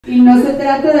Y no se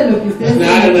trata de lo que ustedes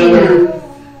another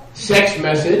sex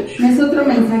message. No es otro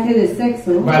mensaje de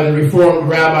sexo. By the Reformed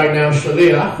Rabbi now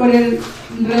Shaliach. Por el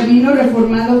rabino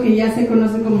reformado que ya se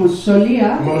conoce como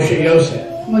Shaliach. Moshe Yosef.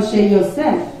 Moshe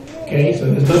Yosef. Okay, so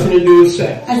it has nothing to do with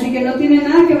sex. Así que no tiene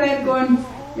nada que ver con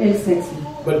el sexo.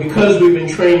 But because we've been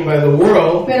trained by the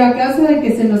world. Pero a causa de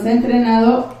que se nos ha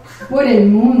entrenado por el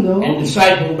mundo. And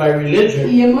discipled by religion.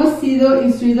 Y hemos sido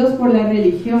instruidos por la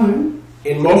religión.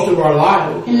 In most of our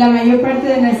lives, en la mayor parte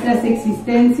de nuestras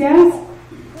existencias,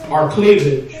 our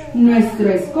cleavage, nuestro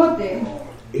escote,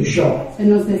 is shown. Se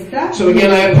nos está. So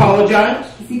again, I apologize.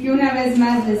 Así que una vez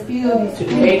más les pido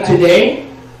disculpas. Today,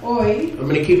 hoy, I'm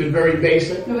going to keep it very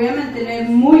basic. Lo voy a mantener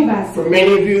muy básico. For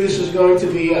many of you, this is going to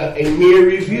be a mere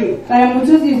review. Para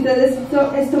muchos de ustedes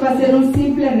esto va a ser un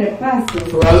simple repaso.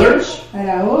 For others,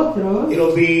 para otros,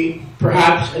 it'll be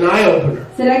perhaps an eye-opener.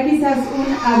 Será quizás un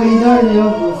abridor de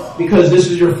ojos. Because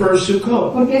this is your first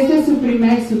Sukkoth. Porque este es su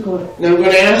primer Sukkoth. Now I'm going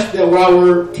to ask that while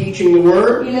we're teaching the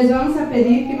Word, y les vamos a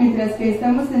pedir que mientras que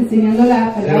estamos enseñando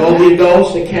la palabra, that all the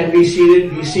adults that can be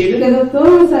seated, be seated. Que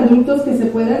todos los adultos que se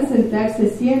puedan sentar se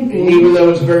sienten. And even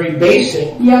though it's very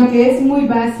basic, y aunque es muy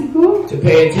básico, to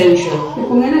pay attention, que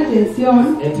pongan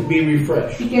atención, and to be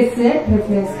refreshed. Y que se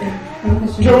refresquen.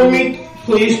 Turn with me,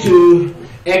 please, to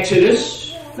Exodus.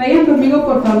 Vayan conmigo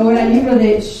por favor al libro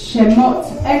de Shemot,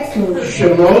 Éxodo.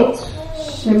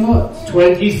 Shemot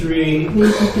 23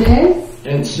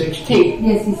 and 16.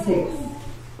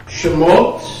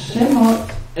 Shemot,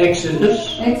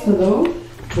 Exodus Éxodo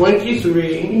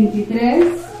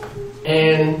 23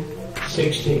 and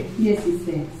 16.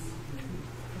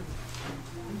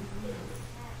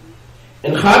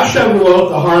 And Chag Shavuot,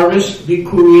 the harvest,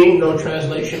 Bikurim, no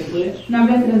translation please. No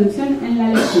habrá traducción en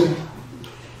la lectura.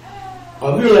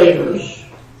 Of your labors,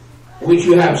 which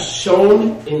you have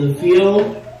sown in the field,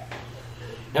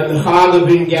 and the Chag of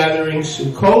ingathering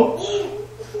Sukkoth,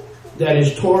 that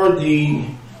is toward the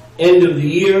end of the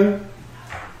year,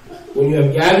 when you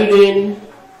have gathered in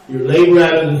your labor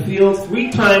out of the field 3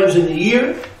 times in the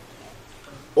year,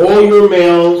 all your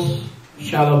males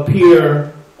shall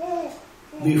appear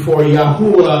before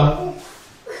Yahuwah,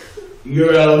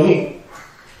 your Elohim.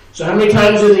 So how many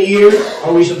times in the year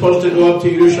are we supposed to go up to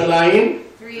Yerushalayim?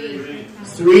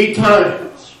 3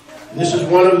 times. This is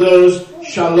one of those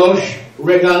shalosh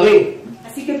regalim.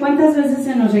 Así que ¿cuántas veces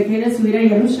se nos requiere subir a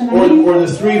Jerusalén? Or the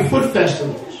 3 foot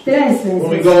festivals. 3 veces. When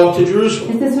we go up to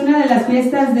Jerusalem. Esta es una de las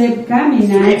fiestas de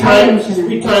caminar 3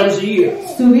 times a year.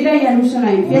 Subir a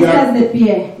Jerusalén, fiestas de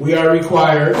pie. We are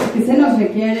required que se nos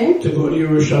requiere to go to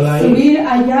Yerushalayim. Subir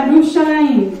a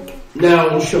Jerusalén. Now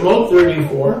in Shemot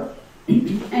 34.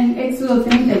 En Éxodo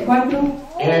 34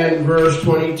 and verse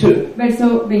 22.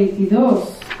 Verso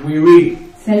 22. We read.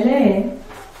 Se lee.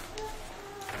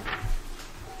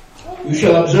 You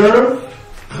shall observe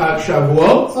Chag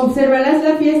Shavuot. Observarás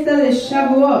la fiesta de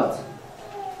Shavuot.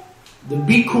 The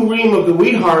Bikurim of the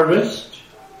wheat harvest.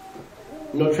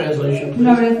 No translation, please.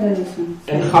 No habrá traducción.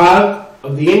 And Chag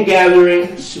of the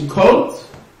ingathering Sukkoth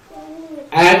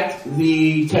at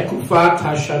the Tekufat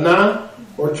Hashana,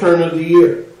 or turn of the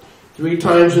year. 3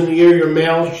 times in the year your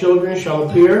male children shall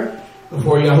appear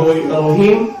before Yahuwah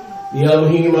Elohim, the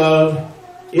Elohim of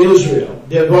Israel.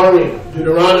 Devarim,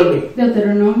 Deuteronomy.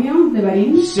 Deuteronomio,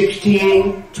 Devarim.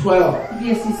 16:12.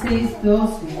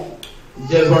 16:12.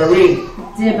 Devarim.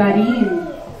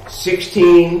 Devarim.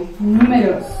 16.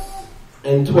 Números.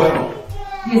 And 12.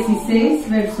 16,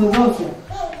 verso 12.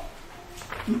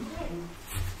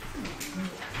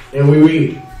 And we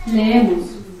read. Leemos.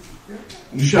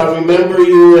 You shall remember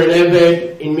you were an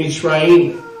Eved in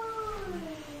Mitzrayim.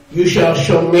 You shall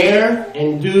shomer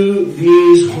and do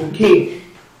these chukim.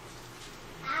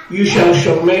 You shall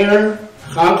shomer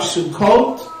Chag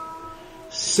Sukkot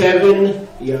 7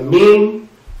 yamim,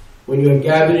 when you have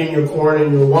gathered in your corn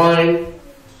and your wine,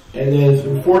 and then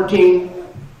through 14,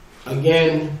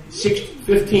 again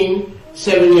 15,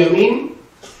 7 yamim.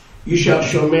 You shall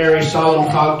shomer a solemn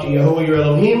Chag to Yahuwah your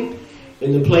Elohim,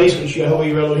 in the place which Yahuwah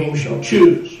your Elohim shall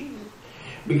choose.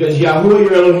 Because Yahuwah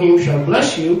your Elohim shall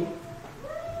bless you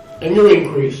and your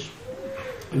increase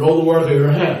and all the work of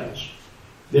your hands.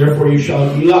 Therefore you shall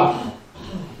be loved.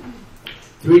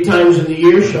 3 times in the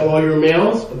year shall all your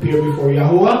males appear before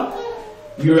Yahuwah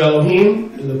your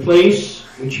Elohim in the place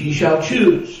which he shall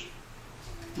choose.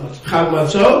 Chag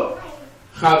Matzot,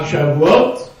 Chag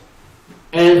Shavuot,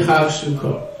 and Chag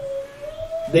Sukkot.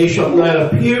 They shall not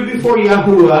appear before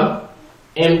Yahuwah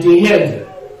empty-handed.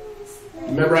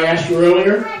 Remember I asked you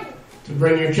earlier to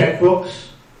bring your checkbooks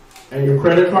and your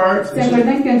credit cards. ¿Se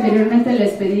acuerdan que anteriormente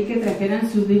les pedí que trajeran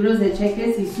sus libros de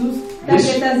cheques y sus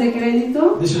tarjetas de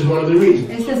crédito? This is one of the reasons.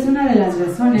 Esta es una de las You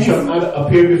razones. shall not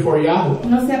appear before Yahweh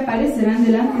No se aparecerán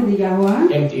delante de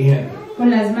Yahweh empty-handed. con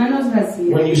las manos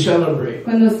vacías. When you celebrate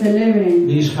Cuando celebren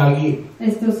these Hagim.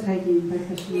 estos Hagim.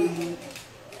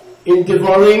 In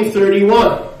Devarim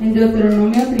 31, En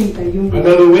Deuteronomio 31,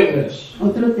 another witness,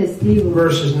 otro testigo,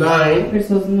 verses 9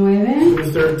 versos 9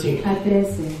 through 13. a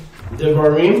 13.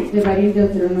 Devarim Devarim,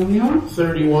 Deuteronomio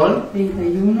 31,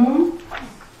 31,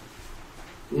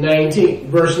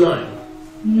 19, verse 9,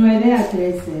 9 a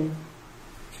 13.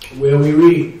 where we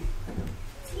read,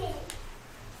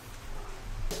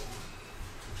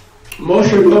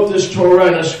 Moshe wrote this Torah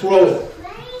in a scroll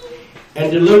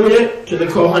and delivered it to the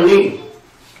Kohanim,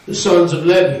 the sons of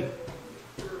Levi,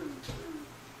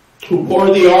 who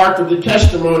bore the ark of the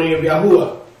testimony of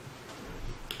Yahuwah,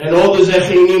 and all the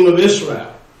Zechinim of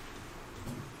Israel.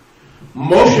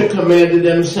 Moshe commanded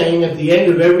them, saying, at the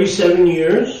end of every 7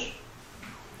 years,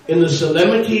 in the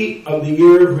solemnity of the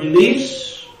year of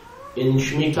release, in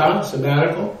Shemitah,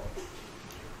 sabbatical,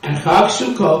 at Chag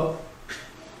Sukkoth,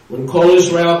 when Kol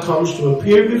Israel comes to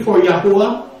appear before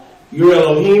Yahuwah, your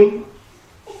Elohim,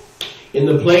 in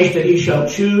the place that he shall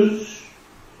choose.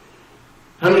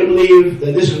 How many believe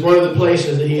that this is one of the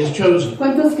places that he has chosen?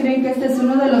 ¿Cuántos creen que este es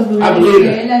uno de los lugares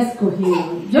que él ha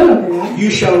escogido? Yo lo creo. You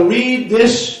shall read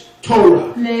this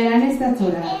Torah Leerán esta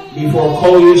Torah before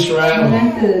Kol Israel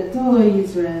delante de todo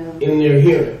Israel, in their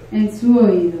hearing. en su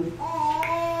oído.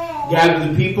 Gather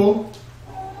the people,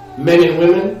 men and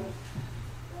women,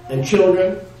 and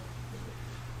children,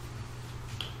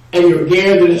 and your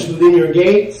gear that is within your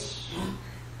gates,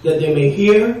 that they may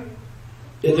hear,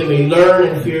 that they may learn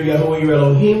and fear Yahweh your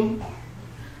Elohim,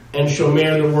 and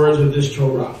shomer the words of this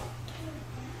Torah.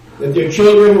 That their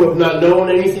children who have not known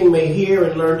anything may hear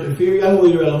and learn to fear Yahweh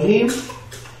your Elohim,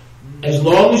 as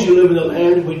long as you live in the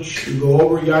land which you go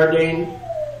over Yarden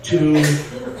to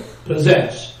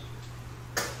possess.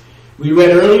 We read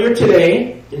earlier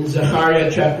today in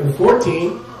Zechariah chapter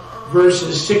 14,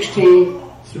 verses 16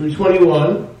 through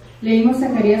 21, Leímos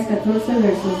Zacarías 14,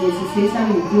 versos 16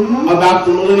 a 21, about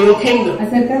the millennial kingdom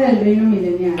acerca del reino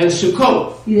milenial and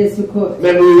Sukkoth. y de Sukkoth.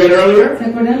 Remember we read earlier ¿Se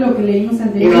acuerdan lo que leímos in our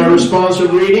anteriormente?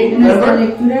 responsive reading? En nuestra Remember?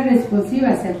 lectura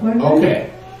responsiva, ¿se acuerdan? Okay.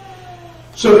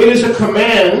 So it is a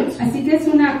command Así que es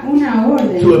una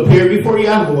orden to appear before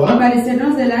Yahuwah.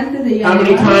 aparecernos delante de How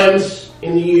many Yahweh. times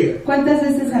in the year? ¿Cuántas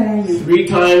veces al año? 3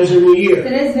 times in the year.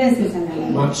 3 veces al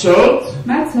año. Matzot,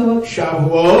 Matzot,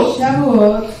 Shavuot,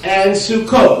 Shavuot and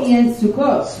Sukkot. y en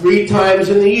Sukkoth. 3 times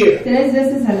in the year. 3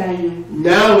 veces al año.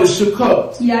 Now is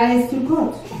Sukkot. Ya es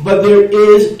Sukkoth. But there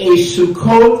is a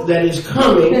Sukkot that is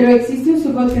coming Pero existe un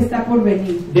Sukkoth que está por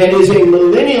venir, that is a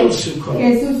millennial Sukkot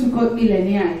que es un Sukkoth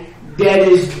milenial, that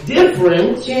is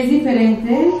different que es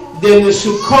diferente than the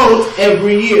Sukkot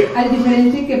every year. al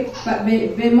diferente que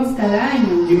vemos cada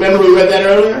año. You remember we read that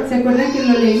earlier? ¿Se acuerdan que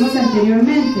lo leímos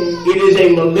anteriormente? It is a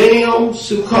millennial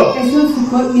Sukkot Es un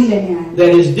Sukkoth milenial, that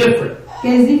is different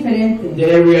que es diferente than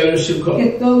every other que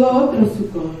Sukkot. todo otro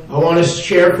Sukkoth. I want to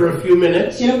share for a few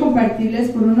minutes Quiero compartirles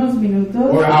por unos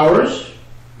minutos, or hours,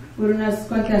 por unas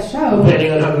cuantas shows,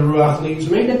 depending on how the Ruach leads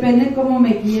me, depende cómo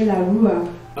me guíe la Rúa,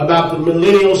 about the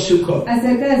millennial Sukkot.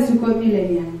 acerca del Sukkoth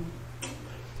milenial.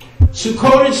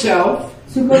 Sukkot itself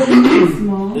Sukkoth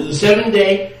mismo is a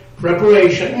 7-day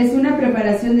preparation es una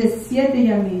preparación de 7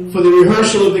 yamim for the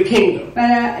rehearsal of the kingdom,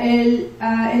 para el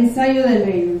ensayo del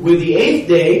reino, with the 8th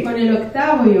day con el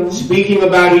octavo yom speaking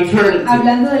about eternity.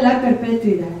 hablando de la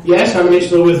perpetuidad. Yes, how many are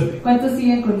still with me? ¿Cuántos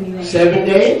siguen conmigo? 7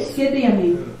 days 7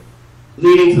 yamim,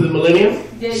 leading to the millennium,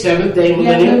 7th day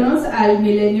millennium. guiándonos al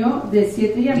milenio de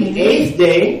 7 The yamim. 8th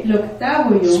day El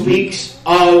octavo yom speaks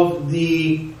of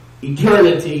the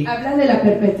eternity habla de la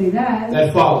perpetuidad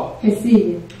that follows. que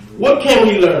sigue. What can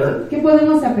we learn ¿Qué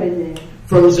podemos aprender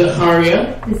from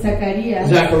Zechariah, de Zacarías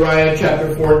Zechariah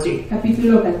chapter 14,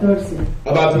 capítulo 14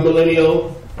 about the millennial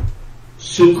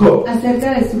Sukkot?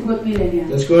 acerca de Sukkoth milenial?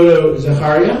 Let's go to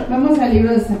Zechariah Vamos al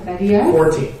libro de Zacarías,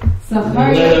 14.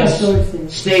 Zacarías Let us 14,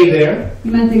 stay there y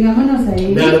mantengámonos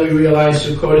ahí, now that we realize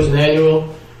Sukkot is an annual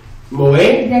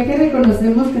Moed. ya que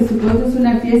reconocemos que Sukkoth es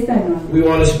una fiesta anual. We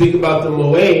want to speak about the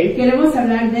Moed Queremos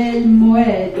hablar del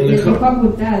Moed, In the del tiempo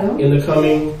apuntado, in the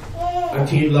coming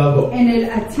Atid Lavo. en el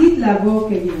Atid Lavo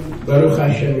que viene. Baruch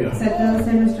Hashem Yahweh. Exaltado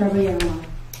sea nuestra bella Yahweh.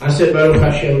 I said Baruch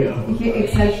Hashem Yahweh. Dije,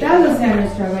 exaltado sea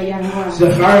nuestra bella Yahweh.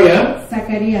 Zechariah,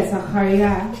 Zacarías,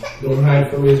 Zacarías, don't hide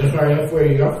from me, Zechariah, where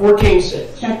you are?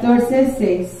 14:6.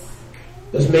 14:6,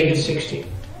 Let's make it 16.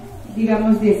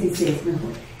 digamos 16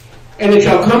 mejor. And it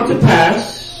shall come to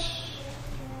pass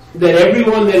that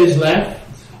everyone that is left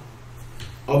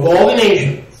of all the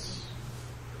nations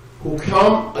who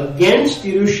come against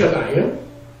Jerusalem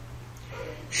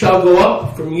shall go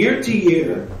up from year to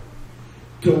year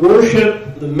to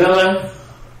worship the Melech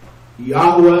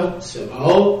Yahweh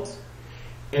Sebaot,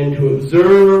 and to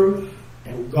observe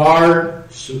and guard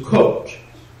Sukkoth,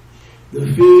 the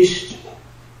Feast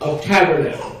of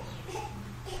Tabernacles.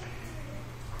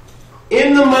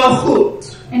 In the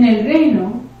Malchut, En el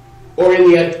reino, or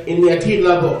in the Atid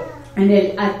Labo, en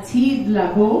el Atid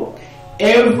Labo,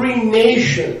 every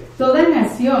nation toda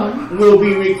nación, will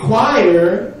be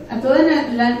required a toda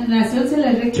la nación se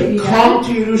le to requerirá, come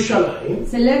to Jerusalem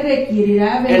se le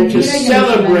requerirá and venir to a Jerusalén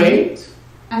celebrate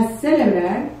a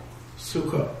celebrar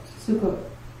Sukkoth. Sukkoth.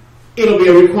 It'll be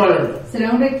a requirement.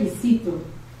 Será un requisito.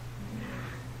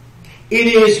 It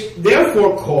is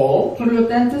therefore called Por lo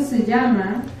tanto se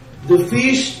llama the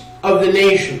Feast of the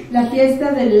Nations, la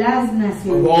fiesta de las of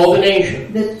naciones, all the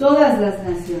nations, de todas las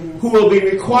naciones, who will be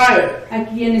required a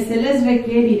quienes se les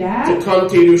requerirá to come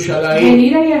to Jerusalem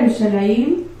venir a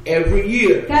Jerusalén every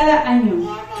year cada año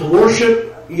to worship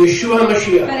Yeshua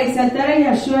Mashiach, para exaltar a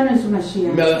Yahshua nuestro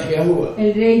Mashiach, Melech Yahuwah,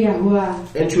 el Rey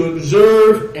Yahuwah, and to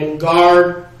observe and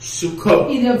guard Sukkoth.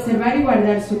 y de observar y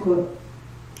guardar Sukkoth.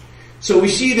 So we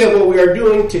see that what we are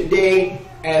doing today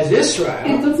as Israel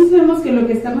Entonces vemos que lo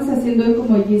que estamos haciendo hoy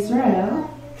como Israel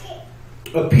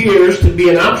appears to be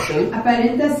an option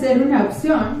aparenta ser una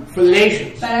opción for the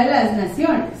nations. para las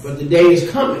naciones, But the day is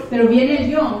coming pero viene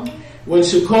el yom when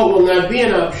Sukkot will not be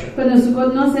an option. cuando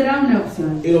Sukkoth no será una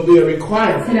opción, It'll be a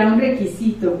requirement. será un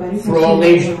requisito For all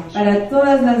nations. para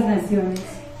todas las naciones.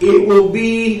 It will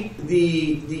be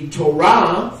the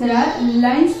Torah Será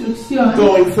la instrucción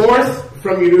going forth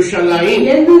from Jerusalem,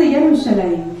 yendo de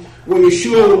Jerusalén, where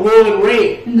Yeshua will rule and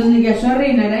reign en donde Yahshua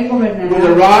reinará y with a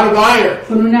gobernará rod of iron,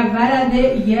 con una vara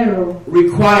de hierro,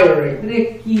 requiring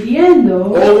requiriendo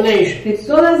all the nations que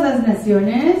todas las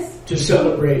naciones to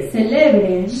celebrate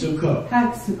celebren Sukkot.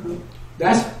 Hag Sukkot.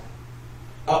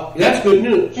 That's good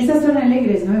news. Esas son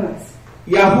alegres nuevas.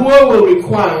 Yahuwah will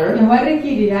require Jehová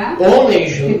requerirá all que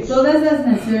nations todas las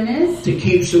naciones to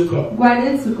keep Sukkot.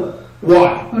 guarden Sukkot.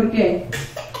 Why? ¿Por qué?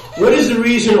 What is the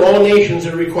reason all nations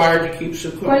are required to keep ¿Cuál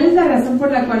Sukkot? es la razón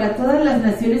por la cual a todas las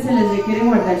naciones se les requiere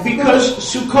guardar Sukkot? Because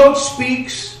Sukkot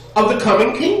speaks of the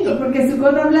coming kingdom. Porque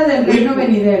Sukkot habla del We, reino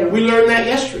venidero. we learned that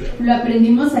yesterday. Lo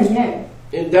aprendimos ayer.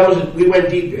 And we went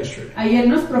deep yesterday. Ayer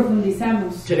nos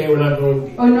profundizamos. Today we're not going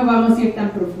deep. Hoy no vamos a ir tan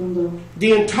profundo.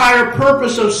 The entire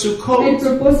purpose of El Sukkot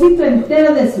propósito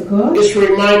entero de Sukkot is to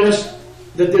remind us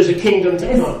that there's a kingdom to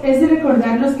come. es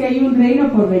recordarnos que hay un reino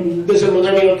por venir. There's a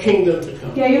millennial kingdom to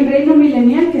come. Que hay un reino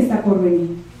milenial que está por venir.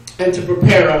 And to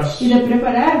prepare us Y de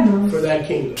prepararnos for that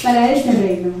kingdom. para ese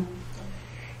reino.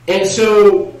 And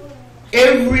so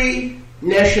every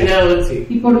nationality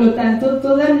Y por lo tanto,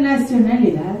 toda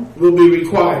nacionalidad will be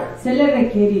required se le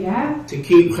requerirá to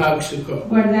keep Chag Sukkot.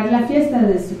 guardar la fiesta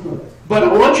de Sukkot. But I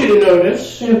want you to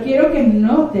notice, Pero quiero que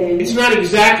noten it's not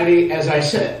exactly as I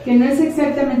said. que no es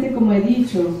exactamente como he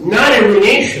dicho. Not every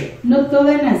nation, No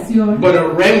toda nación, but a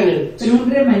remnant pero un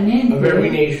remanente of every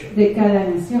nation, de cada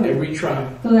nación. every tribe,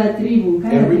 Toda tribu,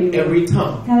 cada every tribu,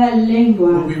 tongue cada lengua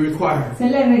will be required. se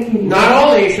le requerirá. Not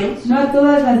all nations, No a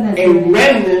todas las a naciones,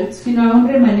 remnant sino a un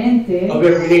remanente of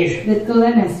every nation. de toda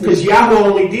nación. Because Yahweh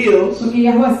only deals Porque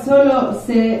Yahweh solo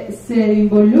se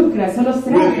involucra, solo with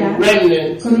trata a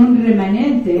remnant con un of remanente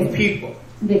people.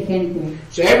 de gente.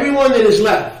 So everyone that is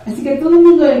left Así que todo el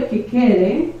mundo el que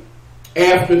quede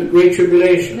after the Great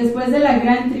Tribulation, después de la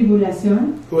gran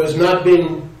tribulación, who has not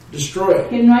been destroyed,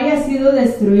 que no haya sido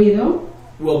destruido,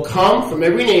 will come from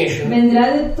every nation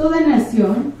vendrá de toda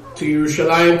nación to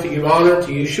Jerusalem to give honor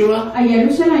to Yeshua a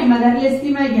Jerusalén a darle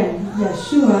estima a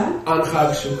Yahshua on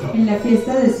Chag Sukkot. en la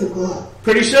fiesta de Sukkoth.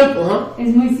 Pretty simple, huh?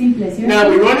 Es muy simple, ¿cierto? Now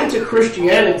we run into Y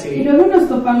Christianity, luego nos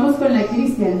topamos con la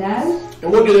cristiandad.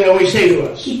 and what do they always say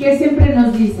to us? ¿Y qué siempre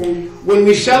nos dicen? When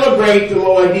we celebrate the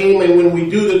Moadim and when we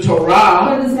do the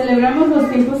Torah, Cuando celebramos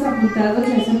los tiempos apuntados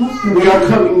y hacemos we are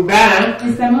Torah, coming back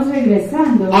estamos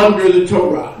regresando under the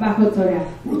Torah. bajo Torah.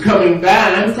 We're coming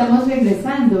back Estamos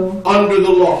regresando under the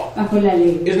law. bajo la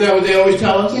ley. Isn't that what they always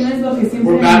tell us? ¿Qué no es lo que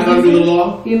siempre We're back nos under the dicen?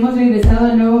 law. Que hemos regresado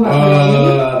de nuevo bajo la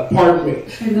ley. Pardon me.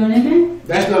 Perdóneme,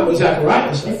 That's not what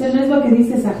Zechariah says. eso no es lo que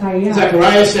dice Zaharia.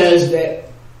 Zechariah says that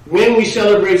when we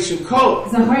celebrate Sukkot,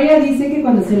 Zaharia dice que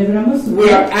cuando celebramos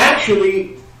we are Sukkot,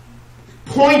 actually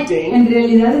pointing en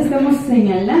realidad estamos to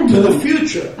señalando the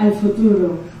future al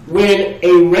futuro. when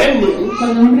a remnant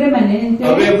Cuando un remanente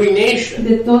of every nation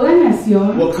de toda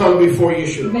nación will come before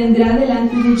Yeshua. vendrá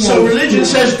delante de So religion Yahshua.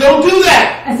 says, don't do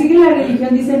that. Así que la religión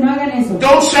dice no hagan eso.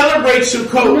 Don't celebrate No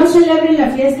Sukkoth. celebren la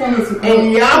fiesta de Sukkoth.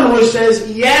 And Yahweh says,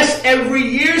 yes, every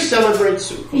year celebrate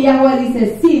Sukkoth. Y Yahweh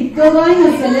dice, sí, todo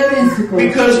año celebren Sukkoth.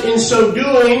 Because in so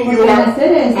doing, Porque al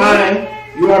hacer eso,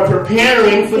 you are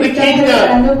preparing for the están kingdom.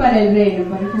 preparando para el reino,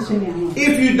 para Hashem Yahweh.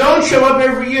 If you don't show up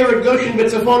every year at Goshen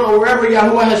B'Tzafon or wherever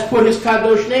Yahuwah has put his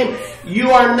Kadosh name,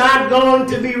 you are not going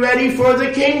to be ready for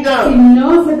the Si kingdom.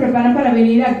 no se preparan para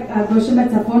venir a Goshen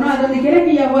Batzapón o a donde quiera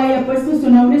que Yahweh haya puesto su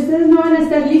nombre, ustedes no van a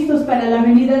estar listos para la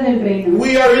venida del reino.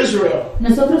 We are Israel.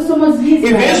 Nosotros somos If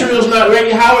Israel. Israel's not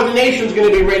ready, how are the nations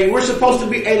going to be ready? We're supposed to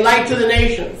be a light to the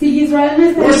nation. Si Israel no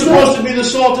está We're supposed to listo, be the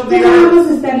salt of the ¿cómo earth. vamos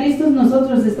a estar listos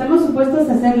nosotros? Estamos supuestos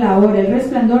a hacer la hora, el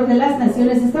resplandor de las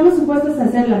naciones. Estamos supuestos a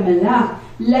hacer la melá,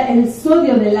 el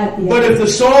sodio de la But tierra. if the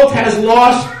salt has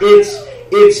lost its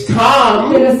tam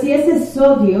Pero si ese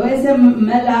sodio, ese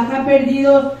melá ha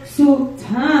perdido su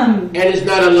tam and is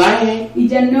not a light, y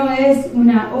ya no es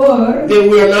una or, then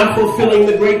we are not fulfilling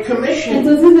the Great Commission.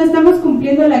 entonces no estamos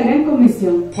cumpliendo la gran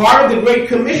comisión. Part of the Great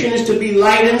Commission is to be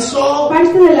light and salt.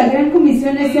 Parte de la gran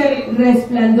comisión es ser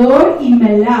resplandor y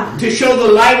melá, To show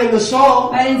the light and the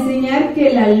salt para enseñar que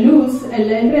la luz,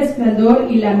 el resplandor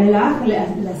y la melá,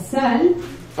 la sal,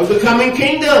 of the coming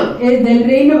kingdom. es del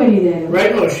reino venidero.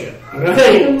 Right, Moshe? Como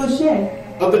Right. Moshe,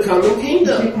 Of the coming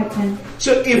kingdom. Moshe Katan.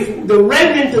 So if the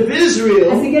remnant of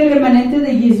Israel Así que el remanente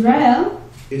de Israel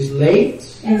is late,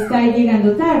 está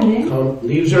llegando tarde,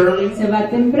 leaves early, se va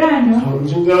temprano,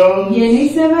 comes and goes, viene y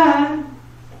se va,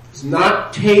 does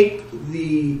not take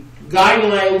the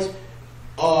guidelines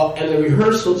and the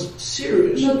rehearsals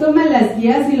seriously, no toma las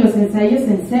guías y los ensayos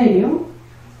en serio,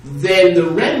 then the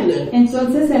remnant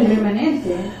entonces el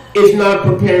remanente is not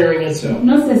preparing itself.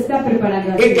 no se está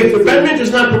preparando a sí If the mismo. remnant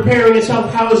is not preparing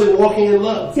itself, how is it walking in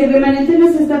love? Si el remanente no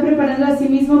se está preparando a sí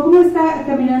mismo, ¿cómo está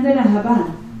caminando en la Jabá?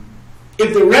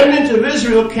 If the remnant of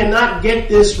Israel cannot get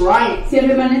this right, Si el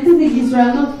remanente de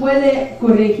Israel no puede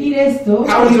corregir esto,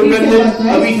 how is the corregirse en remnant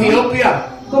cuanto a of esto, Ethiopia?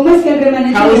 ¿cómo es que el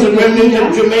remanente How is de the remnant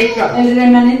of Etiopía, Jamaica? el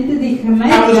remanente de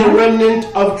How is the Jamaica, remnant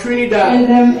of Trinidad?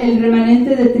 el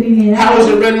remanente de Trinidad, How is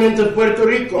the remnant of Puerto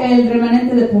Rico? el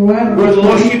remanente de Where the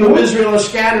lost sheep of Puerto Israel are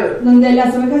scattered. donde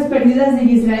las ovejas perdidas de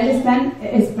Israel están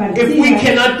If we esparcidas?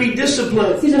 cannot be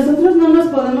disciplined Si nosotros no nos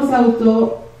podemos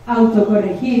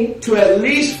autocorregir, to at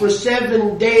least for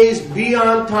 7 days be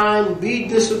on time, be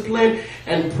disciplined,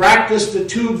 and practice the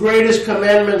two greatest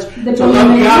commandments, to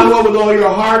love Yahweh with all your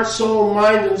heart, soul,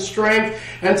 mind, and strength,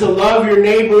 and to love your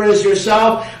neighbor as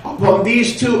yourself. Upon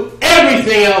these two,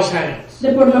 everything else hangs.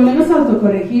 de por lo menos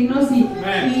autocorregirnos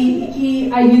y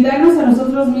ayudarnos a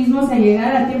nosotros mismos a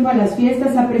llegar a tiempo a las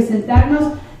fiestas, a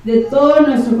presentarnos de todo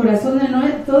nuestro corazón, de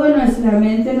toda nuestra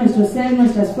mente, nuestro ser,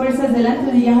 nuestras fuerzas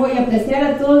delante de Yahweh y apreciar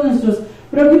a todos nuestros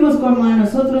prójimos como a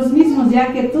nosotros mismos,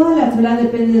 ya que toda la Torah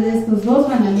depende de estos dos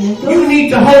mandamientos. You need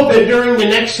to hope that during the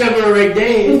next 7 or 8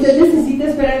 days, Usted necesita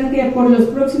esperar que por los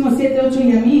próximos 7, 8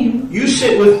 yamim, you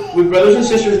sit with brothers and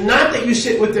sisters, not that you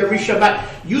sit with every Shabbat.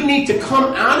 You need to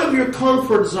come out of your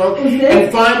comfort zone and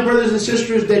find brothers and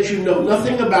sisters that you know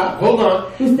nothing about. Hold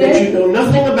on. That you know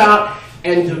nothing about,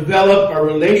 and develop a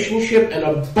relationship and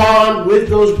a bond with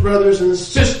those brothers and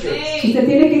sisters. usted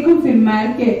tiene que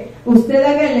confirmar que usted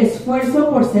haga el esfuerzo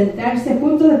por sentarse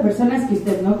junto de personas que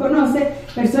usted no conoce,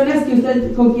 personas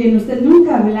con quien usted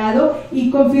nunca ha hablado, y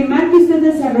confirmar que usted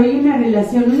desarrolle una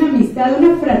relación, una amistad,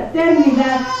 una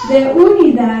fraternidad de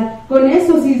unidad con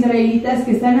esos israelitas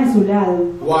que están a su lado.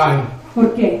 Why?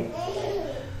 ¿Por qué?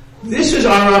 This is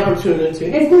our opportunity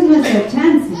Esta es nuestra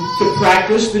chance to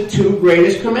practice the two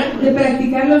greatest de commandments.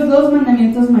 practicar los dos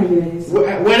mandamientos mayores.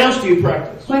 When else do you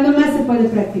practice? ¿Cuándo más se puede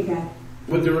practicar?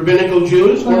 With the rabbinical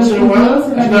Jews Con once los in a while?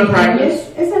 judíos That's not practice.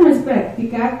 radicales. Esa no es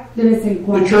practicar de vez en The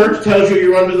cuando. church tells you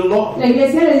you're under the law. La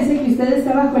iglesia le dice que usted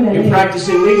está bajo la You're ley,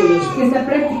 practicing legalism. que está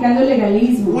practicando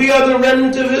legalismo. We are the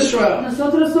remnant of Israel.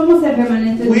 Nosotros somos el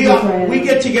remanente de We Israel.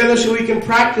 get together so we can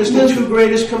practice the two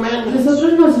greatest commandments.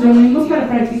 Nosotros nos reunimos para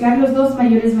practicar los dos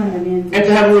mayores mandamientos And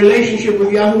to have a relationship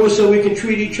with Yahweh so we can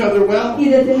treat each other well. y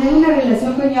de tener una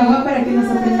relación con Yahweh para que nos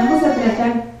aprendamos a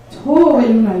tratar todo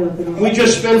el uno al otro. We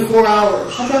just spent 4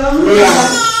 hours Acabamos de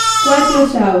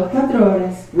pasar 4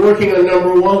 horas working on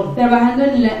number 1. trabajando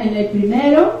en el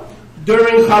primero,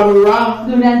 During Chavurah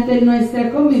durante nuestra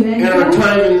and convivencia, our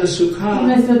time in the y Sukkah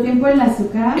nuestro tiempo en la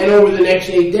Sukkah, and over the next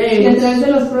 8 y a través days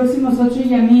de los próximos 8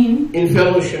 yamim in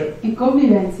fellowship, en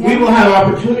convivencia, we will have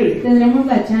opportunity tendremos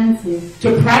la chance to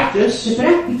de practice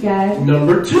practicar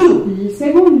number 2, el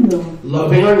segundo,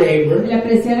 loving our neighbor el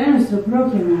apreciar a nuestro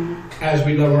prójimo, as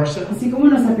we love ourselves. así como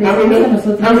nos How apreciamos a many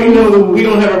nosotros know that we mismos.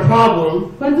 don't have a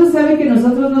problem ¿Cuántos saben que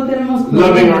nosotros no tenemos loving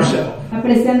problema ourselves?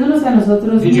 apreciándonos a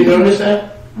nosotros Did you mismos? notice that?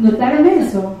 ¿Notaron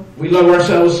eso? We love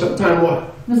ourselves sometimes what?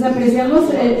 Nos apreciamos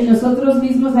nosotros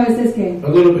mismos a veces que A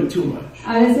little bit too much.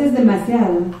 a veces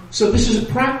demasiado. So this is a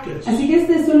practice Así que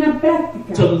esta es una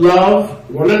práctica to love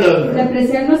one de another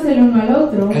apreciarnos el uno al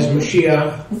otro, as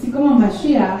Mashiach así como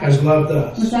Mashiach has loved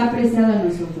nos us. ha apreciado a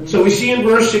nosotros. So we see in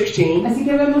verse 16, Así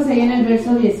que vemos ahí en el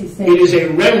verso it 16 is a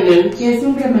remnant que es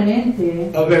un remanente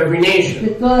of every de nation,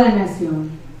 toda nación,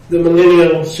 the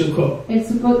millennial Sukkoth. el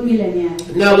Sukkoth milenial.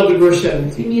 Now look at verse Y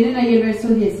 17. miren ahí el verso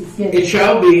It 17.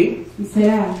 shall be Y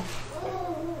será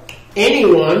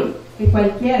anyone que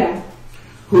cualquiera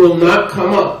who will not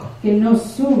come up que no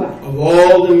suba of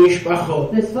all the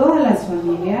mishpachot de todas las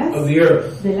familias of the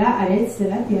earth de la Aretz, de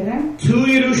la tierra, to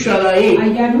Yerushalayim, a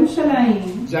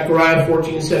Jerusalén, Zechariah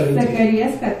 14:17,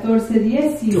 Zacarías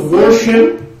 14:10, to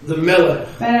worship the Melech,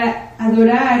 para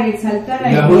adorar, exaltar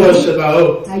a Yahuwah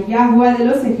Sebaot. a Yahuwah de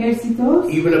los ejércitos,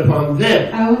 Even upon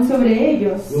them aún sobre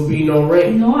ellos will be no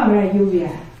rain. no habrá lluvia.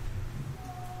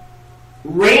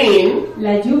 Rain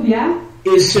La lluvia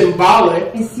is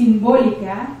symbolic es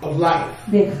simbólica of life,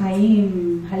 de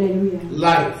Jaim, aleluya,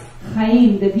 life,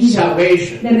 Jaim, de vida,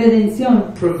 salvation, de redención,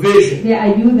 provision, de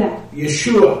ayuda,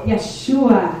 Yeshua.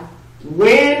 Yeshua.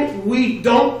 When we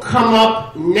don't come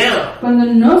up now Cuando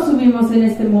no subimos en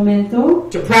este momento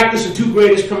to practice the two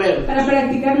greatest commandments, para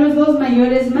practicar los dos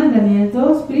mayores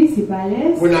mandamientos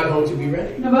principales, we're not going to be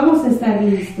ready. no vamos a estar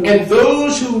listos. And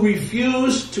those who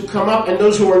refuse to come up and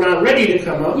those who are not ready to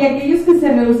come up Y aquellos que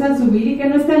se rehusan subir y que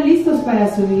no están listos para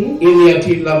subir in the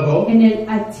Atid Lavo, en el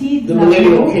Atid The Lavo,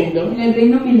 Millennial Kingdom, en el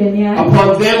reino milenial,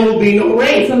 upon them will be no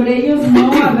rain. sobre ellos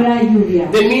no habrá lluvia.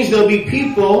 That means there'll be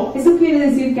people Eso quiere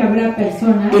decir que habrá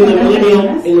personas, in the habrá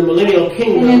personas millennial en el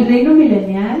kingdom reino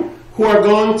milenial who are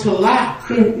going to lack.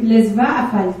 que les va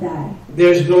a faltar.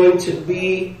 There's going to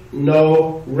be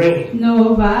no rain.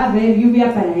 No va a haber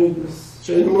lluvia para ellos.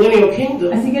 So in the millennial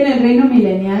kingdom, Así que en el reino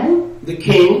milenial, the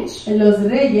kings los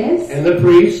reyes and the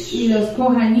priests y los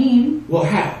Kohanim will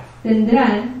have.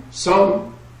 tendrán Some will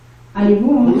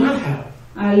algunos not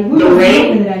have. no No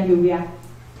rain. tendrán lluvia.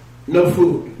 No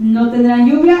food. No tendrán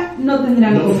lluvia, no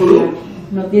tendrán No comida. food.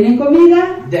 No tienen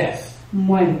comida, Death.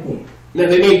 muerte. Now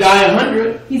they may die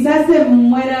 100, Quizás se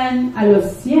mueran a los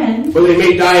 100 or they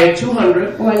may die at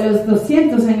 200, o a los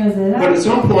 200 años de edad, but at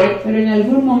some point pero en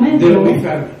algún momento there will be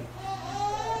famine.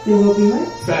 there will be what?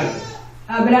 Famine.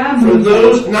 Habrá For hambre.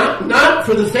 those, not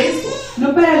for the faithful,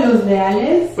 No para los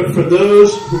leales, but for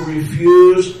those who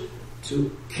refuse to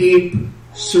keep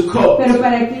Sukkoth. pero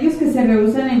para aquellos que se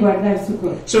rehusan en guardar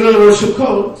Sukkoth. So in other words,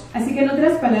 Sukkoth Así que en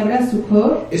otras palabras,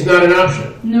 Sukkoth is not an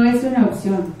option, no es una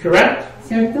opción, correct?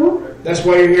 ¿cierto? That's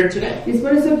why you're here today. Y es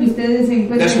por eso que ustedes se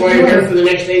encuentran That's why you're here for aquí. the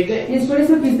next 8 Y days. es por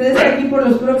eso que ustedes están aquí por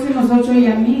los próximos 8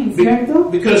 yamim, ¿cierto?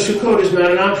 Because Sukkot is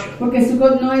not an option. Porque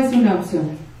Sukkoth no es una opción.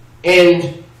 And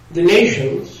the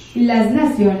nations Y las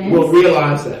naciones will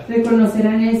realize that.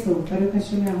 reconocerán eso, Baruch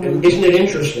Hashem Yahweh. And isn't it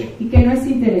interesting Y que no es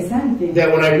interesante that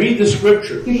when I read the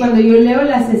scriptures, que cuando yo leo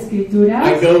las escrituras,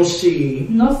 I don't see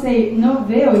no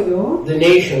veo yo the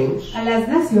nations a las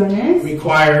naciones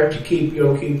required to keep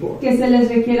Yom Kippur. que se les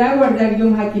requiera guardar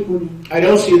Yom HaKippurim. I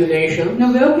don't see the nations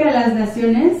No veo que a las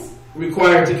naciones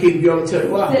required to keep Yom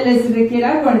Teruah. se les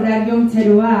requiera guardar Yom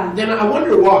Teruah. Then I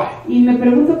wonder why. Y me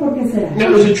pregunto por qué será.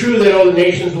 Now, is it true that all the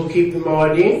nations will keep the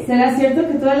Moedim? ¿Será cierto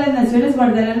que todas las naciones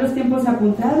guardarán los tiempos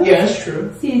apuntados? Yes, true.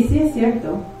 Sí, sí es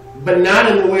cierto. But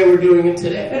not in the way we're doing it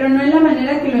today. Pero no en la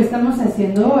manera que lo estamos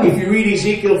haciendo If hoy. you read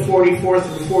Ezekiel 44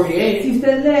 through 48, Si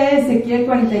usted lee Ezequiel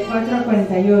 44 a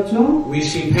 48, we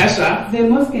see Pesach,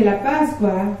 vemos que la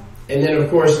Pascua, and then of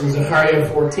course in Zechariah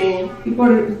 14, y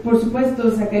por supuesto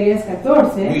Zacarías we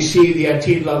 14, see the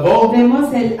Atid Lavo,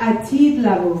 vemos el Atid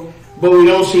Lavo, but we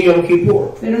don't see Yom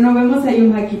Kippur. pero no vemos a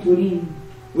Yom HaKippurim.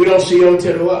 We don't see Yom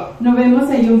Teruah. No vemos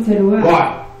a Yom Teruah.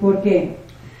 Why? ¿Por qué?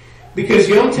 Because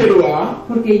Yom Teruah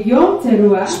Porque Yom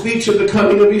Teruah speaks of the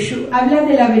coming of Yeshua. habla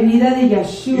de la venida de Yom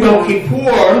Yeshua. Yom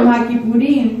Kippur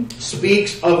HaKippurim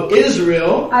speaks of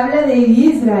Israel habla de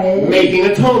Israel making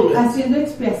atonement, haciendo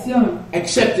expiación,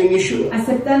 accepting Yeshua.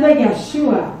 aceptando a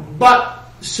Yeshua. But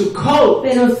Sukkot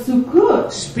Pero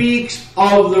Sukkoth speaks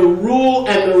of the rule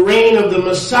and the reign of the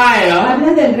Messiah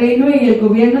habla del reino y el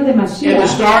gobierno de at the Mashiach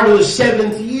start of the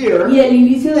 7th year, y el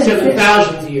inicio del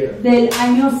 7,000th year, del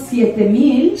año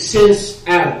 7000 since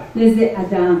Adam, desde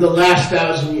Adán, the last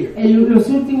 1,000 years. los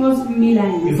últimos 1000 You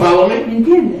años. follow me? ¿Me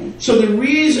entienden? So the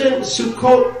reason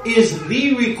Sukkot is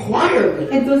the requirement,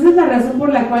 Entonces la razón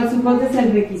por la cual Sukkoth es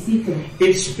el requisito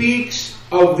it speaks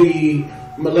of the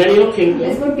millennial es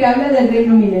kingdom, porque habla del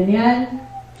reino milenial,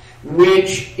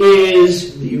 which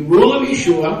is the rule of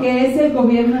Yeshua, que es el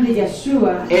gobierno de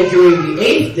Yeshua, and during the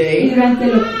 8th y day, durante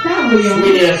el octavo día,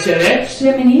 Shmini Atzeret,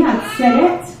 Shemini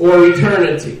Atzeret, or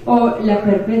eternity. o la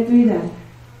perpetuidad.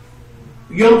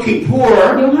 Yom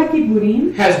Kippur Yom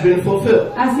HaKippurim has been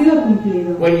fulfilled. ha sido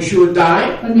cumplido. When Yeshua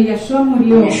died, Cuando Yeshua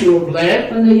murió, when Yeshua bled,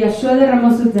 cuando Yeshua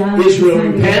derramó su Israel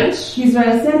sangre, repents,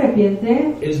 Israel se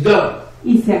arrepiente it's done.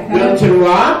 y se acaba. Yom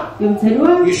Teruah, Yom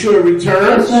Teruah, Yeshua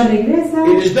returns, Yeshua regresa,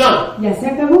 it is done. ya se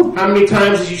acabó. How many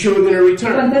times is Yeshua going to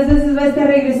return? ¿Cuántas veces va a estar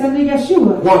regresando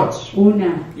Yeshua? Once.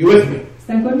 Una. You with me?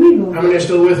 ¿Están conmigo? How many are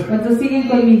still with me? ¿Cuántos siguen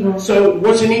conmigo? So,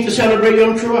 what's the need to celebrate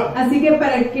Yom Teruah? Así que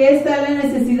 ¿para qué está la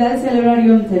necesidad de celebrar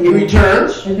Yom He Teruah?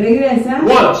 returns Él regresa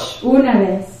once. una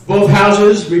vez. Both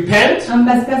houses repent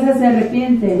Ambas casas se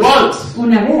arrepienten once.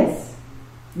 una vez.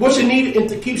 What's the need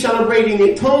to keep celebrating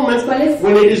the atonement ¿Cuál es?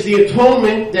 when it is the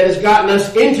atonement that has gotten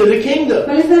us into the kingdom?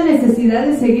 ¿Cuál es la necesidad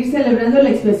de seguir celebrando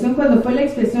la expresión cuando fue la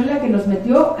expresión la que nos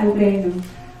metió al reino?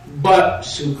 But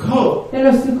Sukkoth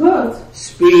Pero Sukkoth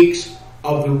speaks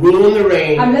of the rule and the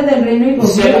reign, habla del reino y the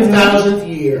gobierno 7,000th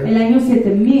year el año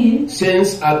 7000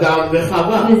 since Adam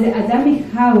v'Chava, desde Adán y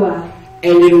Hawa,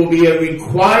 and it will be a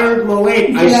required moed.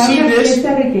 y I será see una this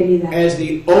fiesta requerida. as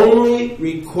the only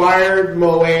required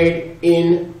moed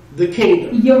in the kingdom.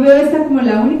 Y yo veo esta como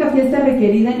la única fiesta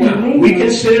requerida en el Now, reino. we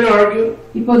can sit and argue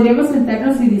Y podríamos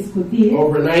sentarnos y discutir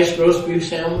over a nice roast beef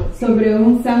sandwich, sobre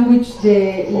un sándwich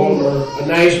de over a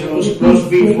nice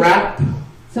roast beef wrap,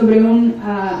 sobre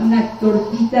una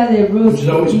tortita de which roast is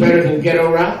always beef, better than ghetto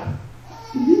wrap.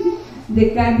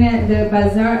 de carne de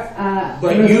bazar a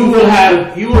But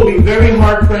you will be very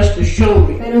hard pressed to show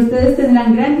me pero ustedes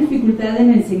tendrán gran dificultad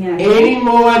en enseñar any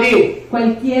moedim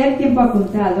cualquier tiempo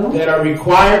apuntado that are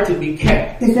required to be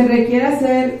kept que se requiera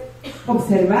ser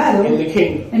observado in the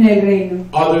kingdom en el reino,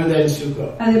 other than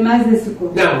Sukkoth. además de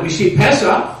Sukkoth. Now, we see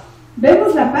Pesach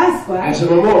Vemos la Pascua as a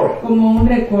memorial. como un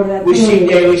We see recordatorio. daily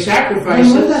Vemos las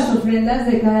sacrifices ofrendas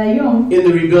de cada yom in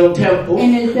the rebuilt temple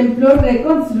en el templo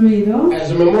reconstruido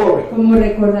as a memorial. como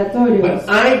recordatorios. But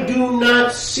I do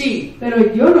not see Pero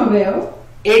yo no veo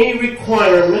any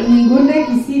requirement ningún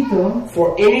requisito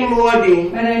for any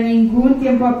moedim para ningún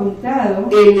tiempo apuntado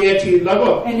in the Atid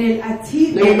Lavot. en el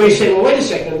Atid. Now you may say, well, wait a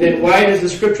second, then why does the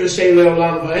scripture say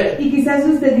Leolam Va'ed? Y quizás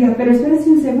usted diga, pero espérese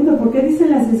un segundo, ¿por qué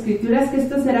dicen las escrituras que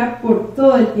esto será por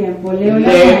todo el tiempo?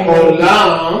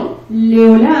 Leolam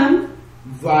Leolam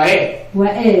Va'ed.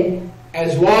 Waed.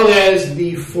 As long as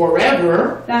the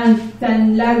forever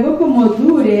Tan largo como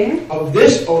dure of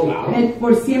this Olam el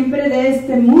por siempre de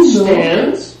este mundo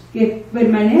stands, que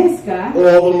permanezca,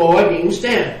 all the Moedim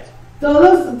stand.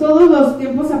 todos los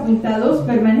tiempos apuntados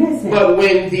permanecen. But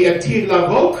when the Atid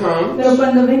Lavot comes, Pero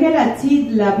cuando venga el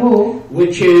Atid Labo,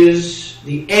 which is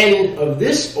the end of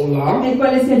this Olam, el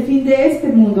cual es el fin de este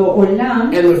mundo,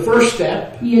 Olam, and the first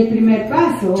step y el primer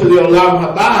paso to the Olam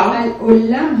Haba, al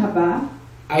Olam Haba,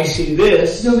 I see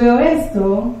this yo veo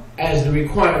esto as the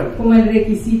requirement como el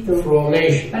requisito for all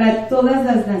nations. para todas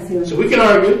las naciones. So we can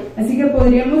argue Así que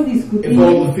podríamos discutir if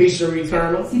all the feasts are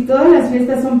eternal, si todas las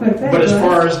fiestas son but as perfectas,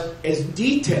 far as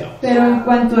details pero en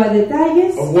cuanto a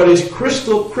detalles of what is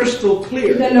crystal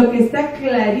clear, de lo que está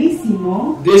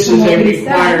clarísimo, this is como a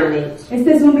cristal, requirement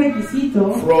este es un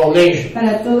requisito for all nations.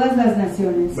 para todas las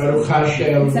naciones. Baruch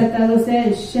Hashem. Exaltado sea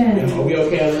el Shem. Yeah, are we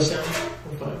okay on this sound?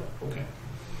 We're fine. Okay.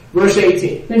 Verse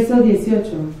 18. Verso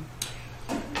 18.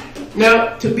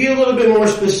 Now, to be a little bit more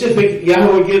specific,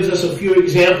 Yahweh gives us a few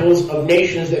examples of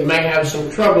nations that might have some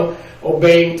trouble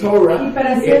obeying Torah Y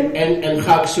para ser- and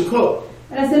Chag Sukkot.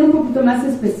 Para ser un poquito más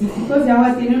específicos,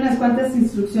 Yahweh tiene unas cuantas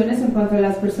instrucciones en cuanto a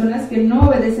las personas que no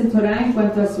obedecen Torah en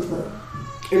cuanto a su Torah.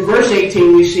 In verse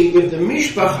 18, we see if the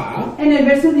mishpacha En el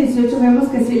verso 18 vemos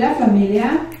que si la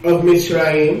familia of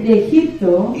Mitzrayim, de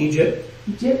Egipto, Egypt,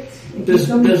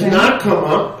 Egipto, does not come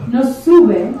up, no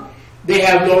sube, they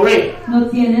have no rain. no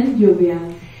tienen lluvia.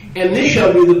 And this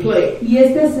shall be the plague Y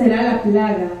esta será la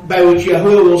plaga by which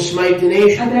Yahweh will smite the a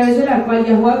nations través de la cual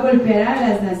Yahweh golpeará a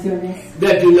las naciones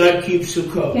that do not keep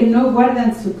Sukkot. que no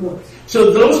guardan Sukkoth.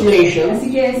 So those nations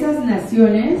Así que esas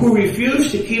naciones who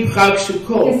refuse to keep Chag que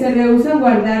Sukkot se rehúsan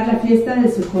guardar la fiesta de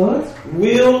Sukkoth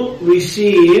will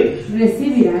receive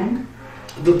recibirán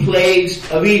the plagues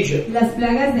of Egypt. las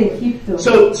plagas de Egipto.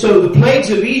 So the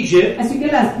plagues of Egypt Así que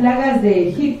las plagas de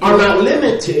Egipto are not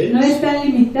limited no están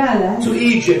limitadas to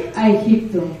Egypt. a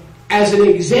Egipto. As an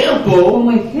example,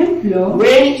 Como ejemplo,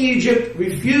 when Egypt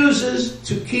refuses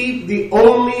to keep the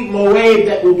only moed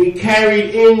that will be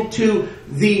carried into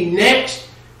the next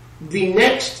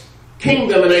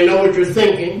kingdom, and I know what you're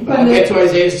thinking, but I'll get to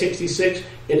Isaiah 66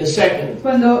 in a second.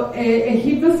 Cuando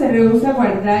Egipto se rehúsa a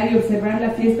guardar y observar la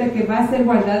fiesta que va a ser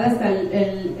guardada hasta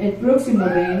el próximo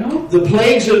reino, the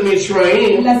plagues of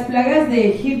Mitzrayim las plagas de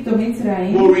Egipto,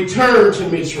 Mitzrayim, will return to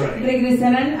Mitzrayim.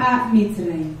 regresarán a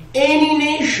Mitzrayim. Any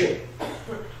nation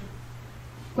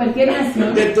Cualquier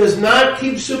nación that does not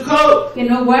keep Sukkoth que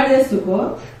no guarde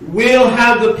Sukkoth will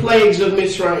have the plagues of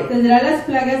Mitzrayim. tendrá las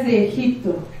plagas de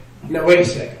Egipto. Now wait a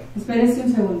second. Espérese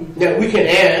un segundito. Now we can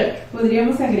add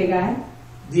Podríamos agregar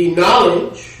the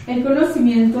knowledge el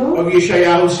conocimiento of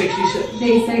Yeshayahu 66.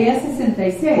 de Isaías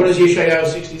 66. What does Yeshayahu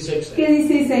 66 say? ¿Qué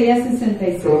dice Isaías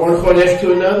 66? From one Chodesh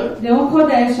to another, De un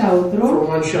Jodesh a otro, from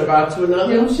one Shabbat to de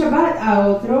another, un Shabbat a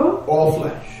otro, all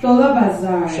flesh todo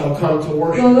bazar, shall come to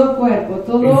worship. todo cuerpo,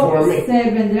 todo before me.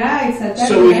 ser vendrá a exaltar.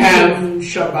 So we delante de have mí.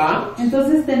 Shabbat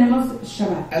Entonces tenemos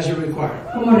Shabbat as a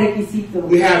requirement. como requisito.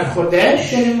 We have Chodesh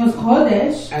Tenemos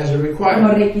Jodesh as a como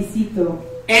requirement. requisito.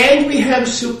 And we have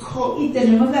Sukkoth Y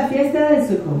tenemos la fiesta de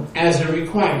Sukkoth as a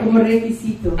requirement. como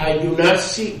requisito. I do not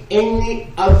see any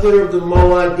other of the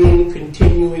Moadim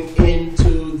continuing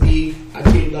into the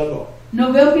Atid Lavo.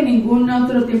 No veo que ningún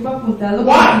otro tiempo apuntado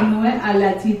Why? continúe a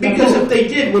la cita. Because if they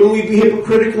did, wouldn't we be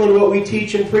hypocritical in what we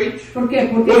teach and preach? ¿Por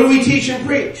qué? What do Porque we teach and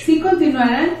preach? si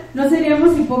continuaran, no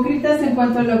seríamos hipócritas en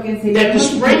cuanto a lo que That the enseñamos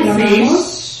y spring proclamamos,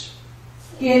 feasts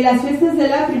que las fiestas de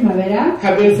la primavera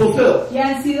have been fulfilled ya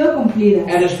han sido cumplidas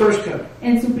at His first coming.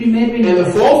 en su primer And venida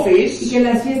the fall y feasts que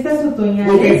las fiestas will be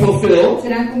otoñales fulfilled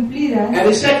serán cumplidas at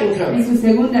His second en coming. su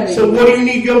segunda So venida. what do you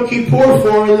need Yom Kippur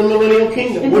for in the Millennial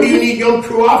Kingdom? What do you need Yom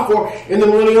Teruah for in the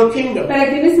Millennial Kingdom? ¿Para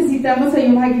qué necesitamos a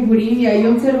Yom HaKippurim y a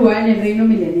Yom Teruah en el reino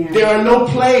milenial? There are no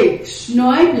plagues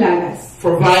No hay plagas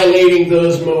for violating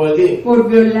those Moadim. por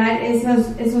violar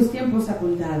esos tiempos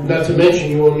apuntados. Not to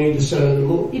mention you won't need the sun and the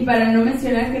moon. Y para no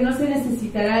mencionar que no se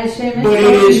necesitará el Shemesh, But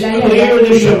Sol it y is la clear luna.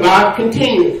 the Shabbat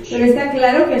continues. Pero está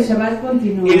claro que el Shabbat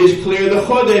continúa. It is clear the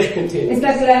Chodesh continues.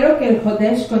 Está claro que el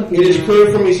Jodesh It is continúa.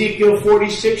 clear from Ezekiel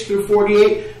 46 through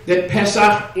 48 that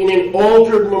Pesach in an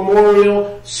altered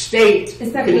memorial state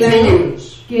Está claro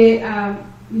continues. que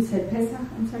you said Pesach,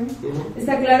 I'm sorry.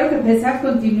 Está claro que Pesach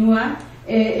continúa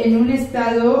en un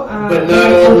estado But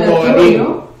not all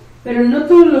recordatorio, pero no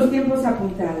todos los tiempos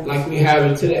apuntados, like we have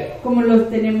it today. como los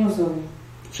tenemos hoy.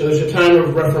 So there's a time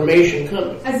of reformation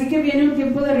coming. Así que viene un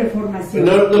tiempo de But reformación.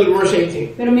 look at verse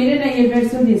 18. Pero miren ahí el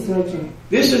verso 18.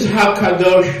 This is how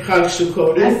Kadosh Chag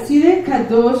Sukkot is. Así de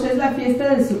Kadosh es la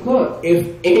fiesta de Sukkoth. If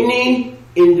any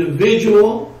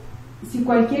individual Si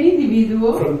cualquier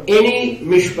individuo from any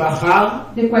mishpacha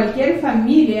de cualquier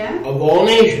familia of all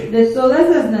nations de todas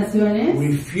las naciones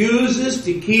refuses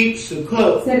to keep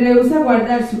Sukkot, se rehúsa a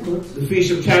guardar Sukkoth, the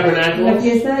Feast of la Tabernacles,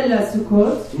 fiesta de las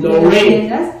Sukkoth, No de las rain.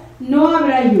 tiendas, no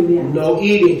habrá lluvia, no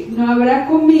eating, no habrá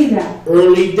comida,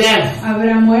 early death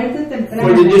habrá muerte for the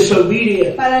temprana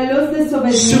disobedient. para los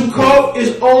desobedientes. Sukkot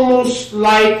is almost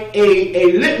like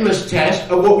a litmus test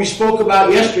of what we spoke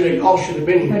about yesterday. All should have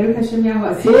been here. Baruch Hashem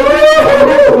Yahweh. Sí,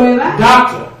 una prueba,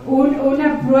 Doctor,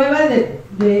 una prueba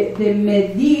de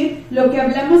medir lo que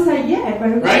hablamos ayer.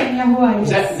 Baruch Hashem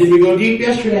Yahweh. did we go deep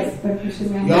yesterday? Yes, Baruch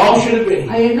Hashem Yahweh. Y'all should have been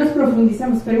here. Ayer nos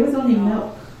profundizamos, pero it was only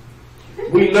milk.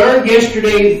 We learned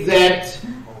yesterday that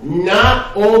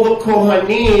not all the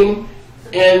Kohanim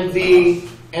and the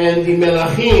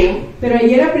Melachim Pero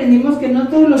ayer aprendimos que no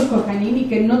todos los Kohanim y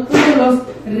que no todos los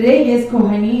reyes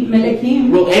Kohanim,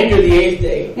 Melechim, will enter the eighth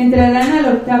day entrarán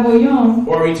al octavo yom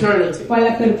or eternity. o a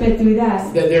la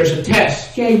perpetuidad. That there's a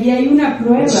test. Que allí hay una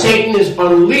prueba. Satan is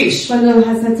unleashed Cuando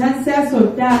Hasatán sea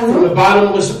from the soltado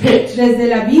bottomless pit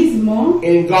desde el abismo,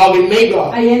 in Gog and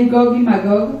Magog allá en Gog y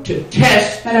Magog, to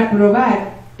test para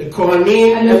probar the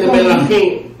Kohanim a and los the Kohanim,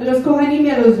 Melachim a los Kohanim y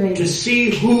a los to reyes,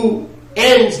 see who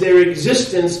ends their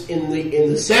existence in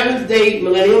the seventh day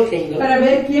millennial kingdom, para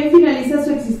ver quién finaliza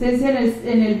su existencia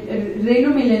en el reino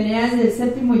milenial del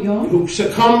séptimo yom, who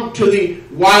succumb to the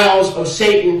wiles of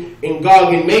Satan in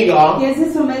Gog and Magog, quién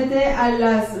se somete a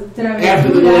las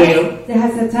After the millennium, travesuras de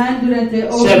Hasatán durante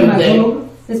Og y seventh day, Magog,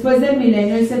 después del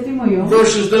milenio, el séptimo yom,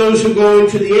 versus those who go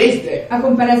into the eighth day, a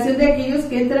comparación de aquellos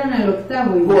que entran al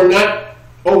octavo who yom, are not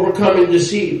overcome and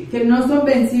deceived que no son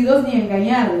vencidos ni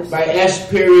engañados by S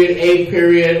period, A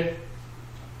period,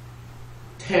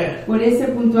 10. por ese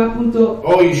punto A punto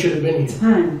Oh, you should have been here.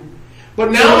 Tan.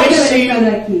 But now I Debe haber see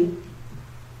estado aquí.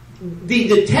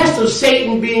 the test of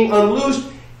Satan being unloosed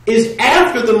is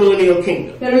after the millennial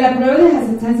kingdom. Pero la prueba de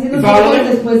Hasatán siendo Sukkoth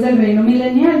después del reino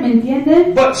milenial, ¿me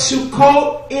entienden? But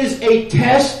Sukkoth is a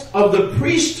test of the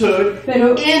priesthood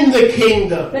in the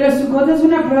kingdom. Pero Sukkoth es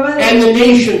una prueba del and the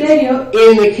nations ministerio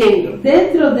in the kingdom.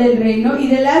 Dentro del reino y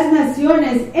de las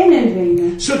naciones en el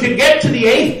reino. So to get to the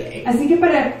 8th day, así que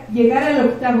para llegar al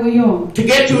octavo yom, to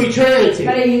get to eternity,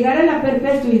 para llegar a la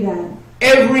perpetuidad,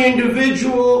 every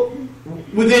individual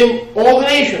within all the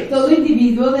nations, todo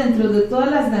individuo dentro de todas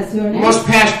las naciones, must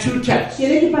pass 2 tests.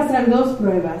 Tiene que pasar 2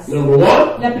 pruebas. Number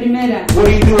 1, la primera, what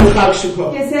do you do in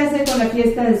Sukkoth? ¿qué se hace con la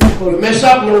fiesta de Sukkoth? You mess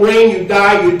up, no rain, you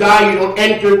die, you don't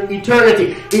enter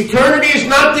eternity. Eternity is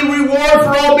not the reward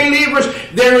for all believers.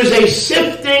 There is a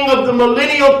sifting of the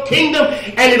millennial kingdom,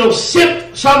 and it'll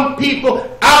sift some people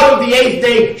out of the 8th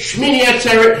day, Shmini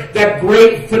Atzeret, that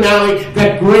great finale,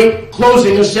 that great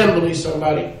closing assembly,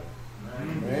 somebody.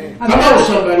 Come on,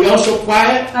 somebody. Y'all so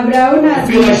quiet. I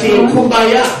feel like saying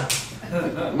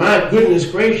kumbaya. My goodness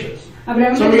gracious. Some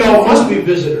of y'all must be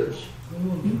visitors.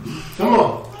 Come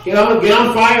on. Get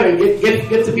on fire and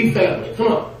get to be family. Come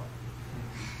on.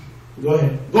 Go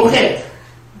ahead. Go ahead.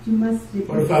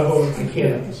 Por favor, I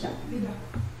can't.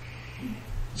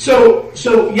 So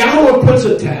Yahweh puts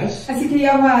a test. Así que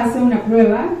Yahweh hace una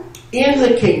prueba in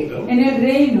the kingdom. En el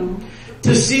reino.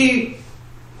 To see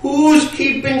who's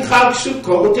keeping Chag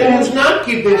Sukkoth and who's not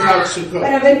keeping Chag Sukkoth.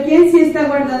 Para ver quién sí está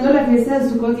guardando la fiesta de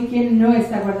Sukkoth y quién no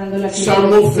está guardando la fiesta. Some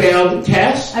will fail the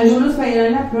test. Algunos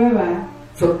fallarán la prueba.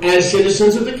 As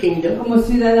citizens of the kingdom, como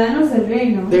ciudadanos del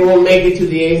reino, they won't make it to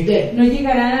the 8th day. No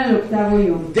llegarán al octavo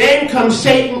yom. Then comes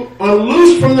Satan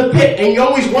unloosed from the pit, and you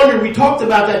always wonder. We talked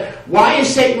about that. Why is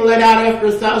Satan let out after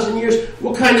 1,000 years?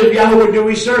 What kind of Yahweh do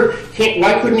we serve?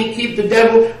 Why couldn't he keep the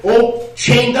devil all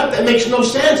chained up? That makes no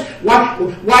sense.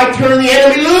 Why turn the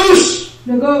enemy loose?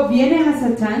 Luego viene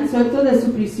Hasatán suelto de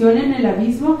su prisión en el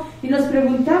abismo y nos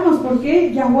preguntamos por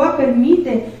qué Yahweh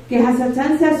permite que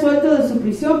Hasatán sea suelto de su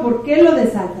prisión, por qué lo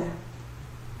desata.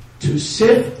 To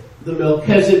sift the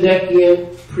Melchizedekian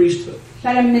priesthood.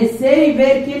 Para mecer y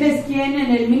ver quién es quién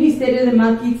en el ministerio de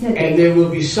Melchizedek. And there will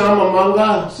be some among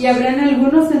us. Y habrán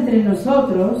algunos entre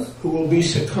nosotros who will be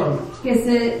succumbed. Que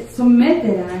se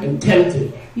someterán and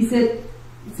tempted. Y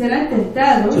serán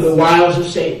tentados. To the wiles of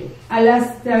Satan. A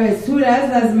las travesuras,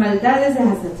 las maldades de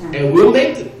Hasatán. And we'll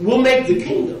make the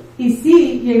kingdom. Y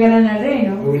sí llegarán al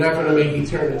reino. But we're not going to make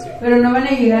eternity. Pero no van a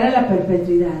llegar a la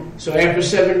perpetuidad. So after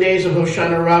 7 days of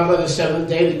Hoshana Rabbah, the 7th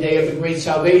day, the day of the great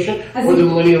salvation, or the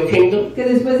millennial kingdom. Que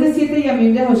después de 7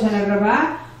 yamim de Hoshana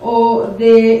Rabbah o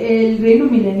de el reino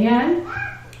milenial.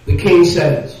 The king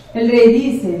says. El rey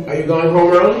dice. Are you going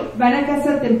home early? ¿Van a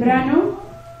casa temprano?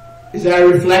 Is that a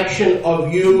reflection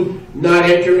of you not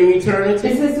entering eternity?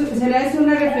 ¿Será eso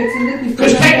una reflexión de tu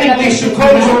Because technically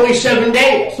Sukkoth is only 7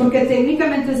 days. Porque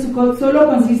técnicamente Sukkoth solo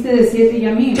consiste de 7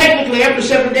 yamim. Technically, after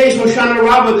 7 days, Hoshana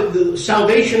Rabbah, the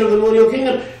salvation of the millennial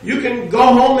kingdom, you can go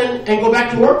home and go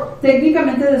back to work.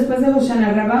 Técnicamente después de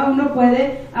Hoshana Rabbah uno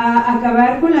puede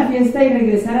acabar con la fiesta y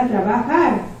regresar a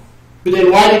trabajar. But then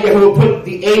why did Yahweh put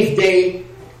the 8th day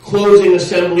closing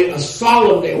assembly a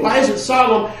solemn day? Why is it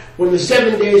solemn when the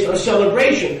 7 days are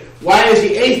celebration? Why is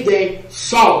the 8th day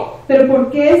solemn? Pero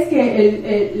 ¿por qué es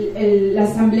que la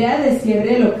asamblea de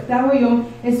cierre, el octavo yom,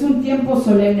 es un tiempo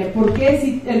solemne? ¿Por qué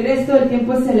si el resto del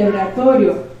tiempo es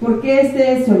celebratorio? ¿Por qué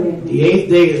este es solemne? The 8th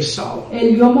day is solemn.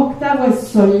 El yom octavo es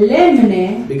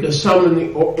solemne. Because some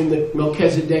in the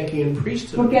Melchizedekian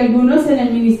priesthood. Porque algunos en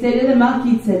el ministerio de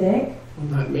Melchizedek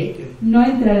will not make it. No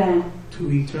entrarán to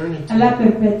eternity. A la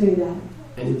perpetuidad.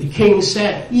 And the king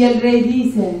said. Y el rey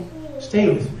dice. Stay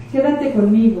with me. Quédate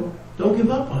conmigo. Don't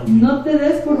give up on me. No te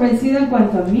des por vencido en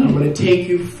cuanto a mí. I'm going to take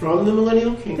you from the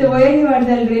millennial kingdom. Te voy a llevar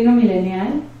del reino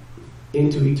milenial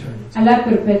into eternity. A la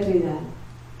perpetuidad.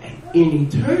 And in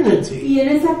eternity. Y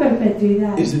en esa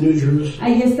perpetuidad. Is the new Jerusalem.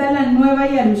 Ahí está la nueva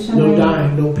Jerusalén. No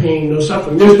dying, no pain, no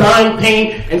suffering. There's dying,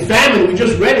 pain, and famine. We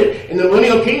just read it. In the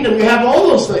millennial kingdom, you have all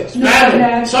those things.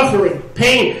 Famine, suffering,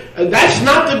 pain. That's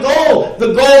not the goal.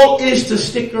 The goal is to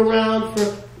stick around for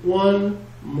one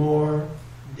more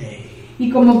day. Y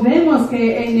como vemos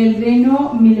que en el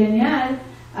reino milenial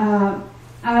va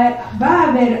a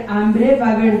haber hambre, va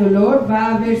a haber dolor, va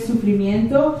a haber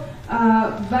sufrimiento,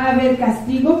 va a haber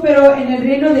castigo, pero en el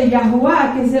reino de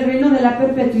Yahuwah, que es el reino de la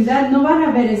perpetuidad, no van a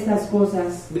haber estas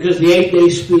cosas. Because the 8th day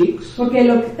speaks. Porque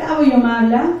el octavo yom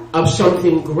habla of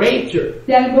something greater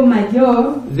de algo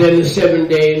mayor than the 7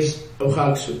 days of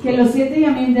Chag Sukkoth. Que los 7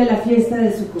 yamim de la fiesta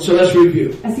de Sukkoth. So let's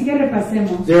review. Así que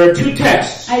repasemos. There are 2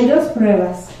 tests. Hay 2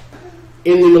 pruebas.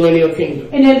 In the millennial kingdom.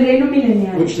 En el reino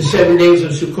milenial. Which the 7 days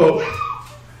of Sukkoth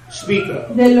speak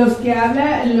of. De los que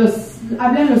hablan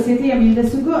los 7 yamim de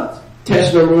Sukkoth.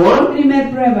 Test number 1.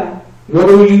 Primer prueba. What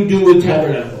will you do with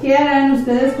tabernacle? ¿Qué harán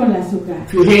ustedes con el azúcar?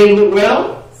 If you handle it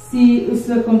well, Si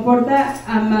se comporta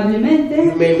amablemente,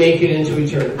 you may make it into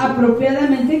eternity.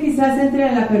 apropiadamente, quizás entre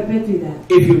a la perpetuidad.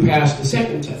 If you pass the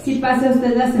second test, Si pasa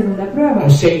usted la segunda prueba,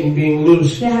 of Satan being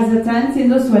loose de Hasatán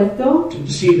siendo suelto to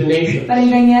deceive the nation para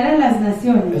engañar a las and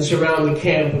naciones surround the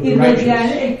camp of y the rodear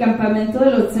righteous, el campamento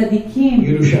de los tzadikim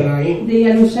Yerushalayim. de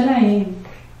Jerusalén.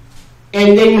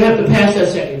 And then you have to pass that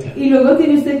second test. Y luego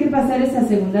tiene usted que pasar esa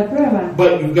segunda prueba.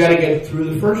 But you've got to get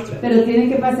through the first test. Pero tiene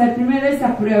que pasar primero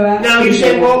esa prueba. Now you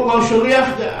say, well,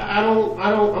 Shaliach,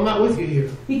 I'm not with you here.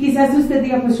 Y quizás usted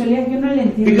diga, pues Shaliach, yo no le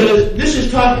entiendo. Because this is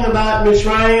talking about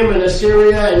Mitzrayim and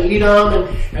Assyria and Edom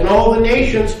and all the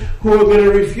nations who are going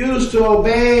to refuse to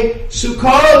obey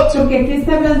Sukkoth. Porque aquí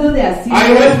está hablando de Are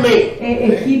you Asiria, with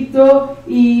me? Egipto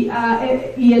y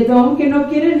Edom, que no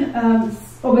quieren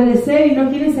obedecer y no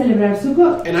quieren celebrar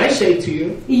Sukkoth. And I say to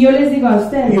you, Y yo les digo a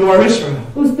ustedes, you are Israel.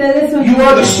 ustedes son You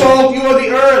are the salt, you are the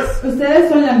earth. Ustedes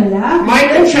son la melaj.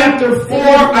 Micah Ustedes son chapter 4, el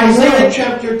alrededor. Isaiah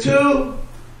chapter 2.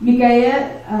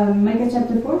 Micah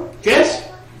chapter 4. Yes?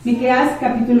 Miqueas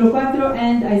capítulo 4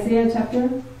 and Isaiah chapter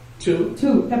 2.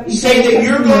 2. Say that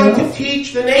you're going to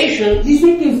teach the nations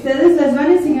Dice que ustedes les van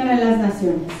a enseñar a las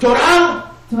naciones Torah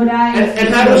Torah and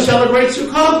how to celebrate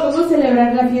Sukkoth. cómo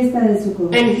celebrar la fiesta de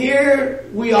Sukkoth. And here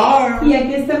we are. Y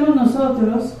aquí estamos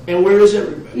nosotros. And where is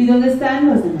everybody? ¿Y dónde están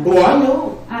los demás? Oh, I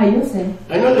know. Yo sé.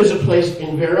 I know there's a place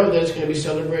in Vero that's going to be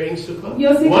celebrating Sukkoth. Yo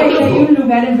sé que hay un Wonderful.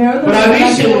 lugar en Vero donde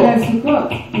Bravísimo. van a celebrar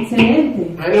Sukkoth. Excelente.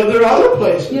 I know there are other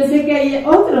places Yo sé que hay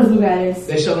otros lugares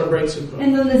they celebrate Sukkoth.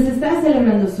 en donde se está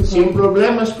celebrando Sin Sukkoth.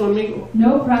 problemas conmigo.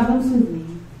 No problems with me.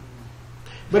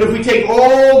 But if we take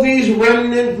all these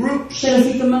remnant groups Pero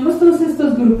si tomamos todos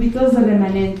estos grupitos de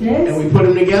remanentes and we put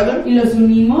them together, y los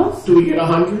unimos, do we get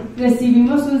 100?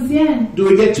 recibimos un 100, Do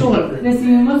we get 200?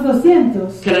 recibimos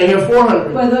 200, Can I hear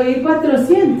 400? puedo ir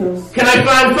 400, Can I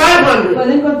find 500?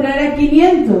 puedo encontrar a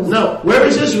 500. No. Where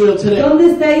is Israel today? ¿Dónde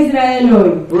está Israel hoy?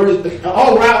 Where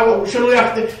is surely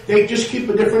they just keep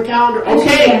a different calendar.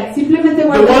 Okay. Simplemente The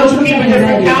guardan ones who otro keep a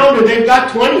different calendario. calendar, they've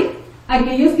got 20.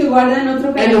 Aquellos que guardan otro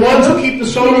And the ones who calendario keep the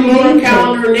solar tienen lunar 20.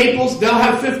 calendar in Naples, they'll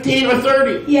have 15 or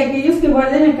 30. Y aquellos que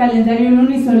guardan el calendario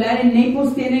lunisolar en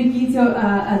Naples tienen 15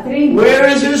 a 30. Where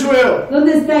is Israel?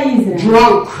 ¿Dónde está Israel?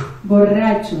 Drunk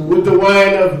Borracho, with the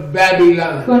wine of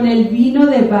Babylon. con el vino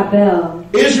de Babel.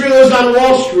 Israel is on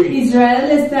Wall Street.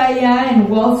 Israel está allá en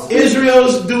Wall Street. Israel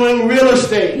is doing real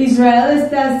estate. Israel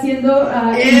está haciendo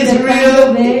Israel,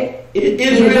 intercambio de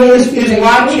Israel is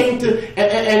watching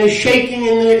and is shaking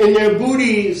in their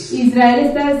booties Israel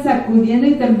está sacudiendo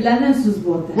y temblando en sus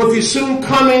botas. with the soon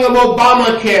coming of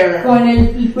Obamacare. Con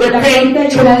They're la paying pronta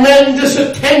llegada tremendous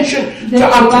attention de to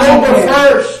October Obamacare.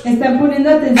 1st. Están poniendo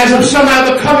As if atención somehow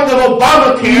the coming of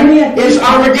Obamacare is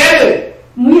Armageddon.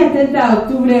 muy atenta a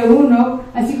octubre 1,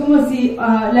 así como si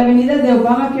la venida de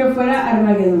Obamacare fuera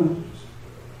Armagedón.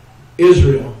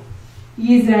 Israel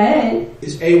Y Israel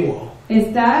is AWOL.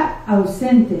 está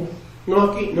ausente. No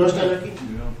aquí, no están aquí.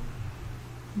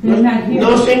 They're not here.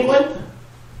 No se encuentran.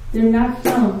 They're not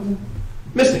found.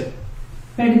 Missing.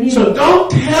 Perdidos. So don't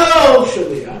tell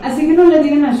Shalia Así que no le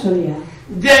digan a Shoria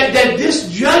that this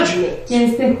judgment que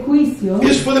este juicio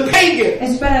is for the pagans.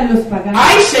 es para los paganos.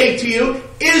 I say to you,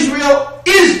 Israel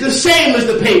is the same as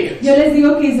the pagans. Yo les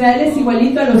digo que Israel es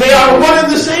igualito a los They are paganos. one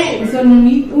and the same. Son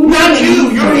Not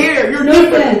you, you're here, you're No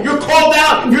different, usted. you're called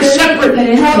out, you're Usted es separate.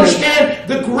 You diferente. understand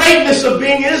the greatness of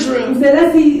being Israel.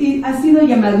 Usted ha sido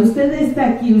llamado, usted está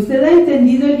aquí, usted ha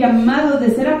entendido el llamado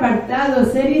de ser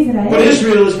apartado, ser Israel. But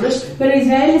Israel is missing. Pero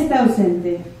Israel está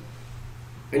ausente.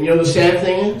 And you know the sad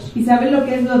thing is? ¿Y saben lo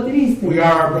que es lo triste? We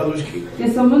are our brother's keeper.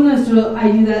 Que somos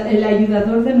el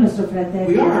ayudador de nuestro We are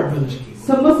fraterno. our brother's keeper.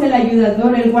 Somos el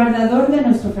ayudador, el guardador de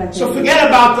nuestro So fraterno. forget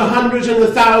about the hundreds and the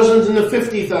thousands and the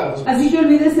 50,000. Así que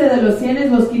olvídese de los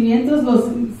 100, los 500, los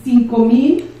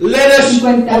 5,000, Let us,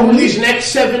 50,000. over these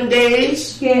next 7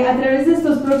 days, que a través de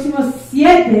estos próximos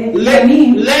 7 let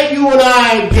you and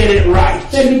I get it right.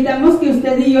 permitamos que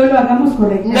usted y yo lo hagamos Not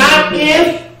correctamente.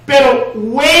 if, but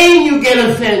when you get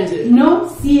offended. No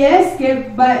si es que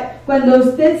cuando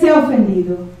usted se ha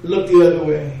ofendido, Look the other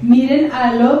way. miren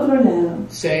al otro lado.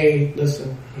 Say, listen,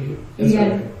 it's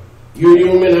Digan, okay. You're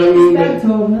human, I'm human. está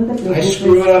todo, no te I preocupes.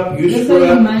 screw up, you Yo screw soy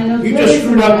up. humano, You tú just eres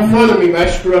screwed up in humano. front of me, but I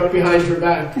screw up behind your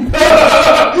back.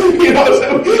 You know,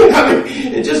 so, I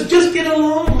mean, just get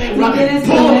along, man. No tienes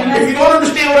Boom. problemas. If you don't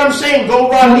understand what I'm saying, go No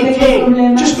Rodney tengo King.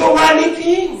 problemas. Just go Rodney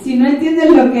King. Si no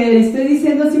entienden lo que estoy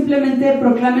diciendo, simplemente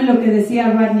proclamen lo que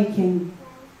decía Rodney King.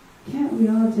 Can't we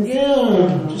all just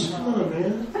Yeah, just come on,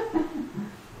 man.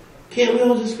 Can't we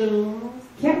all just get along?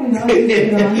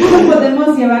 No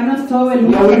podemos llevarnos todo el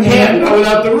mundo. No, we can't. Not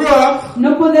without the Ruach.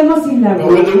 No podemos sin la But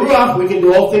with the Ruach, we can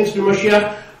do all things through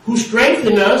Mashiach, who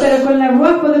strengthen us. Pero con la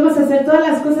Ruach podemos hacer todas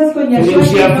las cosas con In Yahshua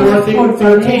Ecclesiastes que nos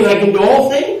 4:13, I fortalece. can do all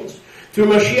things through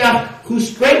Mashiach, who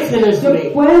strengthens Yo me.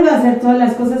 puedo hacer todas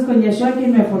las cosas con Yahshua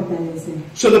quien me fortalece.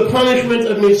 So the punishment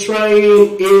of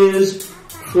Mitzrayim is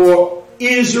for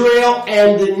Israel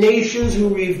and the nations who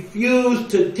refuse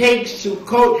to take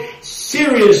Sukkoth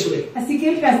seriously. Así que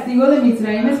el castigo de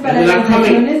Mitzrayim es para And las I'm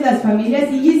coming. naciones, las familias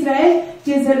y Israel,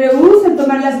 quien se rehúsa a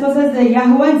tomar las cosas de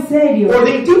Yahweh en serio. Or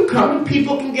they do come,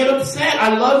 people can get upset.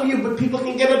 I love you, but people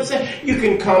can get upset. You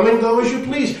can come and go as you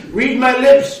please. Read my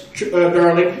lips,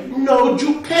 darling. No,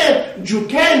 you can't. You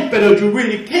can't, but you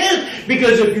really can't.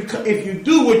 Because if you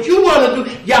do what you want to do,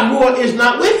 Yahuwah is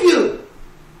not with you.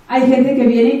 Hay gente que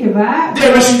viene y que va.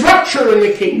 There is structure in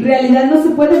the En kingdom. realidad no se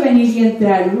puede venir y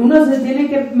entrar. Uno se tiene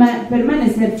que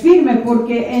permanecer firme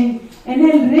porque en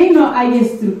el reino hay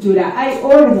estructura, hay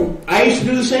orden. I used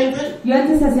to do the same thing. Yo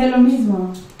antes hacía lo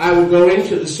mismo. I would go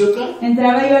into the sukkah.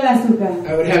 Entraba yo al azúcar.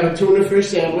 I would have a tuna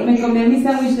fish Me sandwich. comía mi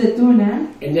sándwich de tuna.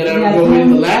 And then y I would go in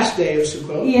atún. the last day of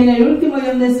Sukkot Y en el último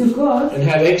día de Sukkoth and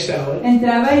have egg salad.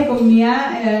 entraba y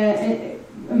comía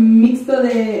mixto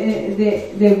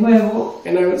de huevo.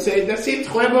 And I would say, that's it,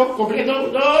 huevo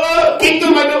completo. No,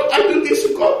 kingdom, I do this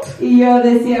Sukkot. Y yo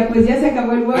decía, pues ya se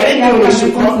acabó el huevo. I ya didn't do a acabé con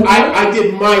Sukkot. Sukkoth. I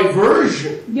did my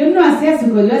version. Yo no hacía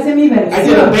Sukkoth, yo hacía mi I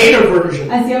did a versión. beta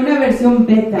version. Hacía una versión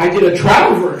beta. I did a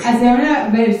trial version. Hacía una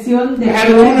versión I de had a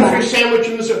tuna prueba. fish sandwich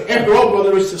in the sukkah. After all,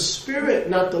 brother, it's the spirit,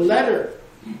 not the letter.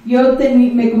 Yo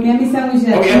me comía mi sándwich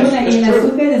de Oh, yes, atún y el that's true.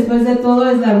 azúcar y después de todo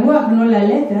es la ruach, no la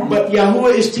letra. But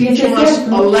Yahuwah is teaching us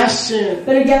a lesson.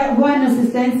 Pero Yahweh nos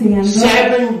está enseñando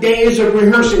 7 days of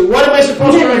rehearsing. What am I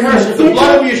supposed to rehearse? If the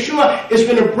blood of Yeshua is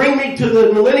going to bring me to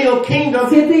the millennial kingdom,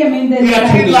 7 llamadas the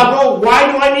Atid Labo,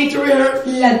 why do I need to rehearse?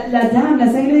 la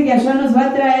sangre de Yahshua nos va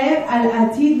a traer al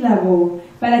Atid Labo.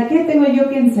 ¿Para qué tengo yo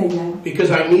que ensayar?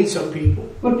 Because I need some people.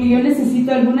 Porque yo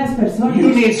necesito algunas personas. You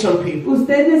need some people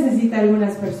Usted necesita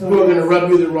algunas who are going to personas rub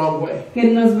you the wrong way que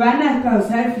nos van a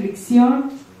causar fricción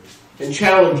and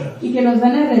challenge us y que nos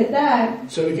van a retar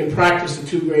so we can practice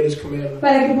the 2 greatest commandments.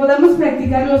 para que podamos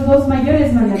practicar los 2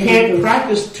 mayores You can't mandamientos.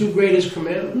 practice the 2 greatest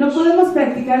commandments. No podemos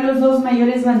practicar los 2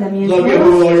 mayores mandamientos. Love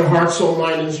Yahuwah with all your heart, soul,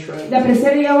 mind, and strength. De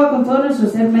apreciar a Yahweh con todo nuestro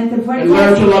ser, mente, fuerza And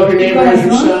learn to love your y neighbor as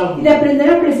corazón, yourself. y de aprender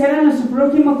a apreciar a nuestro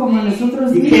prójimo como a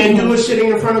nosotros You can't do it mismos. sitting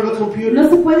in front of a computer. No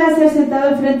se puede hacer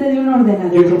sentado enfrente de un Your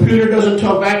ordenador. computer doesn't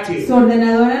talk back to you. Su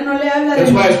ordenadora no le habla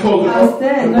That's why it's called a usted,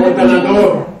 an no le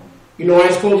ordenador. contesta. You know why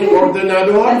it's called an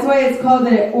ordenador? That's why it's called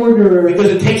the orderer. Because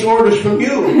it takes orders from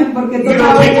you. Porque You toma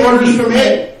don't take órdenes orders de from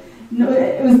usted. it. No,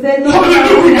 usted no How toma you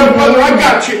doing, órdenes de brother? I él.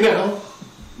 got you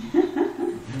now.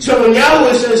 So when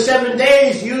Yahweh says 7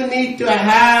 days, you need to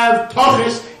have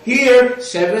toches here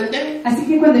 7 days. Así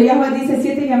que cuando Yahweh dice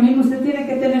 7 yamim, usted tiene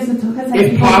que tener sus hojas aquí.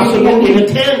 If possible, in a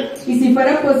tent. Y si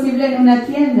fuera posible en una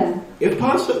tienda. If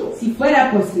possible. Si fuera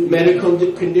posible. Medical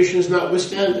conditions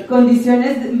notwithstanding.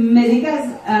 Condiciones médicas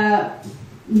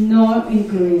no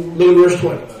incluidas. Look at verse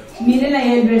 20. Miren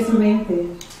ahí el verso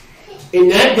 20. In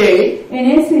that day,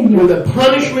 En ese when día, the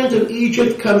punishment of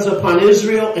Egypt comes upon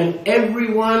Israel and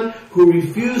everyone who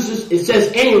refuses, it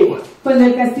says anyone, cuando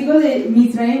el castigo de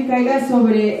Mitzrayim caiga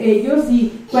sobre ellos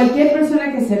y cualquier persona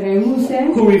que se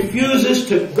rehúse who refuses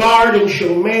to guard and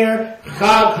shomer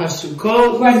Chag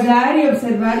HaSukkot, guardar y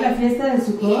observar la fiesta de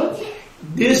Sukkoth,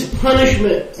 this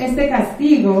punishment este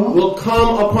castigo will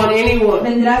come upon anyone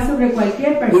vendrá sobre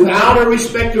cualquier persona. without a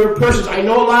respecter of persons. I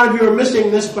know a lot of you are missing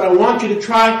this, but I want you to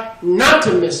try not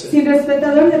to miss it. Sin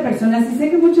respetador de personas. Y sé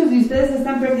que muchos de ustedes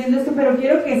están perdiendo esto, pero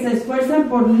quiero que se esfuerzan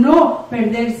por no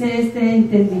perderse este If you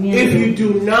entendimiento.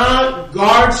 do not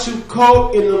guard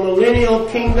Sukkot in the millennial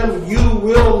kingdom, you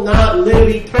will not live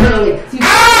eternally.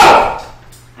 Ow!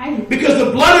 Ay, Because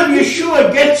the blood of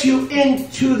Yeshua gets you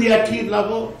into the Atid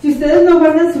level. si ustedes no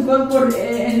guardan Sukkoth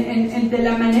de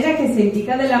la manera que se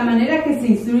indica, de la manera que se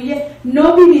instruye,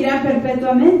 no vivirán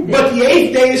perpetuamente. But the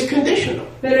 8th day is conditional.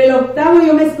 Pero el octavo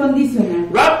yom es condicional.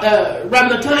 Rab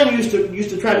Natan used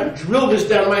to try to drill this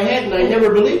down my head, and I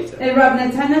never believed it. El Rab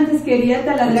Natan antes quería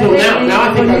taladrar Until now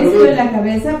I think con I esto believe. en la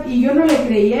cabeza y yo no le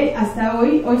creía y hasta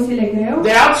hoy sí le creo.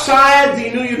 That outside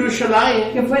the New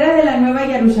Yerushalayim Que fuera de la nueva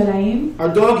Jerusalén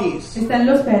are doggies están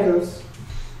los perros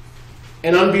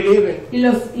and unbelieving y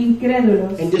los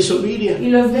incrédulos and disobedient. y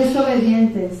los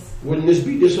desobedientes. Wouldn't this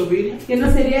be disobedient? ¿Que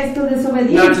no sería esto Not to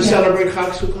desobediencia? celebrate Chag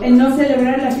El Sukkot. no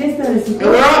celebrar la fiesta de And where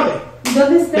Sukkoth. are they?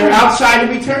 ¿Dónde They're están? outside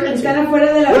of eternity. Están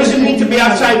afuera de la What does it mean to to be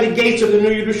outside the gates of the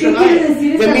New Jerusalem.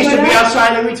 That means to be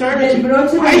outside of eternity. I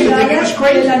used to think it was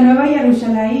crazy. Then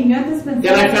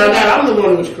I found out I'm the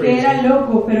one who was crazy. Era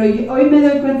loco, pero hoy me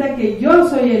doy cuenta que yo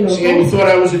soy el loco. See, and you thought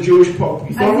I was a Jewish pope.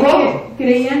 You thought wrong.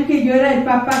 Creían que yo era el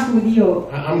papa judío.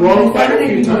 I'm wrong quite a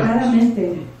few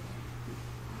times.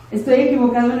 Estoy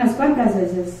equivocado unas cuantas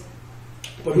veces.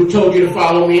 But who told you to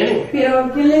follow me anyway?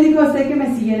 Pero ¿quién le dijo a usted que me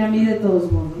siguiera a mí de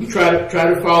todos modos? You try to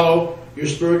follow your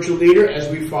spiritual leader as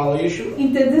we follow Yeshua.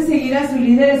 Intente seguir a su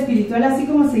líder espiritual así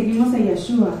como seguimos a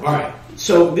Yeshua. All right.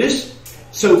 So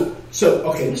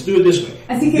okay, let's do it this way.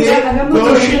 Así que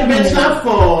hagámoslo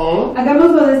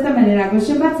de esta manera.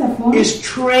 Goshen Batzafon is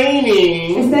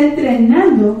training está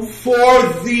entrenando for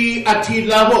the Atid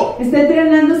Lavo. Está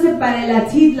entrenándose para el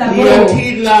Atid Lavo. The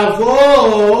Atid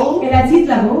Lavo el Atid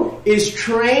Lavo is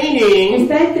training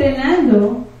está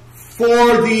entrenando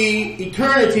for the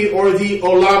eternity or the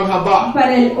Olam Haba.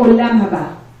 Para el Olam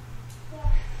Haba.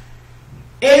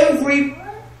 Every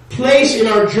place in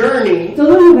our journey,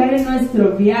 todo lugar en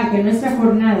nuestro viaje, en nuestra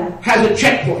jornada, has a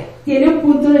checkpoint. Tiene un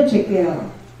punto de chequeo.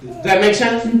 Does that make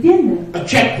sense? ¿Entienden? A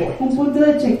checkpoint. Un punto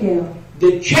de chequeo.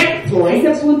 The checkpoint,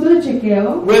 ese punto de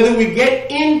chequeo, whether we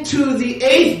get into the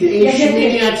 8th day,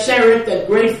 Shemini Atzeret, that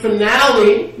great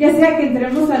finale, ya sea que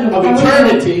entremos al octavo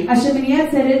eternity, a Shemini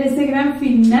Atzeret, ese gran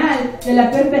final de la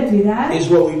perpetuidad, is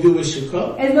what we do with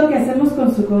Sukkoth. Es lo que hacemos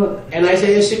con Sukkoth. And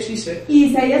Isaiah 66.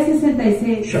 Y Isaías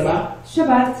 66.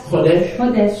 Shabbat.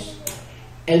 Chodesh.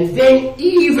 And then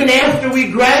even after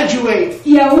we graduate,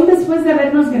 y aún después de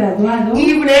habernos graduado,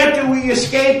 even after we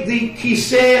escape the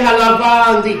Kiseh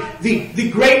Halavan, the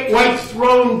great white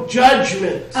throne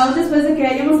judgment, aún después de que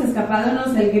hayamos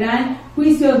escapadonos del gran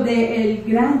juicio del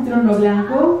gran trono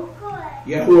blanco,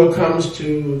 Yahuwah comes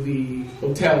to the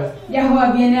hotel.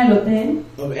 Yahuwah viene al hotel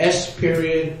of S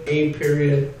period, A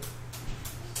period,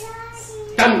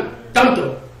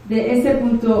 tanto. De ese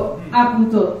punto a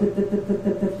punto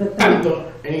tanto,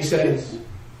 and he says,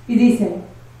 y dice,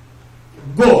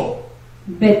 go,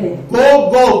 vete,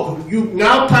 go, you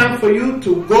now time for you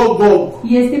to go.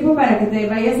 Y es tiempo para que te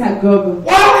vayas a go.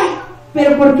 Why?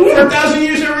 ¿Pero por qué? For 1,000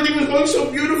 years everything was going so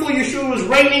beautiful. Yeshua was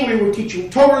reigning. We were teaching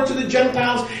Torah to the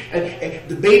Gentiles. And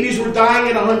the babies were dying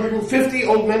at 150.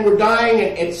 Old men were dying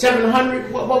at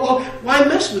 700. Well, why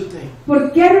mess with things?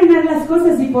 ¿Por qué arruinar las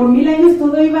cosas? Y por 1000 años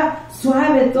todo iba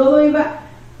suave, todo iba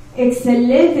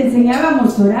excelente.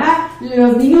 Enseñábamos Torah.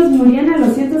 Los niños morían a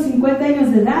los 150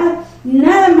 años de edad.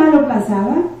 Nada malo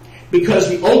pasaba. Because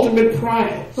the ultimate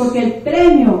prize, porque el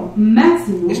premio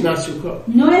máximo, is not Sukkoth.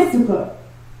 No es Sukkoth.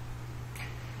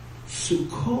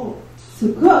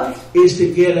 Sukkoth is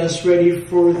to get us ready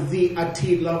for the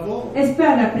Atid Lavo. Es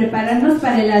para prepararnos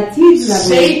para el Atid Lavo.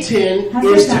 Satan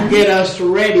is to get us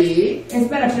ready. Es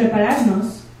para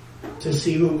prepararnos to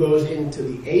see who goes into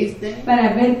the 8th day.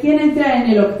 Para ver quién entra en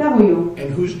el octavo yo.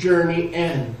 And whose journey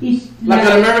ends. Like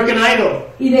an American Idol.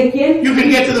 ¿Y de quién? You can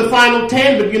get to the final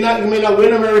 10, but you may not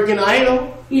win American Idol.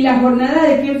 Y la jornada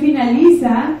de quién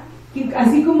finaliza.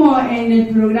 Así como en el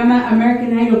programa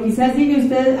American Idol, quizás llegue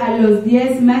usted a los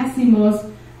 10 máximos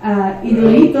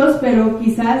idolitos, pero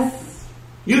quizás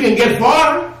you can get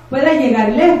far, pueda llegar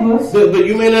lejos, but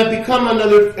you may not become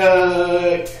another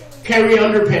Carrie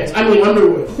Underpants. I mean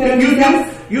Underwood.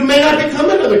 You may not become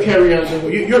another Carrie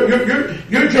Underwood.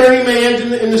 Your journey may end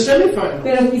in the semifinals.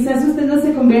 Pero quizás usted no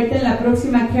se convierte en la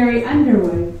próxima Carrie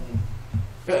Underwood.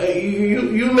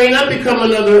 You may not become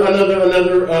another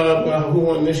who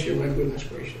won this year? My goodness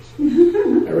gracious,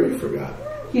 I already forgot.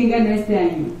 ¿Quién ganó este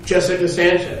año? Jessica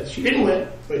Sanchez. She didn't win,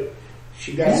 but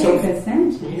she got Jessica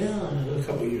Sanchez. Yeah, a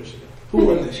couple of years ago. Who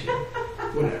won this year?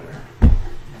 Whatever.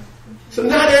 So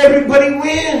not everybody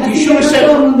wins. Yeshua said,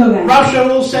 Rav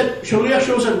Shaul said, Shaliach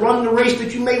Shaul said, run the race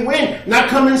that you may win. Not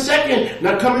come in second,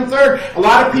 not come in third. A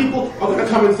lot of people are going to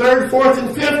come in third, fourth,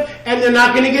 and fifth, and they're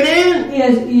not going to get in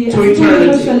to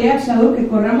eternity. Shaliach Shaul que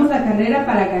corramos la carrera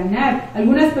para ganar.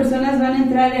 Algunas personas van a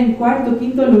entrar en cuarto,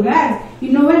 quinto lugar y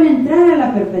no van a entrar a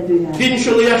la perpetuidad. Didn't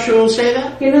Shaliach Shaul say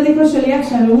that? ¿Qué no dijo Shaliach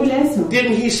Shaul eso?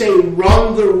 Didn't he say,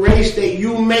 run the race that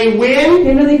you may win?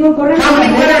 ¿Qué no dijo corran la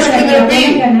carrera para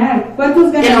que ganar?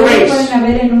 ¿Cuántos ganadores pueden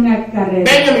haber en una carrera?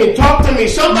 Benjamin, talk to me.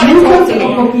 Somebody talk to me.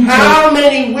 How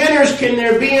many winners can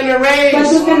there be in a race?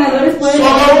 ¿Cuántos ganadores pueden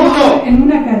haber en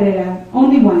una carrera?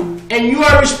 Only one. And you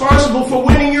are responsible for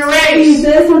winning your race. Y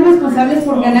ustedes son responsables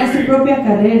por ganar su propia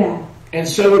carrera. And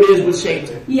so it is with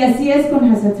Satan. Y así es con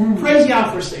Hasatán. Praise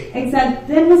Yah for Satan.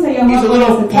 Exaltemos a Yahweh. He's a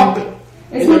little puppet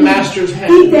in the master's hand.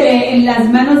 Títere en las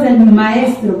manos del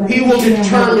maestro. He will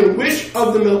determine which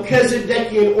of the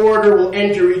Melchizedekian order will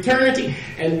enter eternity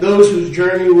and those whose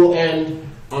journey will end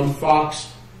on Fox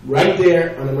right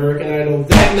there on American Idol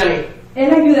that night. Él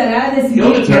ayudará a decidir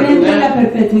quién entra en la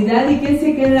perpetuidad y quién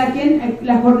se queda,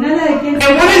 la jornada de quién se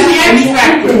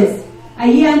queda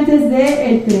ahí antes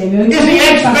del premio. Is the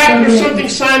X factor something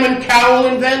Simon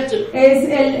Cowell invented? ¿Es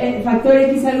el factor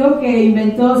X algo que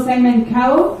inventó Simon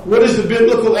Cowell? What is the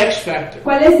biblical X factor?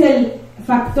 ¿Cuál es el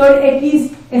factor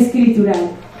X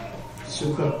escritural?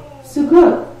 Sukkoth.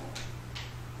 Sukkoth.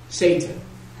 Satan.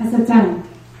 Hasatán.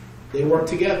 They work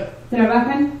together.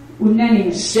 Trabajan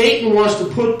unánimes. Satan wants to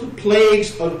put the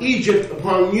plagues of Egypt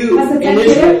upon you, Hasatán an quiere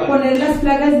Israelite. poner las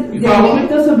plagas de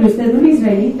Egipto sobre usted, un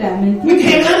israelita. ¿Me We entiende?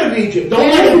 came out of Egypt. Don't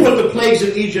let him put the plagues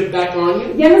of Egypt back on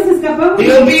you. Ya nos escapamos.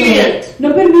 Be obedient.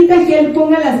 No permitan que él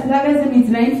ponga las plagas de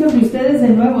Misraim sobre ustedes de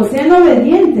nuevo. Sean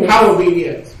obedientes. How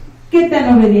obedient? ¿Qué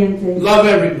tan obedientes? Love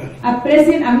everybody.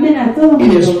 Aprecien, amen a todo In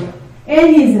mundo. Israel.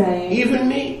 En Israel. Even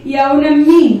me. Y aún a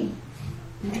mí.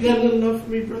 You got a little love for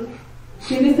me, brother?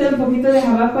 ¿Tiene usted un poquito de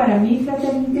Jabá para mí,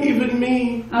 fraternito? Even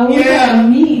me. Aún para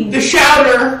mí. The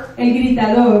shouter. El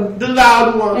gritador. The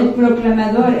loud one. El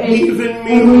proclamador. Even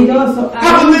me. El ruidoso. Have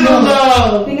a Aún little yo.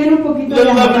 love. Tengan un poquito Little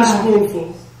de love and Jabá. spoonful.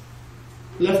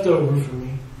 Left over for me.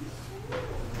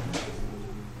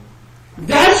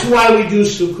 That's why we do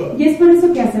Sukkoth. Y es por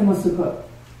eso que hacemos Sukkoth.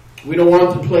 We don't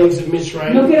want the plagues of No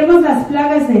Misraim queremos las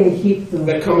plagas de Egipto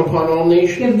that come upon all que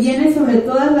nations vienen sobre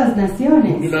todas las who do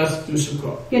naciones not do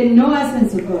Sukkoth. que no hacen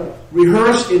Sukkoth.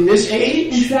 Rehearse in this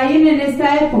age, Ensayen en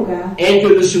esta época. enter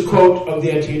the Sukkoth of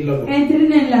the Atid Lavo.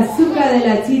 Entren en la azúcar de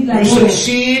la You Chitla.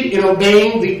 succeed in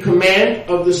obeying the command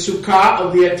of the Sukkah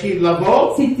of the Atid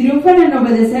Lavo. Si triunfan en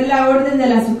obedecer la orden de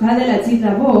la azúcar de la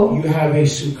Chitla, You have a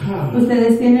Sukkah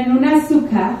ustedes tienen una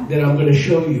azúcar that I'm going to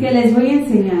show que you. les voy a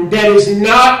enseñar. That is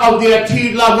not of the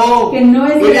Atid Lavo. Que no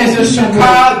es de It la is a Chitla.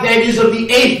 Sukkah that is of the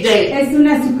 8th day. Es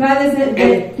una azúcar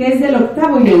que es del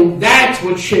octavo día. And that's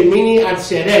what Shemini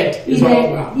Atzeret is all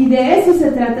about. Y de eso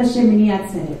se trata Shemini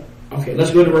Atzeret. Okay,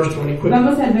 let's go to verse 20 quickly.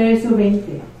 Vamos al verso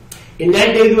 20. In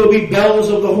that day there will be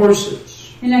bells of the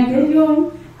horses. En aquel día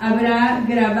habrá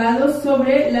grabados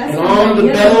sobre las And on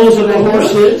the campanillas bells of the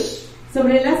caballos, horses,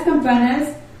 sobre las campanas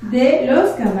de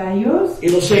los caballos,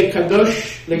 it'll say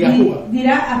Kadosh LeYahuwah.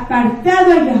 dirá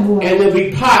apartado a Yahuwah. And there'll be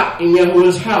pot in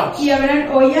Yahuwah's house. Y habrán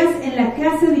ollas en la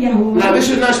casa de Now Yahuwah. this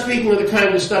is not speaking of the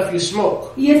kind of stuff you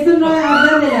smoke. Y esto no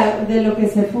habla de lo que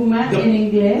se fuma en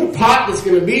inglés. The pot that's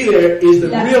going to be there is the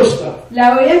real stuff.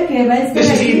 La olla que va a estar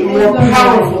This is aquí even es more lo real.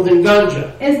 powerful than ganja.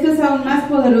 Esto es aún más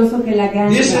poderoso que la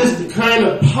This ganja. is the kind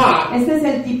of pot Este es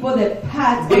el tipo de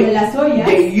pot o de las ollas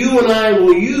that you and I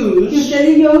will que use usted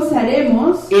y yo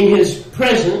usaremos in His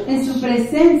presence en su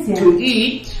presencia to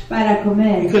eat, para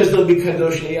comer, because they'll be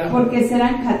Kadosh LeYahuwah. porque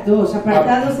serán kadosh,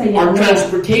 apartados a Our Yahuwah.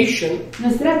 transportation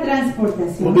Nuestra will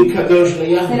transportación be Kadosh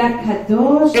LeYahuwah. será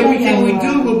kadosh a Everything we do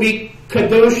Yahuwah. will be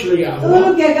Kadosh Todo lo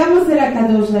LeYahuwah. que hagamos será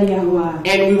kadosh a Yahuwah.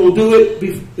 And we will do it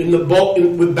in the bowl,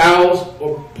 with bowls,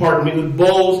 or pardon me, with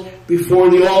bowls before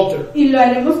the altar. Y lo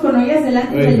haremos con ollas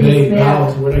delante Wait, del hey,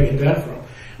 bowls, mezbeach. where did I get that from?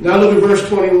 Now look at verse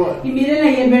 21. Y miren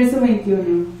ahí el verso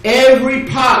 21. Every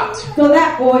pot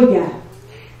Toda olla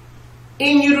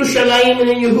in Yerushalayim and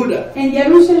in Yehuda en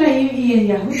Jerusalén y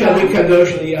en shall be Yahuwah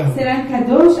Kadosh LeYahuwah. serán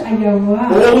kadosh a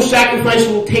Yahuwah. All who sacrifice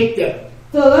will take them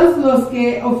Todos los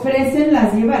que ofrecen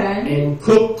las llevarán and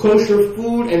cook kosher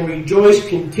food and rejoice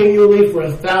continually for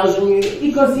 1,000 years.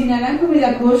 y cocinarán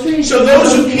comida kosher y So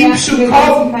those who keep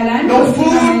Sukkoth, no food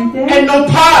continuamente, and no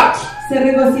pot. se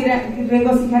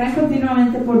regocijarán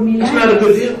continuamente por 1000 That's not a años.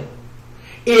 good deal.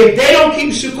 If they don't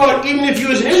keep Sukkot, even if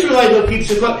you as an Israelite don't keep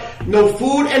Sukkot, no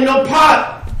food and no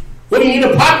pot. What do you need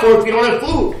a pot for if you don't have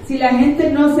food? Si la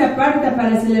gente no se aparta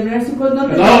para celebrar su no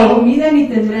tendrán Hello? comida ni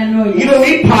tendrán You ollas. don't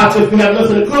need pots if you have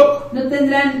nothing to cook. No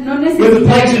tendrán, no You have the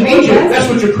plagues of necesitan Egypt. ollas That's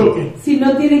what you're cooking. si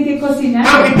no tienen que cocinar.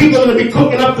 How many people are going to be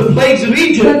cooking up the plagues of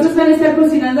Egypt? ¿Cuántos van a estar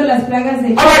cocinando las plagas de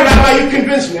All right, Rabbi, you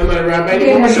convinced me. I'm not a rabbi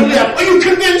anymore. Okay, Shaliach, oh, you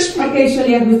convinced me. Ok,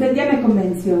 Sholiach, usted ya me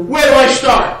convenció. Where do I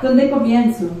start? ¿Dónde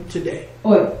comienzo? Today.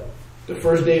 Hoy. The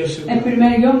first day of El Sukkot.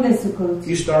 primer yom de Sukkoth.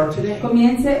 You start today.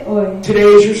 Comience hoy. Today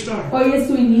is your start. Hoy es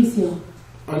su inicio.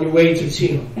 On your way to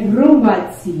Tzio. El rumbo al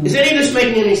Sion. Is any of this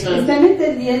making any sense? ¿Están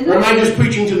entendiendo? Or am I just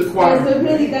preaching to the O choir? estoy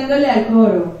predicándole al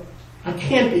coro. I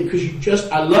can't be because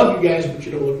I love you guys, but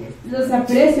you don't look like it. Los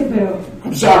aprecio, pero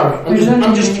I'm sorry.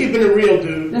 I'm just keeping it real,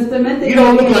 dude. lo estoy manteniendo. You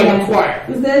don't look like a choir.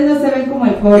 Ustedes no se ven como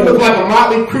el You coro. look like a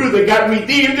motley crew that got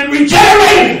redeemed and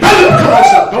regenerated. Come on,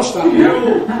 stop. Don't stop.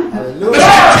 Let's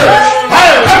have church.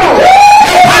 Hey, come on.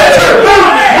 Let's have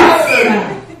church.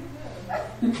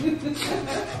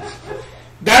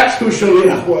 That's who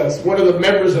Sholiach was. One of the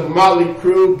members of Motley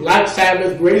Crue, Black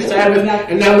Sabbath, Grey Sabbath,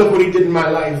 and now look what he did in my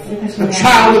life. A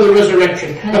child of the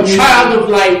resurrection, a child of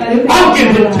light. I'll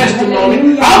give him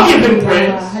testimony. I'll give him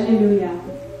praise. Hallelujah.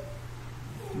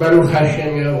 Baruch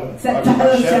Hashem Yahweh.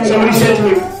 Somebody said to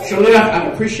me, Sholiach, I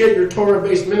appreciate your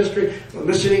Torah-based ministry, but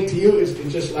listening to you is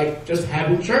just like just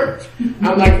having church.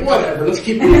 I'm like, whatever, let's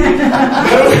keep moving.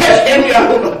 Baruch Hashem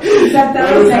Yahweh.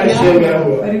 Baruch Hashem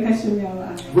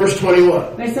Yahweh. Verse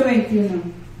 21. Verso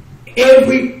 21.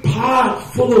 Every pot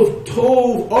full of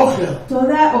tov ochel.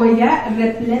 Toda olla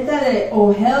repleta de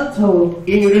ohel tov.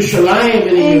 In Yerushalayim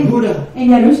and in Yehuda. En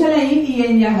Jerusalén y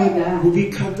en Yehuda. Will be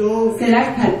kadosh.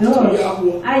 Será kadosh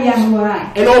a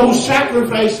Yahuwah. And all who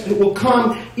sacrifice will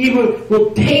come, even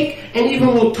will take and even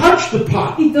will touch the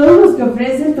pot. Y todos los que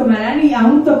ofrecen tomarán y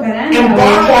aún tocarán and la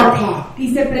borrow our olla. pot.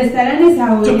 Y se prestarán esa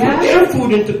To put olla their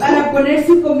food into para cook. poner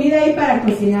su comida y para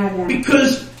cocinarla.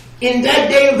 Because in that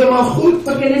day of the Malchut,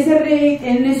 Porque en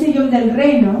ese yom del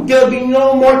reino, there'll be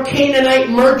no more Canaanite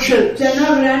merchants ya no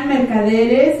habrán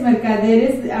mercaderes de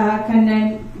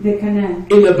Canaán.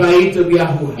 in the Beit of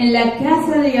Yahuwah. En la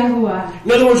casa de Yahuwah.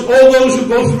 In other words, all those who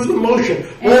go through the motion,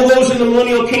 all those in the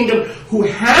Millennial Kingdom who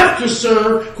have to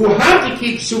serve, who have to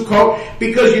keep Sukkoth,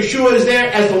 because Yeshua is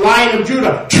there as the Lion of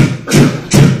Judah.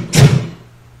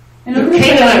 En They're otras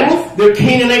palabras, Canaanites. They're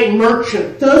Canaanite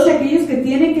merchants. todos aquellos que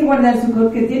tienen que guardar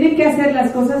Sukkoth, que tienen que hacer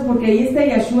las cosas porque ahí está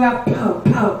Yeshua, pow,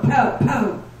 pow, pow,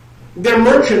 pow. They're Son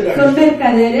merchandise.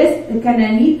 mercaderes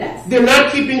cananitas. They're not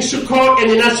keeping Sukkot and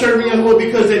they're not serving Yahuwah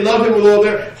because they love Him with all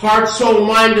their heart, soul,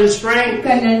 mind, and strength.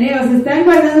 Cananeos están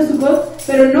guardando Sukkoth,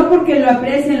 pero no porque lo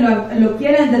aprecien, lo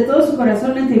quieran de todo su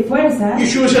corazón, mente y fuerza.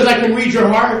 Yeshua says, I can read your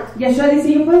heart. Yeshua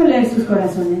dice, yo puedo leer sus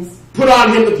corazones. Put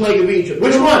on him the plague of Egypt.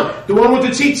 Which one? The one with the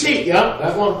tzitzit? Yeah,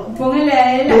 that one. Pónganle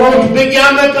a él, The one with the big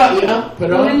yarmulke? Yeah,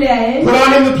 put on. pónganle a él, Put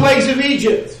on him the plagues of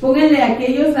Egypt. pónganle a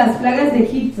aquellos las plagas de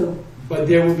Egipto. But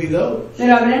there will be those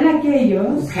Pero habrán who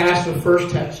aquellos pass the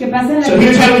first test. que pasan la So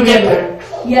here's how we get prueba. there.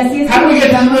 Y así es How do como we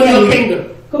get to the llegamos millennial ahí. kingdom?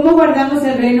 ¿Cómo guardamos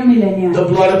el reino The milenial?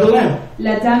 blood of the Lamb.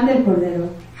 La tam del Cordero.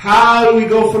 How do we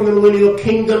go from the millennial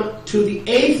kingdom to the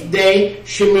 8th day,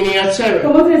 Shemini Atzeret?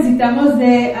 ¿Cómo transitamos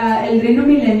de el reino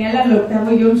milenial al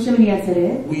octavo Yom Shemini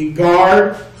Atzeret? We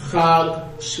guard Chag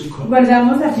Sukkot.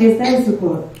 Guardamos la fiesta de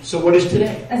Sukkoth. So what is today?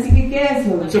 Así que, ¿qué es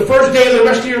eso? It's the first day of the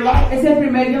rest of your life. Es el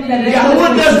primer Yom del resto Yahuwah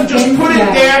de tu doesn't just put it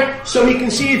existencia. there so he can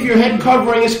see if your head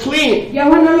covering is clean.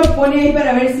 Yahuwah no lo pone ahí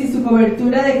para ver si su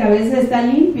cobertura de cabeza está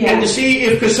limpia. And to see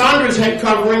if Cassandra's head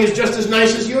covering is just as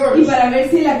nice as Y yours. para ver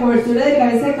si la cobertura de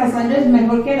cabeza de Cassandra es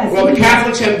mejor que la Well, the suya.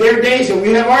 Catholics have their days and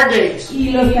we have our days. Y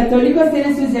los católicos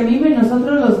tienen sus yamim y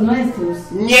nosotros los nuestros.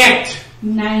 Yet,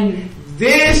 9.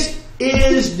 this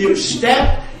is the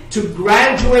step to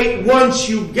graduate once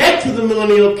you get to the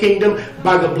millennial kingdom.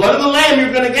 By the blood of the Lamb,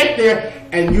 you're going to get there.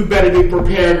 And you better be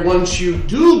prepared. Once you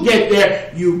do get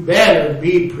there, you better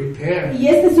be prepared. Y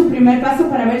este es su primer paso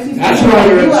para ver si usted That's se why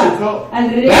you're in gradúa Sukkoth. al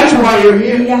reino That's why you're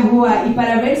here. de Yahuwah, y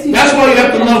para ver si That's usted why you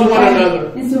have to love one está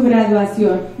another. en su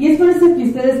graduación. Y es por eso que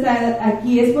usted está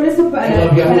aquí, es por eso para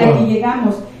Love Yahuwah. que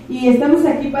llegamos. Y estamos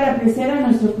aquí para apreciar a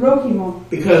nuestro prójimo.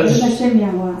 Because Es Hashem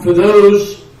Yahuwah. for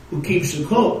those who keep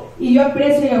Sukkot Y yo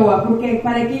aprecio Yahuwah, porque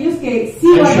para aquellos que sí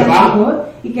And guardan Shabbat. Shabbat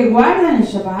y que guardan el and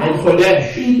Shabbat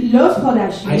Chodesh, y los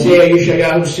Hodashim, Isaiah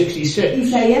Yeshayahu 66,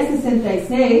 Isaías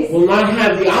 66, will not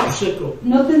have the obstacle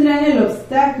no tendrán el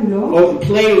obstáculo, or the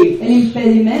plague el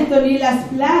impedimento ni las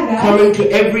plagas coming to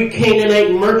every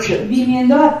Canaanite merchant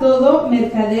viniendo a todo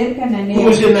mercader who cananeo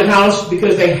is in the house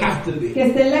because they have to be. que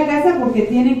esté en la casa porque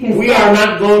tienen que We are estar.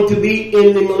 not going to be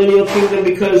in the millennial kingdom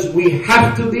because we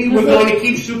have to be. We're going to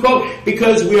keep Sukkot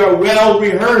because we are well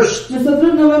rehearsed.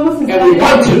 Nosotros no vamos a estar And we en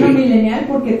want el to reino be. milenial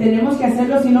porque tenemos que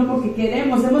hacerlo, sino porque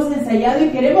queremos. Hemos ensayado y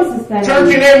queremos estar Turn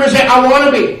to your ahí. neighbor and say, I want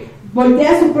to be.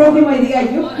 Voltea a su prójimo y diga,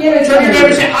 yo quiero Turn to estar your neighbor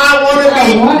and say, ahí. I want to I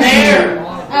want be to there.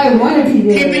 I want to be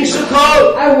there. Keeping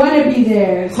Sukkot. I want to be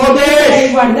there.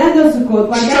 Chodesh. Guardando Sukkoth,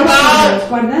 guardando Shabbat. Chodesh,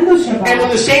 guardando And when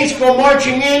Shabbat. the saints go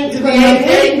marching in to the 8th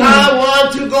day, I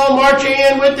want to go marching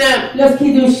in with them. Los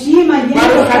Kiddushim allí en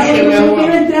Baruch los Hashem campos, yo Yahuwah.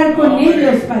 quiero entrar con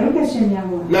ellos. Baruch Hashem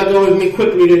Yahuwah. Now go with me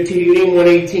quickly to Tehillim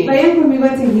 118. Vayan conmigo a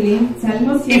Tehillim,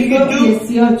 Salmo If you do,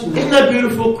 118. isn't that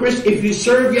beautiful, Chris? If you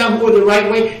serve Yahuwah the right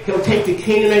way, He'll take the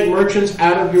Canaanite merchants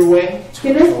out of your way.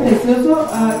 Que no es precioso,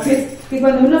 que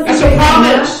cuando uno That's sirve a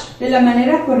promise. De la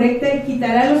manera correcta y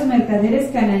quitará a los mercaderes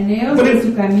cananeos de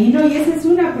su camino, y esa es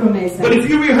una promesa. But if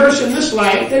you rehearse in this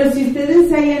life, Pero si usted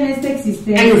ensaya en esta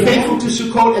existencia, and you're faithful to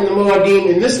Sukkoth and the Moadim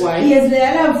in this y life, es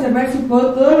leal a observar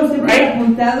Sukkoth, todos los tiempos Right.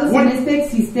 apuntados en esta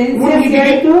existencia,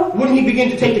 ¿cierto? wouldn't he begin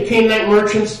to take the Canaanite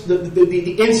merchants, the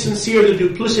insincere, the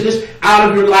duplicitous, out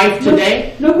of your life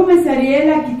today? ¿No comenzaría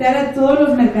él a quitar a todos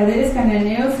los mercaderes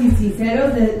cananeos y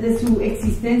sinceros de su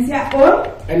existencia hoy?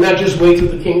 And not just wait till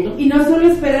the kingdom? Y no solo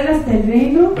esperar hasta el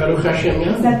reino, Baruch Hashem,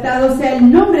 yeah? exaltado sea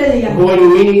el nombre de Yahweh. Boy, do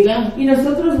we need that? Y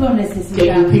nosotros lo Taking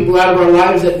necesitamos. people out of our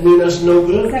lives that mean us no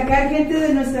good. Sacar gente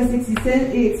de nuestras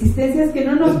existencias que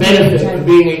no The nos benefit of benefician.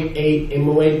 being a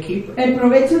Moed keeper. El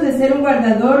provecho de ser un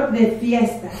guardador de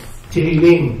fiestas.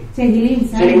 Tehillim. Tehilim,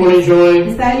 Is anyone ¿sabes? enjoying?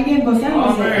 ¿Está alguien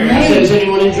gozándose? I said, is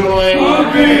anyone enjoying?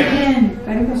 Amén.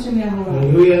 Baruch Hashem Yahuwah.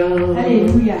 Hallelujah.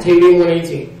 Aleluya. Tehillim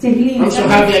 118. Tehilim. I'm so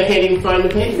happy I can't even find the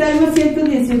page. Salmo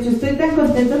 118. Estoy tan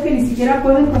contento que ni siquiera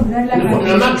puedo encontrar la And I'm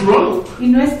página. not drunk. Y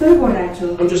no estoy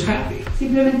borracho. I'm just happy.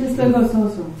 Simplemente estoy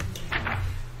gozoso.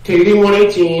 Tehillim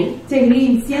 118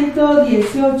 Tehilim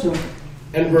 118.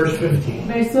 and verse 15.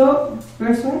 Verso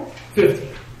 50.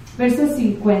 Verso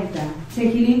 50.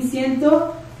 Tehilim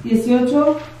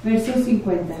 118, verso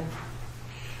 50.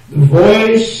 The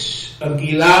voice of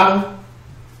Gilal,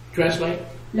 translate,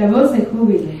 La voz de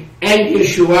júbilo and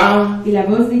Yeshua y la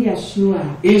voz de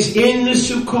Yeshua is in the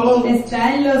Sukkoth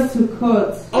está en los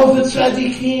Sukkoth of the de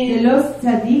Tzaddikim. los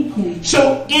tzadikim.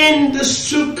 So in the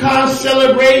Sukkah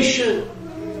celebration,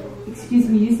 Excuse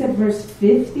me, you said verse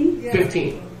 50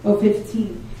 15. o 15.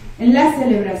 En la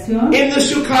celebración, In the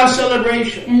Sukkah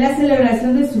celebration, en la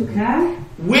celebración de Sukkah,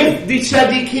 with the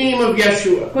Tzaddikim of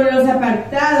Yeshua, con los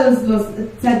apartados, los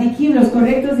tzadikim, los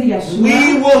correctos de we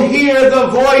Yeshua, will hear the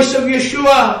voice of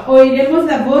Yeshua. oiremos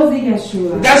la voz de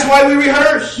Yeshua. That's why we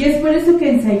rehearse. Y es por eso que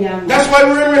ensayamos. That's why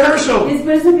we're in rehearsal. Es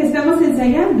por eso que estamos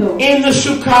ensayando. In the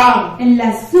Sukkah En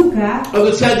la Sukkah of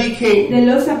the Tzaddikim, de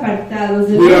los apartados,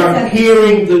 de we los are tzadikim,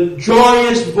 hearing the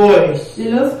joyous voice de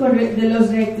los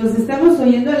rectos, estamos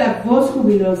oyendo la voz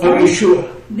jubilosa of Yeshua,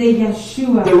 de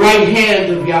Yeshua, the right hand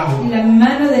of y Yahweh. la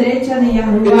mano derecha de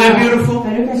Yahweh. Isn't that beautiful?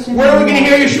 Baruch Hashem. Where are we going to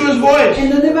hear Yeshua's voice? ¿En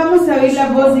dónde vamos a oír la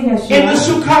voz de Yeshua? In the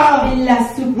Sukkah. En la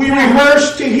We Sukkah.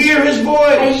 rehearse to hear His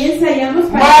voice. Ahí ensayamos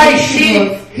para My oír su sheep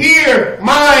voz. hear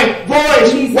my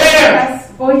voice. Mis Where? ovejas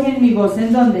oyen mi voz.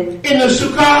 ¿En dónde? In the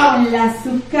Sukkah En la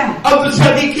Sukkah of the de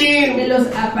Tzaddikim. los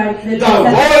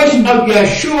The voice tzadikim. of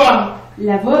Yeshua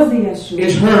La voz de Yeshua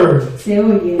is heard. se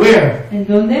oye. Where? ¿En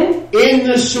dónde? In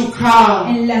the Sukkah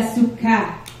En la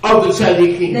Sukkah of the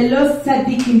Tzaddikim. de los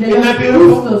tzadikim, de Isn't los that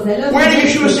beautiful? justos, de los Where did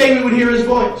Yeshua justos. say we would hear His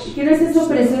voice? ¿Qué no es eso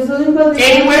precioso? Dijo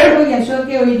Anywhere? Yeshua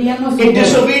que oiríamos su In voz.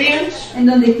 disobedience? En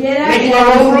donde quiera, en Making la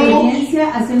our own rules?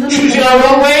 desobediencia, haciendo Choosing our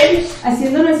own ways?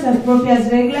 haciendo nuestras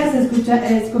propias reglas,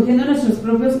 escogiendo nuestros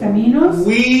propios caminos,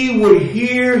 We would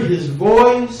hear His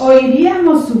voice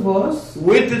oiríamos su voz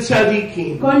with the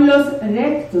Tzaddikim con los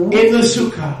rectos in the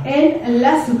Sukkah. en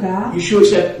la Sukkah. Yeshua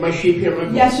said, my sheep hear my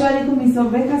voice. Yeshua dijo, mis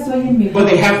ovejas oyen mi But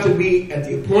voz. they have to be at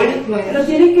the appointed Pero place.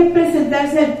 tienen que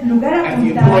presentarse al lugar At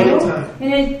the apuntado, appointed time.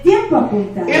 en el tiempo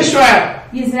apuntado. Israel,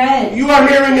 Israel, you are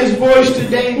hearing His voice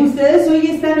today. ustedes hoy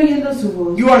están oyendo su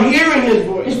voz. You are hearing His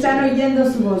voice. Están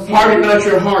oyendo su voz. Harden not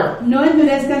your heart. No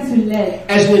endurezcan su led,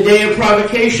 As in the day of como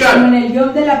provocation, en el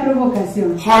yom de la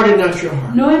provocación. harden not your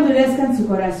heart. No endurezcan su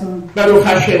corazón. Baruch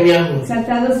Hashem Yahuwah.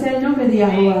 Exaltado sea el nombre de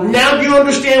Yahweh. Now do you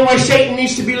understand why Satan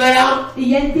needs to be let out? Y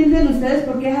ya entienden ustedes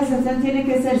por qué Hasatán tiene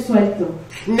que ser suelto.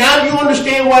 Now do you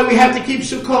understand why we have to keep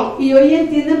Sukkot? Y hoy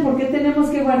entienden por qué tenemos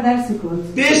que guardar su cosa.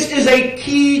 This is a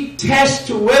key test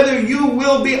to whether you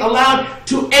will be allowed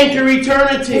to enter Esta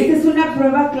eternity. es una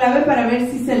prueba clave para ver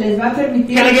si se les va a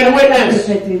permitir Can I get a entrar a la witness?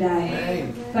 perpetuidad.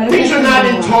 Para Things are not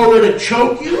in Torah to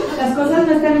choke you. Las cosas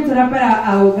no están en Torah para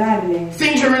ahogarle.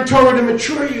 Things are in Torah to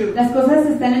mature you. Las cosas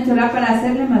están en Torah para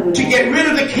hacerle madurar. To get rid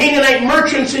of the Canaanite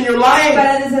merchants in your life.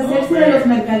 Para deshacerse de los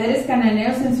mercaderes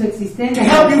cananeos en su To existencia.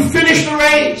 help you finish the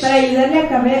race. Para ayudarle a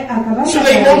acabar So la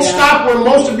they won't carrera. stop where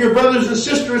most of your brothers and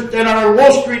sisters that are on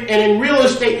Wall Street and in real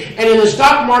estate and in the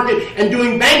stock market and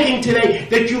doing banking today,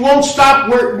 that you won't stop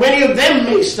where many of them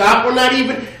may stop or not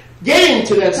even getting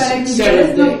to that Para que ustedes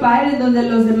seventh no day. paren donde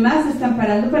los demás están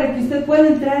parando, para que usted pueda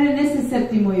entrar en ese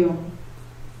séptimo yo.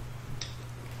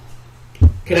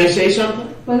 Can I say something?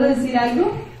 ¿Puedo decir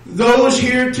algo? Those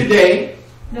here today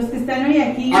Los que están hoy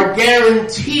aquí, are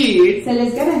guaranteed se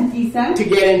les garantiza to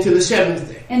get into the seventh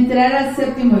day. entrar al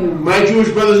séptimo yom. My Jewish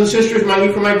brothers and sisters, my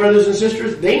Ephraimite brothers and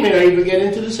sisters, they may not even get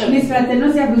into the Mis seventh.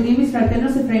 fraternos yahudí, mis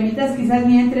fraternos efraimitas quizás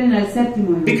ni entren al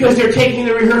séptimo yom. Because they're taking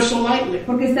the rehearsal lightly.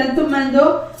 Porque están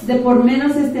tomando de por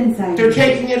menos este ensayo. They're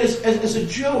taking it as a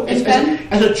joke,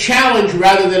 as a challenge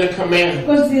rather than a command.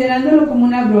 Considerándolo como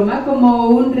una broma, como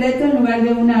un reto en lugar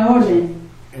de una orden.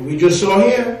 And we just saw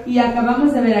here, Y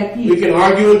acabamos de ver aquí. we can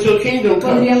argue until kingdom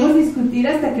comes. Podríamos discutir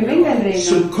hasta que venga el reino.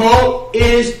 Sukkoth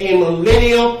is a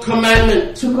millennial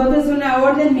commandment. Sukkoth es una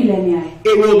orden milenial.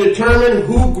 It will determine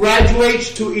who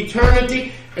graduates to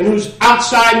eternity and who's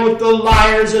outside with the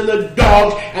liars and the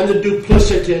dogs and the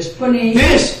duplicities. Con ella-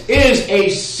 This is a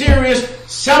serious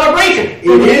celebration.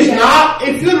 It is not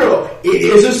a funeral. It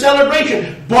is a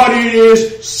celebration, but it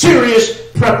is serious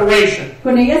preparation.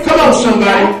 Con ella se Come on,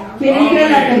 somebody. ¿Quién entra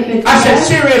en la I said perpetuidad?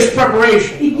 serious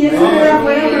preparation. ¿Y quién se queda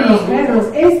afuera con los perros?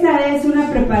 Esta es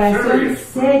una preparación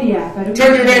seria. Turn to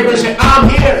your neighbor and say, I'm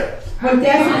here.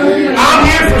 Voltea a su prójimo y I'm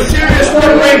here for serious estoy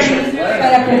preparation. aquí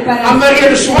para preparación I'm not here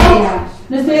to smoke. seria.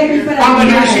 No estoy aquí para I'm not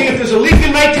here to fumar. see if there's a leak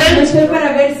in my No tent. estoy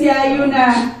para ver si hay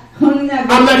una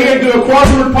I'm not here to do a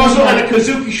crossword puzzle and a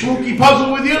kazuki shmuki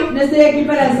puzzle with you. No estoy aquí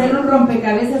para hacer un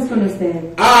rompecabezas con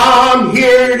usted. I'm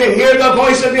here to hear the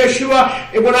voice of Yeshua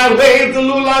when I wave the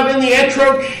lulav in the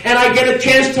etrog and I get a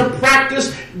chance to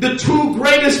practice the two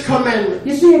greatest commandments.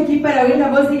 Yo estoy aquí para oír la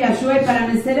voz de Yahshua y para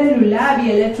mecer el lulav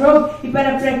y el etrog y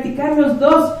para practicar los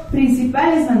dos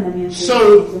principales mandamientos.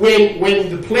 So when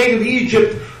the plague of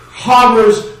Egypt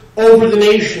hovers over the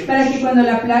nation, Para que cuando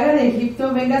la plaga de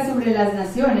Egipto venga sobre las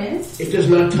naciones, it does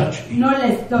not touch me. no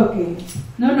les toque,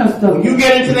 no nos When you toque.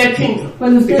 get into that kingdom,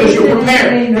 Cuando usted because you're entre en ese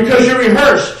prepared, reino, because you're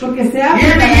rehearsed, porque se ha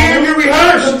year to year preparado, you're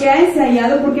rehearsed. porque ha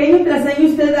ensayado, porque año tras año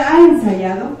usted ha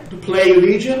ensayado, The plague of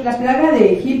Egypt la plaga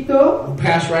de Egipto will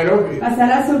pass right over you.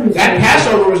 pasará sobre That usted.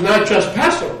 Passover was not just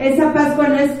Passover. Esa Pascua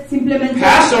no es simplemente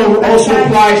Passover also pasar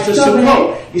applies to sobre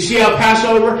Sukkoth. You see how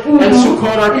Passover uno. and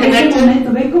Sukkoth are En este connected?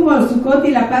 momento, ven como Sukkoth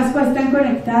y la Pascua están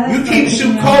conectadas. You con keep el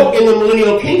Señor. Sukkoth in the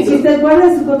millennial Si kingdom, usted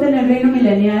guarda Sukkoth en el reino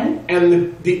milenial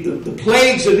and the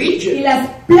plagues of y Egypt, las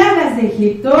plagas de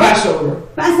Egipto Passover,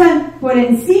 pasan por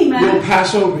encima will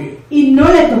pass over you. y no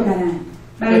le tocarán.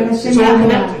 Para que It's Hashem all haga.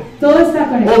 connected. Todo está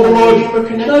All the Lord conectado. you are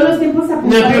connected. Todos los tiempos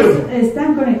apuntados beautiful?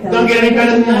 están conectados. Don't get any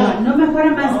better than that. No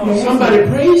mejora más que eso. Somebody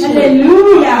praise Him.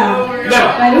 Aleluya.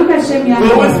 Now, Baruch Hashem Go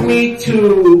Yahweh. with me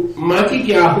to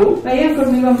Matityahu Vayan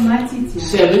conmigo a Matityahu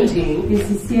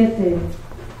 17. 17.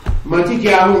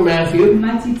 Matityahu Matthew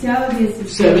Matityahu 17.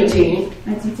 17.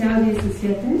 Matityahu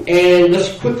 17. And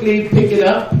let's quickly pick it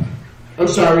up. I'm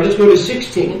sorry, let's go to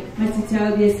 16.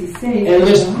 Matityahu 16. And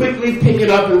let's quickly pick it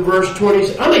up in verse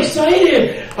 20. I'm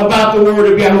excited about the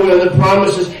word of Yahweh and the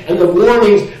promises and the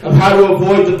warnings of how to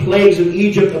avoid the plagues of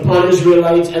Egypt upon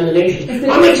Israelites and the nations.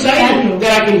 I'm excited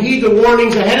that I can heed the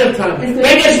warnings ahead of time.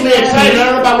 That gets me excited. I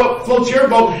don't know about what floats your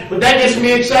boat, but that gets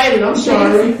me excited. I'm Estoy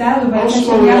sorry. excitado, I'll Baruch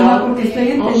slow Hashem Yahweh, down. porque estoy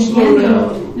I'll slow entendiendo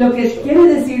down. lo que quiere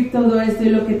decir todo esto y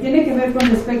lo que tiene que ver con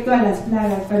respecto a las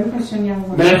plagas. Baruch Hashem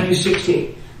Yahweh. Matthew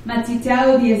 16,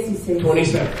 Matityahu 16.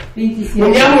 27. 27.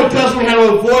 When Yahweh tells me how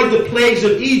to avoid the plagues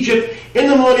of Egypt in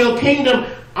the millennial kingdom,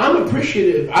 I'm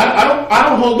appreciative. I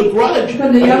don't hold a grudge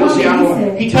Cuando against Yahweh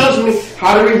Yahweh. dice- He tells me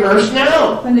how to rehearse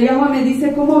now. Cuando Yahweh me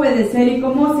dice cómo obedecer y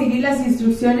cómo seguir las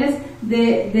instrucciones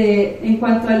en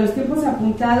cuanto a los tiempos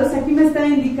apuntados, aquí me está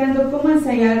indicando cómo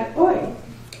ensayar hoy.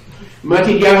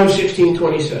 Matityahu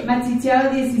 16:27.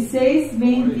 Matityahu 16,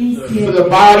 27. For the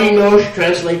body nosh,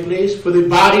 translate please. For the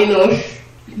body nosh,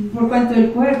 Por cuanto el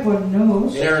cuerpo no,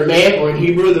 in Aramaic or in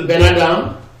Hebrew, the Ben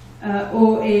Adam,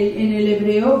 en el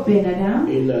hebreo Ben Adam,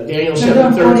 in Daniel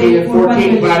Perdón, 7:13 and por cuanto 14,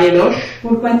 el- body nosh,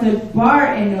 por cuanto el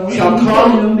Bar Enosh, Shall el hijo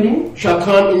come. del hombre, shall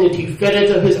come in the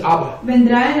tiferet of his Abba,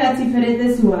 vendrá en la tiferet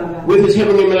de su Abba, with his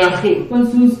heavenly melachim, con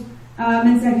sus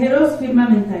mensajeros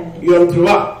firmamentales. Yom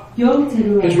Teruah. Yom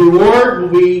Teruah. His reward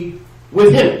will be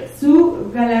with him, Su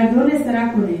galardón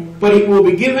estará con él. but it will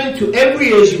be given to every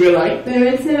Israelite Pero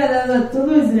él será dado a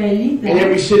todo israelita and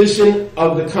every citizen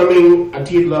of the coming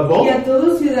Atid y Lavo, a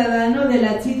todo ciudadano de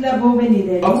la Titla Bo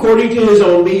venidero, according to his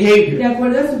own de behavior,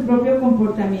 acuerdo a su propio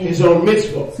comportamiento, his own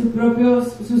mitzvot. sus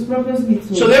propios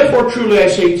mitzvot. So therefore, truly I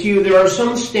say to you, there are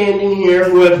some standing here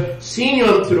who have seen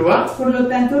Yom Teruah, Por lo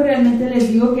tanto, realmente les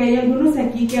digo que hay algunos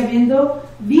aquí que habiendo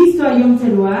visto a Yom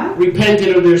Teruah,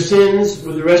 repented of their sins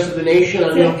with the rest of the nation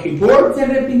on Yom Kippur, se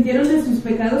arrepintieron de sus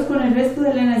pecados con el resto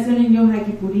de la nación en Yom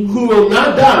HaKippurim, who will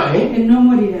not die que no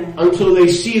morirán, until they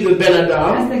see the Ben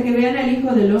Adam hasta que vean al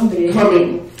Hijo del Hombre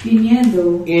coming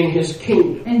viniendo in his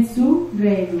kingdom. en su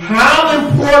reino. How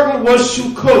important was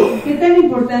Sukkoth ¿Qué tan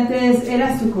importante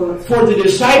era Sukkoth for the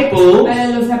disciples para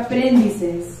los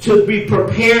aprendices? to be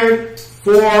prepared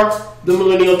for the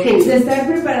millennial de kingdom. estar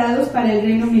preparados para el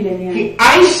reino milenial. He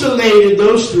isolated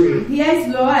those three. Y él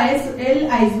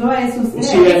aisló a esos We'll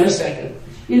see that in a tres, second.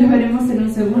 y lo veremos en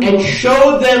un segundo, And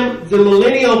showed them the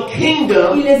millennial y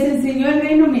kingdom les enseñó el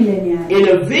reino milenial in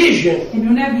a vision, en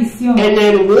una visión, and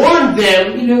then warned y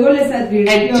them luego les and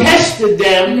advirtió tested y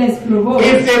them les probó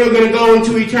if they were going to go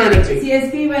into eternity. si es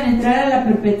que iban a entrar a la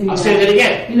perpetuidad. I'll say that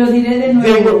again. Y lo diré de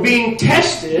They were nuevo. being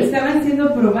tested Estaban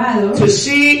siendo probados to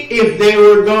see if they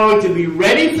were going to be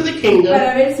ready for the kingdom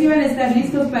para ver si iban a estar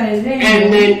listos para el reino,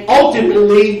 and then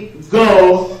ultimately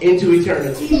go into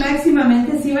eternity. y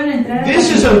máximamente si iban a entrar a la This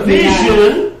is a perpetuidad.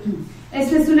 vision,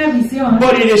 Esta es una visión,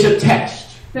 but it is a test.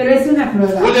 pero es una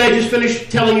prueba. What did I just finish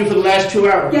telling you for the last 2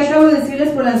 hours? Que acabo de decirles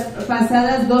por las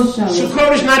pasadas 2 shows.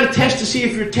 Sukkoth is not a test to see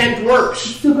if your tent works,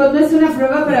 Sukkoth no es una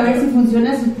prueba para ver si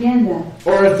funciona su tienda,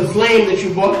 or if the flame that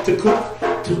you bought to cook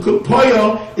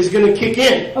pollo is going to kick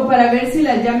in. o para ver si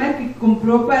la llama que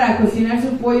compró para cocinar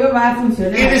su pollo va a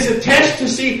funcionar. It is a test to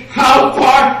see how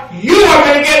far you are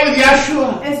going to get with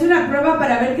Yeshua. Es una prueba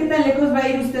para ver qué tan lejos va a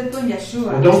ir usted con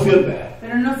Yeshua. Well, don't feel bad,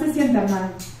 Pero no se sienta mal,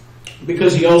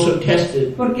 because he also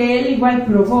tested porque él igual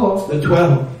probó the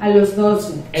 12, a los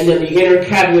 12 and then the inner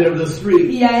cabinet of the 3.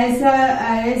 y a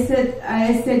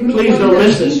este grupo Please don't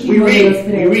miss this. We íntimo de los read.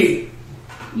 We tres. read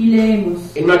Y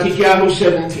leemos in Matityahu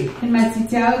 17. en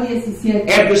Matityahu 17.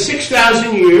 After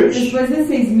 6,000 years, Después de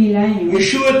 6,000 años,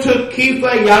 Yeshua took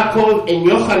Kepha, Yaakov, and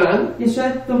Yochanan.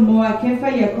 Yeshua tomó a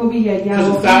Kefa, Jacob y a Because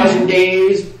 1,000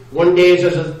 days, 1 day is,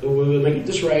 we'll make it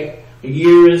this right, a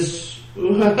year is,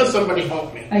 somebody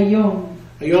help me. a Yom,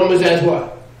 A yom is as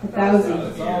what?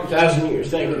 1,000. 1,000 years,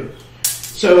 thank you.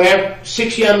 So after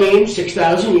 6 yamim,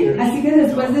 6,000 years. Así que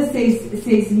después de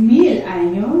 6,000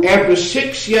 años, After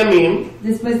 6 yamim,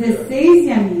 después de 6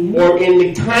 yamim, or in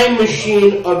the time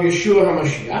machine of Yeshua o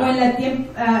HaMashiach, en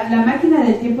la máquina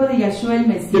del tiempo de Yeshua el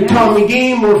the Mesías,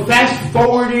 Talmudim were fast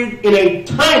forwarded in a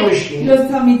time machine los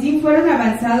Talmidim fueron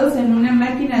avanzados en una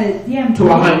máquina del tiempo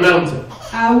to a high mountain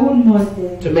a un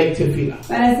monte to make tefillah.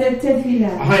 para hacer A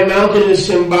tefila. high mountain is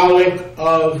symbolic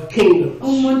of kingdoms.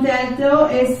 Un monte alto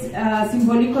es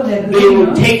simbólico de They were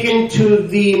reino. taken to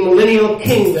the millennial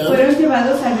kingdom, Fueron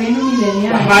llevados al reino the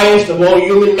milenial, highest of all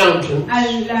human mountains, a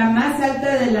la más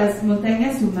alta de las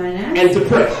montañas humanas, and to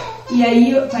pray. y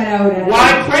ahí para orar.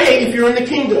 Why pray if you're in the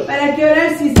kingdom? ¿Para qué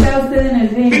orar si está usted en el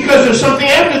reino? Because there's something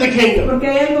after the kingdom. Porque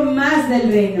hay algo más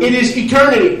del reino. It is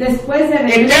eternity. Después de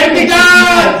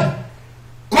Eternidad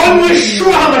con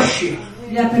Yeshua HaMashiach.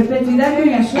 la perpetuidad con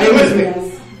Yeshua Are you with me? Mesías.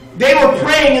 They were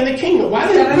praying in the kingdom. Why are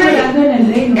they Estaban orando praying? en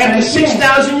el reino. ¿Para After qué?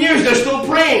 6,000 years, they're still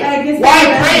praying. ¿Para qué están Why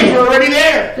orando? pray if we're already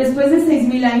there? Después de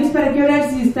 6,000 años, ¿para qué orar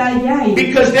si está allá?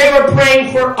 Because they were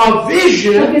praying for a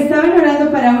vision, Porque estaban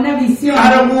orando para una visión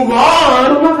how to move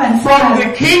on cómo avanzar from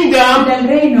the kingdom del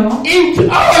reino. into,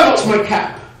 oh, I lost my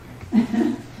cap.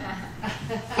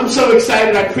 I'm so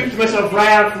excited, I creeped myself right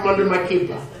out from under my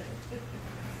kippah.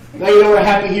 Now you know what a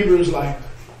happy Hebrew is like.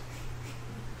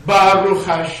 Baruch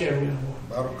Hashem Yahweh.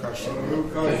 Baruch Hashem.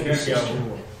 Thank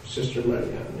you, Sister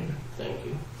Maria. Thank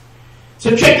you.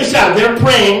 So check this out. They're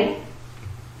praying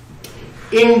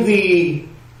in the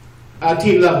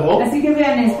T level, Así que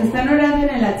vean esto, están orando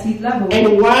en el Atid Labo.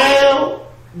 and while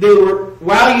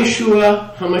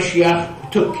Yeshua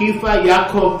HaMashiach took Kepha,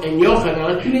 Yaakov, and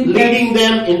Yochanan, leading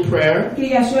them in prayer, Que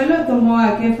Yeshua lo tomó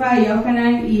a Kefa, a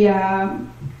Yohanan y a...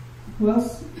 ¿who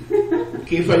else?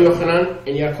 Kepha, Yochanan,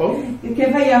 and Yaakov,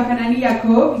 Kefa, Yohanan y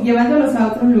Jacob, llevándolos a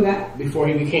otro lugar before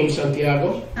he became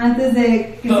Santiago, antes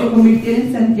de que se convirtiera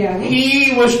en Santiago.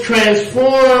 he was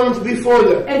transformed before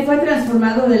them. Él fue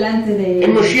transformado delante de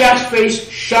And él. Mashiach's face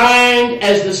shined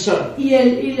as the sun, Y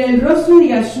el rostro de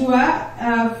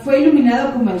Yeshua fue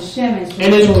iluminado como el Shemesh.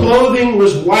 and his clothing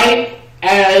was white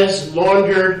as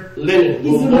laundered linen.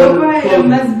 Y su laundered ropa era clothing.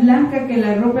 más blanca que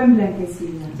la ropa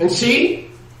emblanquecida. And see,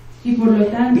 Y por lo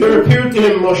tanto, there appeared to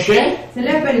him Moshe, se le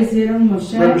aparecieron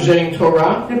Moshe representing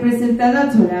Torah, representando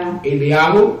a Torah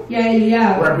Eliyahu, y a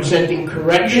Eliab representing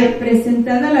correction,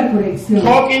 representando la corrección,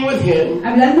 talking with him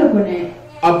hablando con él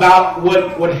about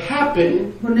what would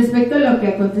happen con respecto a lo que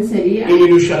acontecería in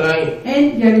Yerushalayim.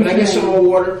 en Can I get some more Jerusalén.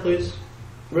 water, please?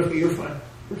 Rifka, you're fine.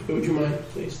 Rifka, would you mind,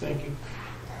 please? Thank you.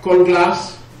 Con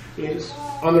glass, please.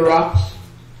 On the rocks.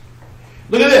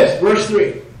 Look at this, verse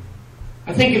 3.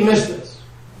 I think you missed this.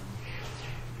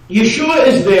 Yeshua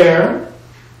is there,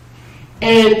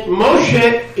 and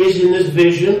Moshe is in this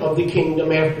vision of the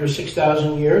kingdom after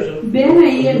 6,000 years of Vean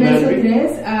ahí el verso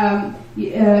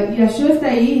humanity. 3, Yeshua está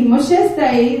ahí, y Moshe está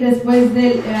ahí después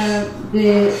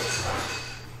de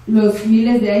los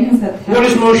miles de años What atrás.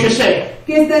 does Moshe say?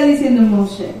 ¿Qué está diciendo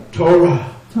Moshe? Torah.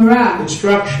 Torah.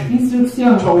 Instruction.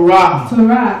 Instrucción. Torah.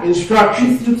 Torah. Instruction.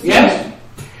 Instrucción. Yes?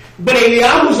 But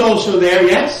Eliyahu's also there,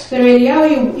 yes? Pero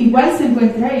Eliyahu igual se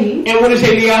encuentra ahí. And what does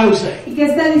Eliyahu say? ¿Y qué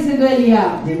está diciendo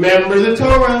Eliyahu? Remember the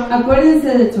Torah.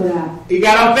 Acuérdense de Torah. You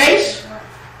got our face?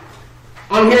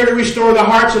 I'm here to restore the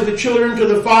hearts of the children to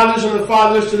the fathers and the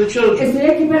fathers to the children. Estoy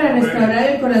aquí para restaurar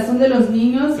el corazón de los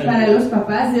niños para los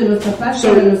papás y de los papás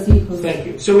para los hijos. Thank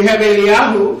you. So we have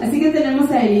Eliyahu Así que tenemos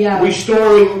a Eliyahu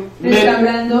restoring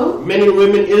restaurando men and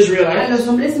women a Israelites los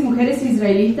hombres y mujeres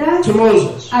israelitas to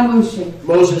Moses. a Moshe.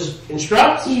 Moses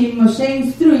instructs. Y Moshe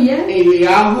instruye.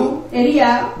 Eliyahu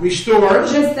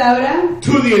restores restaura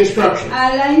to the instruction.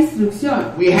 a la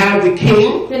instrucción. We have the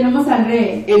king Tenemos al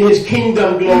rey in his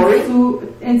kingdom glory.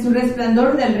 En su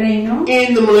resplandor del reino.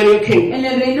 In the millennial kingdom. En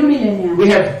el reino milenial. We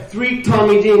have 3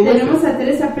 Talmidim with Tenemos them. a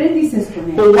 3 aprendices con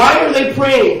él. But why are they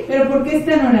praying? Pero ¿por qué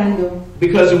están orando?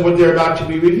 Because of what they're about to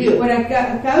be revealed. Por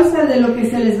a causa de lo que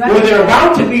se les va a What they're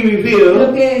about to be lo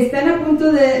revealed que están a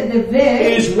punto de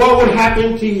ver is what would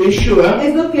happen to Yeshua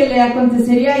es lo que le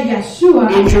acontecería a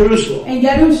Yeshua in Jerusalem. en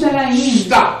Jerusalén.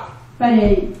 Stop. Para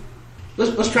él.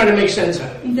 Let's try to make sense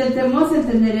out of it. Intentemos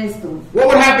entender esto. What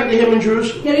would happen to him in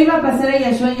Jerusalem? ¿Qué le iba a pasar a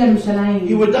Yeshua en Jerusalén?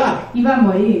 He would die. Iba a He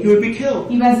morir. would be killed.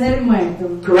 Iba a ser muerto.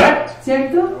 Correct?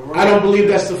 ¿Cierto? I don't believe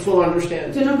that's the full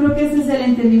understanding. Yo no creo que ese es el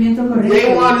entendimiento They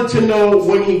correcto. wanted to know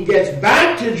when he gets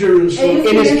back to Jerusalem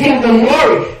Ellos in his querían kingdom saber.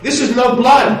 glory. This is no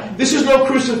blood. This is no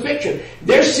crucifixion.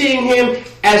 They're seeing him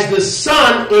as the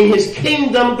son in his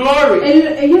kingdom glory.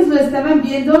 Ellos lo estaban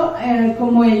viendo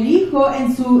como el hijo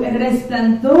en su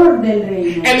resplandor del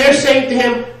reino. And they're saying to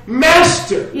him,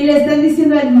 Master, Y le están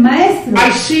diciendo al maestro,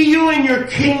 I see you in your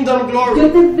kingdom yo glory.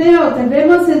 te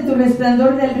vemos en tu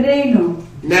resplandor del reino.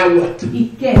 Now what?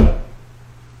 ¿Y qué?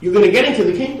 You're going to get into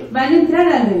the kingdom Van a entrar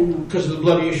al reino. because of the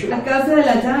blood of Yeshua. A causa de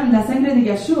la sangre de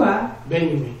Yeshua,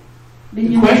 Benjamin.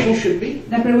 The question should be,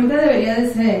 la pregunta debería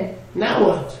de ser, now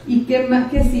what? ¿y qué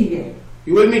sigue?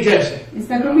 You with me, Jesse?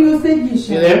 ¿Está conmigo usted, You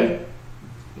Yeshua? there?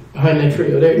 Behind that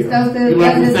tree. Oh, there you ¿Está go. usted You're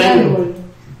like detrás de ese Nathaniel. árbol?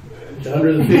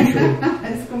 Under the fig tree.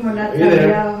 Es como Are you there?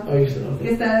 Nathaniel Oh, you still que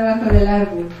okay. está debajo del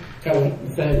árbol, Kind of like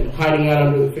Nathaniel, hiding out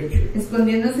under the fig tree.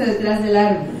 escondiéndose detrás del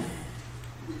árbol.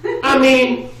 I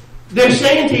mean, they're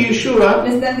saying to Yeshua,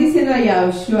 Le están diciendo a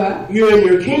Yeshua, you're in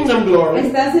your kingdom glory.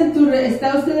 está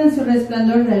usted en su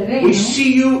resplandor del reino. We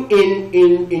see you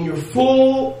in your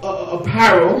full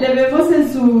apparel, Le vemos en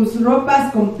sus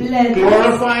ropas completas,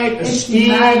 glorified,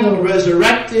 esteemed,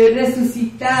 resurrected, full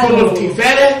resucitado, of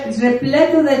tiferet.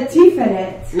 repleto de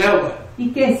Tiferet. Now what? ¿Y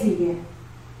qué sigue?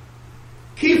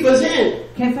 Kefa's in.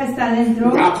 Kefa está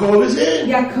dentro, Yaakov is in.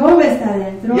 Jacob está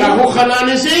dentro, Yahochanan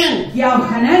is in.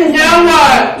 Yohanan está Now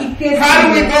what? ¿Y qué How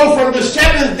do we sigue? go from the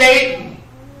 7th day?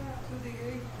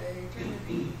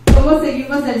 ¿Cómo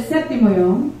seguimos del séptimo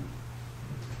yom?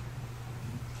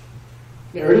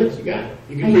 There it is. You got it.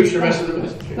 You can Ahí preach the está. rest of the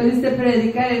message. Puede usted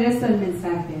predicar el resto del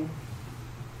mensaje.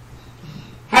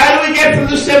 How do we get from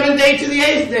the 7th day to the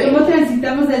 8th day? ¿Cómo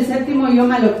transitamos del séptimo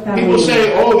yom al octavo? People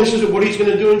say, oh, this is what he's going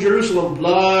to do in Jerusalem.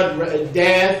 Blood,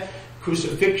 death,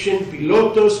 crucifixion,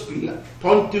 pilotos,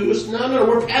 pontus. No,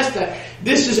 we're past that.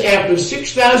 This is after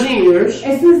 6,000 years.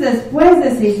 Esto es después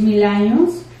de 6,000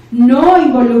 años. No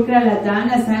involucra la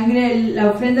sangre,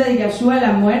 la ofrenda de Yeshua,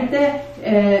 la muerte,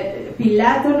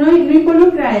 Pilato, no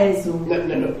involucra eso.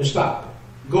 No, stop.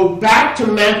 Go back to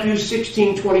Matthew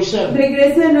 16:27.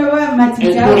 Regresa de nuevo a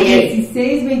Mateo And 28.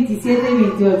 16, 27 y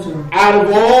 28. Out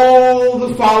of all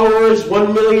the followers,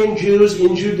 1 million Jews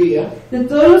in Judea, De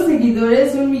todos los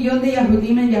seguidores, 1 millón de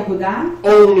Yahudim en Yahudá,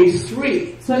 only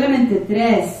 3 solamente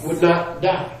 3 would not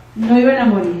die. no iban a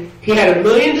morir. He had 1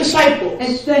 million disciples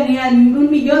Él tenía 1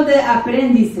 millón de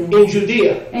aprendices in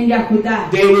Judea. en Yahudá.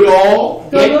 They would all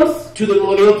get Todos to the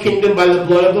millennial kingdom by the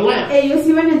blood of the Lamb. ellos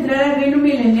iban a entrar al reino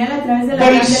milenial a través de la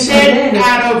But he sangre said, del Cordero.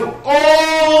 out of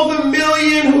all the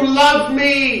million who loved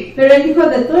me, Pero él dijo,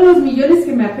 de todos los millones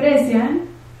que me aprecian,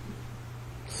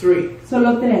 3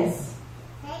 solo 3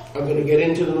 are going to get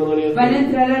into the millennial van a kingdom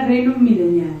entrar al reino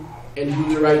milenial and do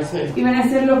the right thing y van a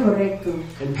hacer lo correcto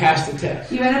and pass the test.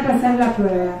 y van a pasar la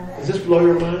prueba. Does this blow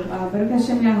your mind? Wow, pero que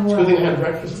Hashem me It's a good thing I had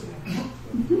breakfast.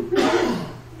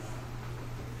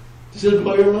 Does this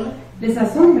blow your mind? ¿Les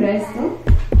asombra esto?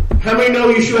 How many know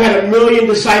Yeshua had 1 million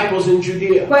disciples in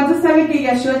Judea? ¿Cuántos saben que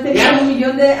Yahshua tenía Yes. 1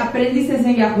 millón de aprendices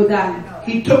en Yahudá?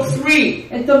 He took 3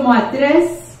 Él tomó a 3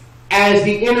 as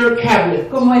the inner cabinet.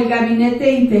 como el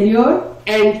gabinete interior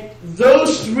And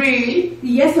those 3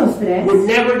 y esos 3 would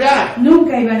never die.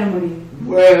 nunca iban a morir.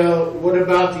 Well, what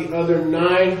about the other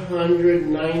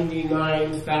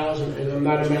 999,000? And I'm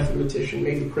not a mathematician.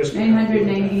 Maybe Chris can help you with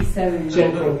that. 997.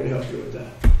 Jen Crow can help you with that.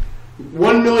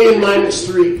 1 million minus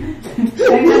 3.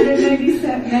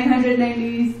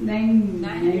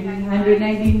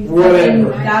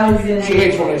 990,000. She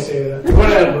hates when I say that.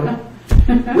 Whatever.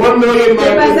 1 million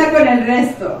 ¿Qué pasa con el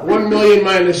resto? 1 million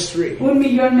minus 3. 1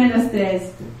 millón menos 3.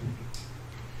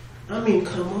 I mean,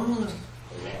 come on.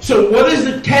 So what is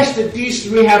the test that these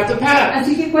three have to pass?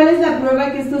 Así que, ¿cuál es la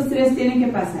prueba que estos tres tienen que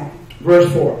pasar? Verse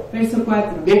 4. Verso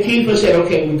 4. Then Kefa said,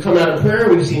 okay, we come out of prayer,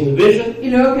 we've seen the vision. Y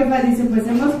luego Kefa dice, pues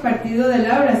hemos partido de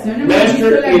la oración, hemos visto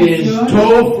Master, la it is visión.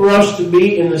 told for us to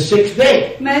be in the 6th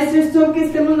day. Maestro, es todo que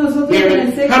estemos nosotros en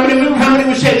el sexto How día. many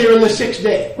would say they're in the 6th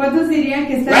day? ¿Cuántos dirían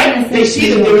que están Right? en el They see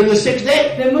sexto that they're in día? the 6th day.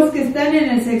 Vemos que están en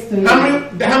el sexto día.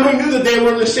 How many knew that they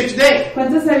were in the 6th day?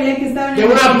 ¿Cuántos sabían que estaban They en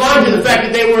were el not blind to the sexto fact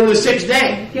that they were in the 6th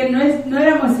day. día? Que no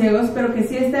éramos ciegos, pero que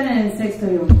sí están en el sexto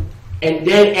día. And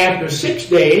then after 6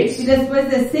 Y days, después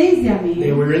de 6 días,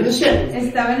 they were in the 7th,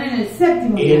 estaban en el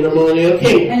séptimo in día, the millennial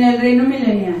kingdom. en el reino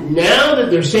milenial. Now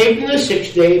that they're saved in the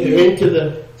 6th day, they're into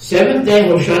the 7th day,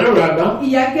 Hoshana Rabbah.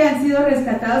 Y ya que han sido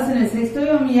rescatados en el sexto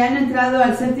yom y han entrado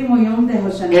al séptimo yom de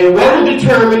Hoshana. And what will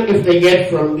determine if they get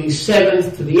from the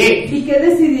 7th to the 8th? ¿Y qué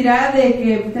decidirá de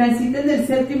que transiten del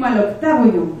séptimo al octavo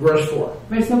yom? Verse 4.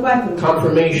 Verso 4.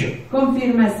 Confirmation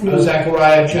Confirmación. of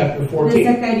Zechariah chapter De 14.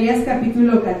 Zacarías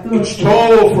capítulo It's 14.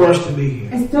 told for us to be here.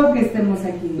 Esto que estemos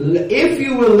aquí. If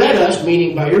you will let us,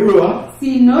 meaning by your Ruach,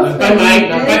 Si nos not by might,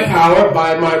 not by permites, power,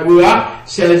 by my Ruach,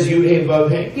 says Yud-He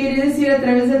Vav-He. quiere decir a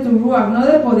través de tu ruach, no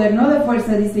de poder, no de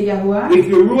fuerza, dice Yahuwah. If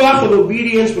your Ruach of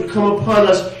obedience would come upon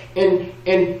us, and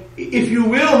if you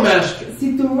will, Master,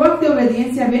 Si tu ruach de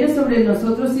obediencia viene sobre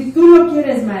nosotros, si tú lo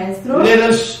quieres, maestro, let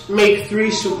us make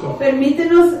 3 Sukkoth.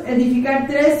 permítenos edificar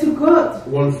 3 Sukkoth.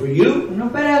 One for you, Uno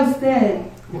para usted,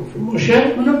 one for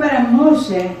Moshe, uno para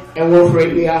Moshe and one for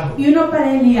Eliyahu. y uno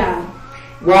para Eliab.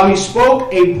 While he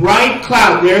spoke, a bright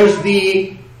cloud, there's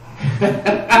the...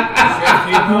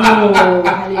 Oh,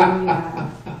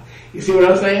 aleluya. You see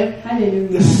what I'm saying?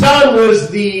 Aleluya. The sun was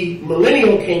the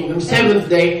millennial kingdom, 7th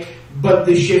day, but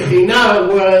the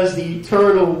Shekhinah was the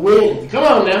eternal wind. Come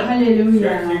on now.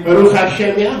 Aleluya. Baruch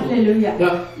Hashem Yahweh. Aleluya.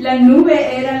 Now, La nube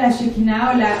era la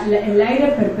Shekinah o el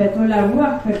aire perpetuo, la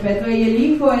ruach perpetua, y el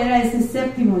hijo era ese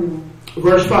séptimo yom.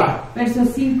 verse 5. Verso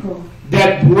 5.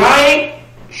 That bright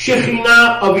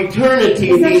Shekhinah of eternity,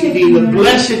 the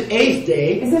blessed 8th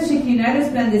day, Esa Shekinah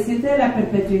resplandeciente de la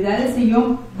perpetuidad, ese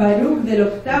yom Baruch del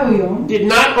octavo yom, did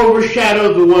not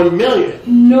overshadow the 1 million.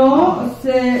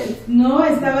 no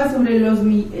estaba sobre los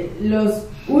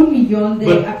 1 millón de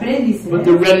But aprendices,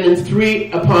 the remnant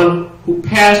 3 upon who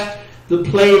passed the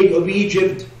plague of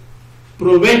Egypt,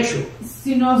 provecho.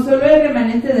 sino solo el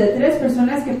remanente de 3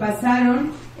 personas que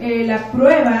pasaron la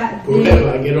prueba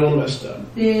Whatever, I get all messed up.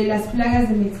 de las plagas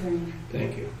de Mitzrayim.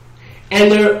 Thank you. And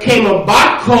there came a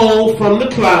bat coal from the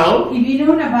cloud. Y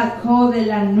vino una batco de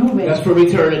la nube, That's from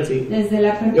eternity. desde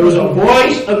la There was a perpetuidad.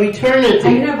 voice of Hay eternity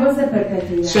una voz de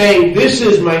perpetuidad, saying, "This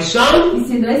is my son."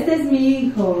 diciendo, este es mi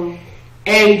hijo.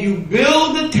 And you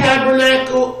build the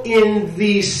tabernacle in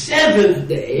the 7th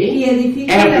Y day.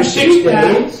 edifica After la 6 ciudad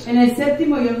days. en el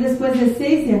séptimo yom después de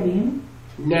 6 yamim.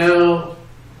 Now,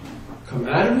 come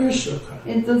out of your sukkah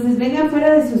Entonces vengan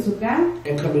fuera de su sukkah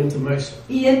and come into my sukkah.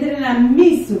 y entren a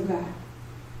mi sukkah.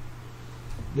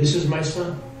 This is my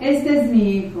son. Este es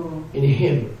mi hijo. In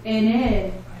him, En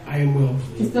él I am well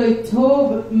pleased. estoy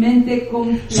totalmente So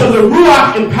complacido. the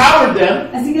Ruach empowered them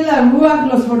Así que la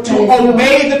ruach los to fortaleció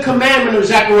obey the commandment of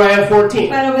Zechariah 14.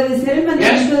 para obedecer el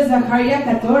mandamiento de Zacarías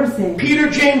 14. Peter,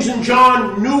 James, and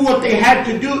John knew what they had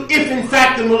to do if in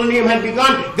fact the millennium had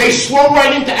begun. They swung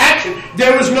right into action.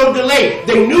 There was no delay.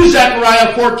 They knew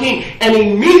Zechariah 14 and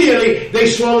immediately they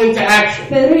swung into action.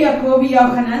 Pedro, Jacob y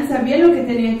Johanan sabían lo que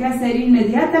tenían que hacer.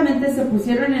 Inmediatamente se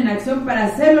pusieron en acción para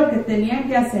hacer lo que tenían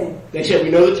que hacer. They said, "We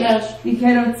know the test.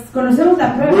 Dijeron, conocemos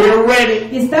la prueba We're ready.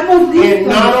 y estamos And listos.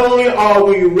 not only are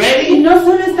we Y ready, no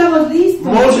solo estamos listos,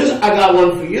 Moses, I got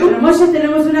one for pero you." Moshe,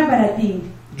 tenemos una para ti.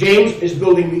 James is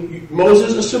building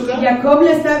Moses a sukkah. Jacob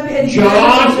le está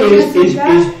John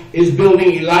is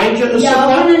building Elijah a Y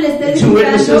ahora le está sukkah. The two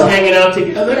witnesses edificando- hanging out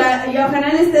together.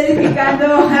 Johanan le está edificando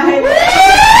a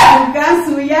suya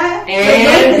suya.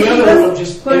 And the other one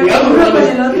just, con and the other uno one con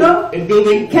el otro. is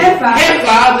building Kefa.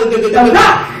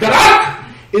 the rock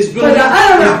is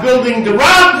building the other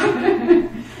rock. the rock.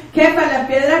 Kefa la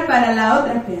piedra para la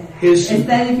otra piedra. His-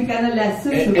 Está edificando la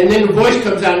suya. And then the voice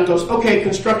comes out and goes, "Okay,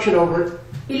 construction over.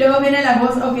 Y luego viene la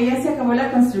voz, ok, ya se acabó la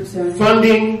construcción.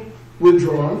 Funding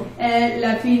withdrawn.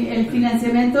 El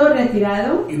financiamiento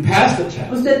retirado. You passed the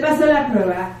test. Usted pasó la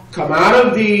prueba. come out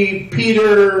of the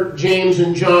Peter, James,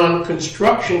 and John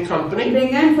construction company.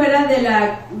 Vengan fuera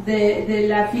de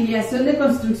la afiliación de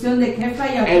construcción de Kefa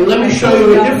y And let me show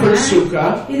you a different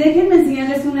sukkah. Y déjenme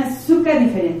enseñarles una sukkah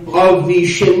diferente. Of the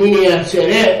Shemini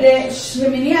Atzeret. De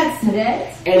Shemini Atzeret.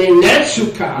 And in that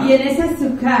sukkah, y en esa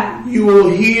sukkah, you will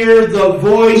hear the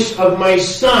voice of my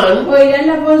son. Oirán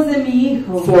la voz de mi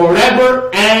hijo.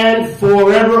 Forever and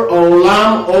forever,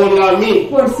 olam olami.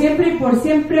 Por siempre y por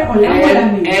siempre, olam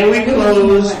olami. And we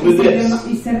close with this.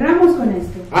 Y cerramos con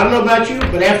esto. I don't know about you,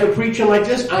 but after preaching like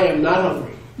this, I am not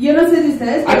hungry. Yo no sé de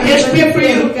ustedes, I can't speak for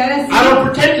you. I don't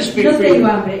pretend to speak for you.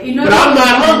 But I'm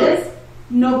not hungry.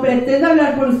 No pretendo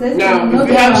hablar por ustedes. Now, no if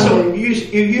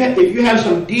you have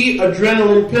some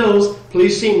de-adrenaline pills,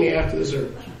 please see me after the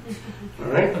service.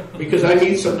 All right? Because I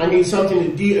need something to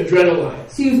de-adrenalize.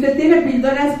 Si usted tiene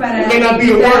píldoras para it may not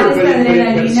be a word,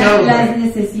 but it sounds las like.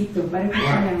 necesito para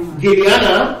que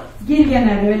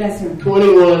Gideona, Revelación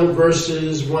 21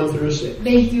 verses 1 through 6.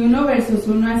 21 versos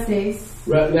 1 a 6.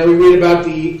 Right, now we read about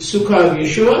the Sukkah of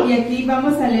Yeshua. Y aquí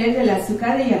vamos a leer de la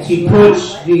Sukkah de Yeshua. He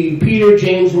puts the Peter,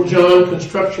 James, and John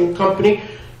construction company,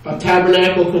 a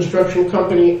tabernacle construction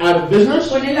company, out of business.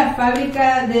 Pone la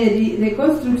fábrica de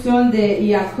construcción de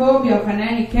Jacob,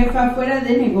 Yohanan y Kefa fuera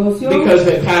de negocio. Because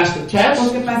they passed the test.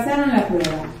 Porque pasaron la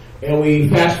prueba. And we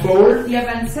fast forward y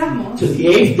avanzamos to the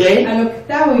 8th day. Al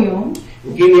octavo yom.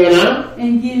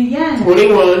 En Gideona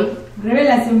 21.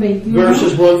 Revelación 21.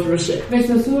 Verses 1 through 6.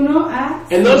 Versos 1 a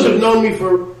 6. And those who have known me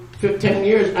for 10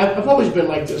 years, I've always been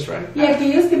like this, right? Y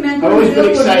aquellos que me han I've always been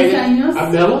conocido por 10 excited. años,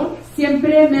 I'm mellow.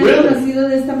 Siempre me han Really? conocido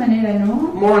de esta manera, ¿no?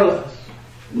 More or less.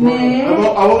 I've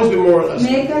always been more or less.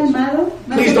 Me he calmado.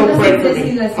 Please don't pray for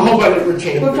me. I hope I never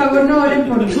change. Por favor, no oren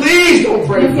por mí. Please don't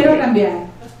pray No for quiero me. cambiar.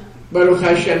 Baruch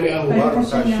Hashem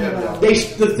Yahuwah.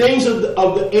 The things of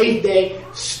the 8th day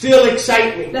still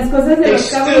excite me. Las cosas del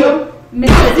octavo yom me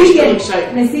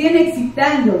siguen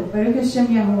excitando. Baruch Hashem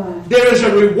Yahuwah. There is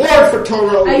a reward for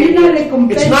Torah. Hay una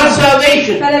recompensa. It's not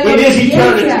salvation. It is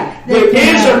eternity. There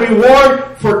is a reward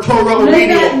for Torah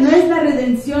obedience. No es la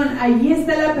redención. Allí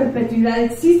está la perpetuidad.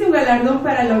 Existe un galardón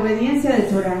para la obediencia de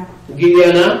Torah.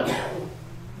 Gideona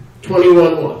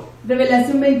 21:1.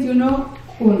 Revelación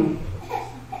 21:1.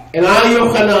 And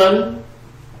Yohanan,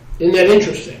 isn't that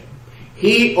interesting?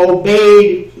 He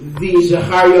obeyed the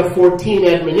Zechariah 14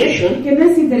 admonition. ¿Qué no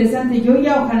es interesante? Yo y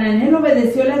Yohanan, él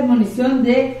obedeció la admonición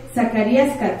de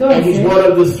Zacarías 14. And he's one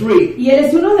of the three. Y él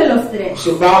es uno de los tres.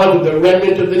 Symbolic of the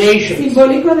remnant of the nations.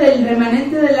 Simbólico del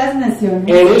remanente de las naciones.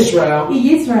 And Israel.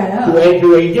 Y Israel. Who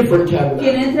enter a different tabernacle.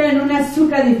 Quien entra en una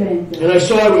sukkah diferente. And I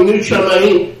saw a renewed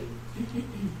Shamayim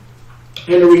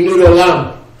and a renewed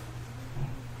Olam.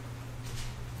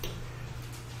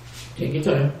 Take your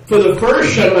time. For the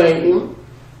first Shamayim,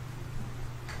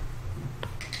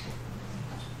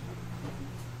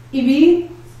 y vi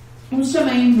un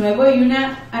Shamayim nuevo y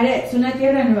una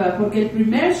tierra nueva, porque el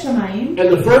primer Shamayim and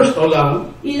the first Olam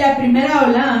y la primera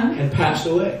Olam had passed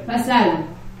away, pasaron,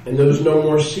 and there was no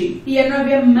more sea. Y ya no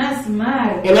había más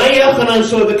mar. And I, Yochanan,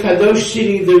 saw the Kadosh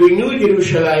city, the renewed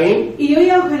Yerushalayim, Y yo,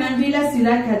 Yohanan, vi la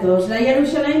ciudad Kadosh, la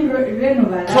Jerusalén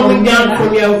renovada, coming down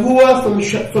from Yahuwah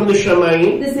from the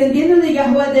Shamayim, descendiendo de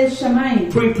Yahuwah del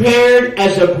Shamayim, prepared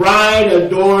as a bride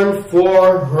adorned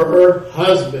for her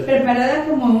husband. preparada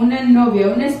como una novia,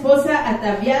 una esposa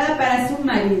ataviada para su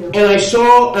marido. And I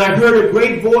saw and I heard a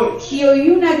great voice Y oí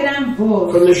una gran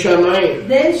voz from the Shamayim.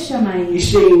 del Shamayim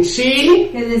He's saying, see,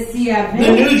 que decía, the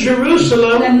New la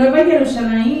Jerusalem nueva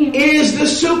Jerusalén is the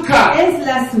Sukkah es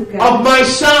la azúcar of my de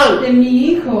son,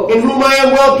 mi hijo, in whom I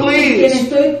am well quien pleased.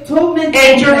 estoy totalmente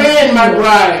Enter in, my complacido.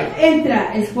 bride.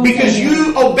 Entra, esposa Because mía.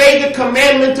 you obeyed the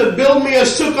commandment to build me a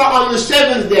sukkah on the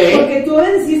seventh day, Porque tú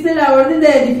obedeciste la orden de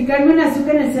edificarme un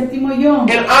azúcar en el séptimo yom.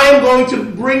 and I am going to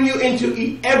bring you into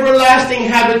everlasting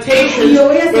habitations Y yo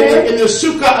voy a hacer- in the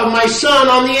sukkah of my son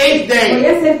on the eighth Voy day.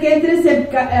 a hacer que entres en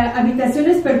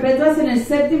habitaciones perpetuas en el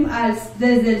séptimo,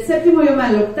 desde el séptimo yom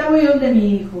al octavo yom de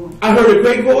mi hijo. I heard a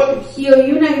great voice Y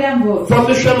oí una gran voz from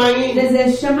the Shamayim desde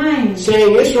el Shamayim,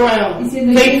 saying, Israel,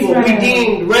 Diciendo, faithful, Israel.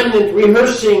 redeemed, remnant,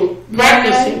 rehearsing,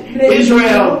 practicing, redimido,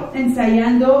 Israel.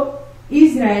 ensayando,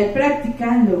 Israel,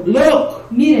 practicando.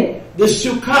 Look, Mire, the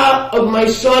sukkah of my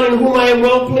son in whom I am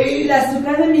well pleased, la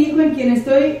azúcar de mi hijo en quien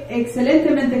estoy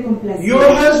excelentemente complacido. your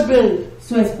husband,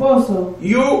 Su esposo.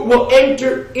 you will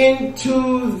enter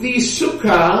into the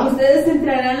sukkah Ustedes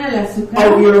entrarán a la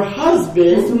azúcar of your de su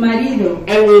husband marido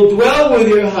and will dwell with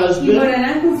your y husband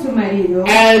morarán con su marido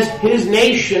as his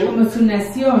nation, como su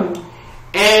nación.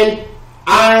 and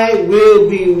I will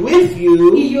be with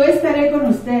you, y yo estaré con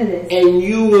ustedes, and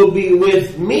you will be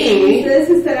with y me ustedes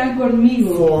estarán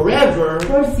conmigo forever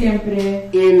por siempre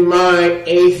in my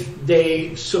 8th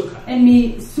day Sukkah. en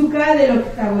mi Sukkah del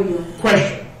octavo yom.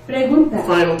 Question. Pregunta,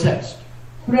 Final test.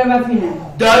 prueba final.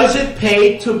 Does it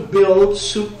pay to build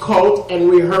Sukkoth and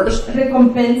rehearse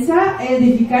 ¿Recompensa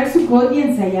edificar Sukkoth y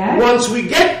ensayar? once we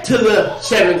get to the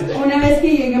 7th day? Una vez que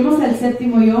lleguemos al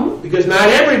séptimo yom, Because not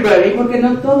everybody porque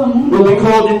no todo will mundo be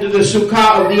called into the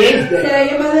Sukkah of the 8th day. será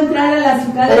llamado a entrar a la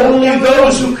Sukkah del Only octavo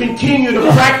those who continue to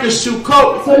practice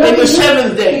Sukkoth Solo in the aquellos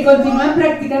 7th que day. continúan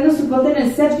practicando Sukkoth en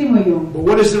el séptimo yom. But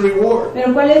what is the reward?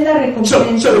 Pero ¿cuál es la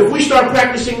recompensa? So if we start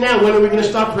practicing now, when are we going to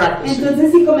stop practicing?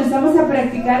 Entonces si comenzamos a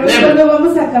practicar, hoy Never. no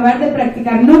vamos a acabar de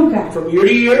practicar nunca. From year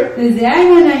to year, Desde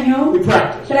año en año we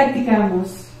practice. practicamos.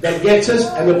 That gets us,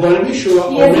 and the blood of Yeshua,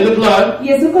 Y only the eso, blood, y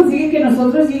eso consigue que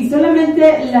nosotros, y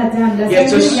solamente la sangre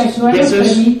gets de us, Yahshua nos gets us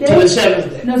permite, to the 7th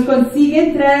day. nos consigue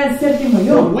entrar al séptimo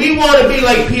yom. We want to be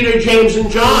like Peter, James, and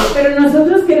John. Pero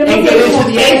nosotros queremos And ser get como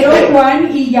into the eighth Pedro, day. Juan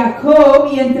y Jacob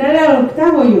y entrar al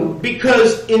octavo yom.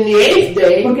 Because in the 8th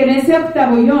day Porque en ese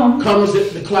octavo yom comes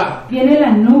the cloud. viene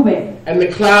la nube. And the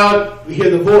cloud, we hear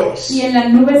the voice. Y en la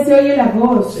nube se oye la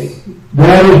voz.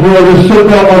 That is where the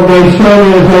Sukkah of my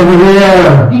son is over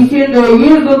there. Diciendo,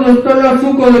 ahí es donde está la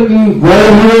azúcar de mi.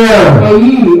 Right here.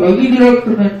 Allí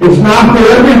directamente. It's not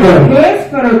for everybody. No es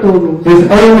para todos.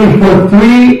 It's only for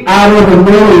 3 out of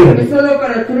a million. Es solo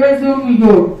para 3 de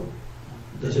 1,000,000.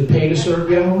 Does it pay to serve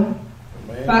Yahweh?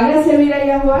 ¿Paga servir a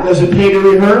Yahweh? Does it pay to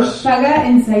rehearse? ¿Paga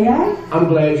ensayar? I'm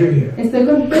glad you're here. Estoy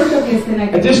contento que estén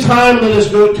At aquí. this time, let us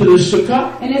go to the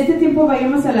Sukkah En este tiempo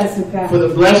vayamos a la azúcar. for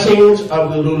the blessings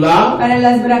of the Lulav Para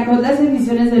las bracotas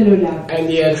bendiciones de Lula. and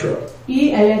the Etro.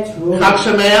 Y el hecho. Chag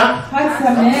Sameach. Chag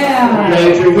Sameach.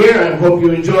 Glad you're here. I hope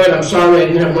you enjoyed. I'm sorry I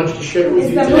didn't have much to share with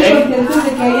you Estamos today. contentos de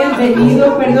que hayan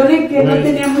venido. Perdonen que no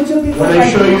tenía mucho que When I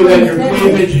show you that your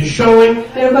cleavage is showing,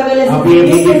 pero cuando les I'll be able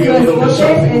to enseñe give que you su a little bit escote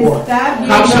something more. está bien,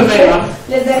 Chag Sameach.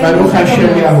 les Baruch daremos Hashem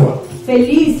algo más. Yahuwah.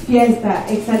 Feliz fiesta,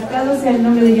 exaltado sea el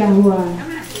nombre de Yahuwah.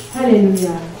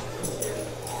 Aleluya.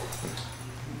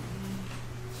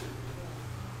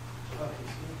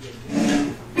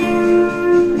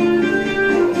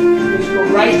 Let's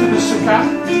go right to the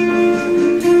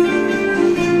Sukkah.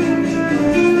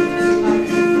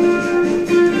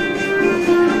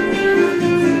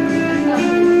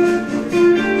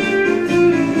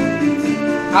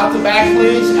 Out the back,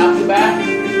 please. Out the back.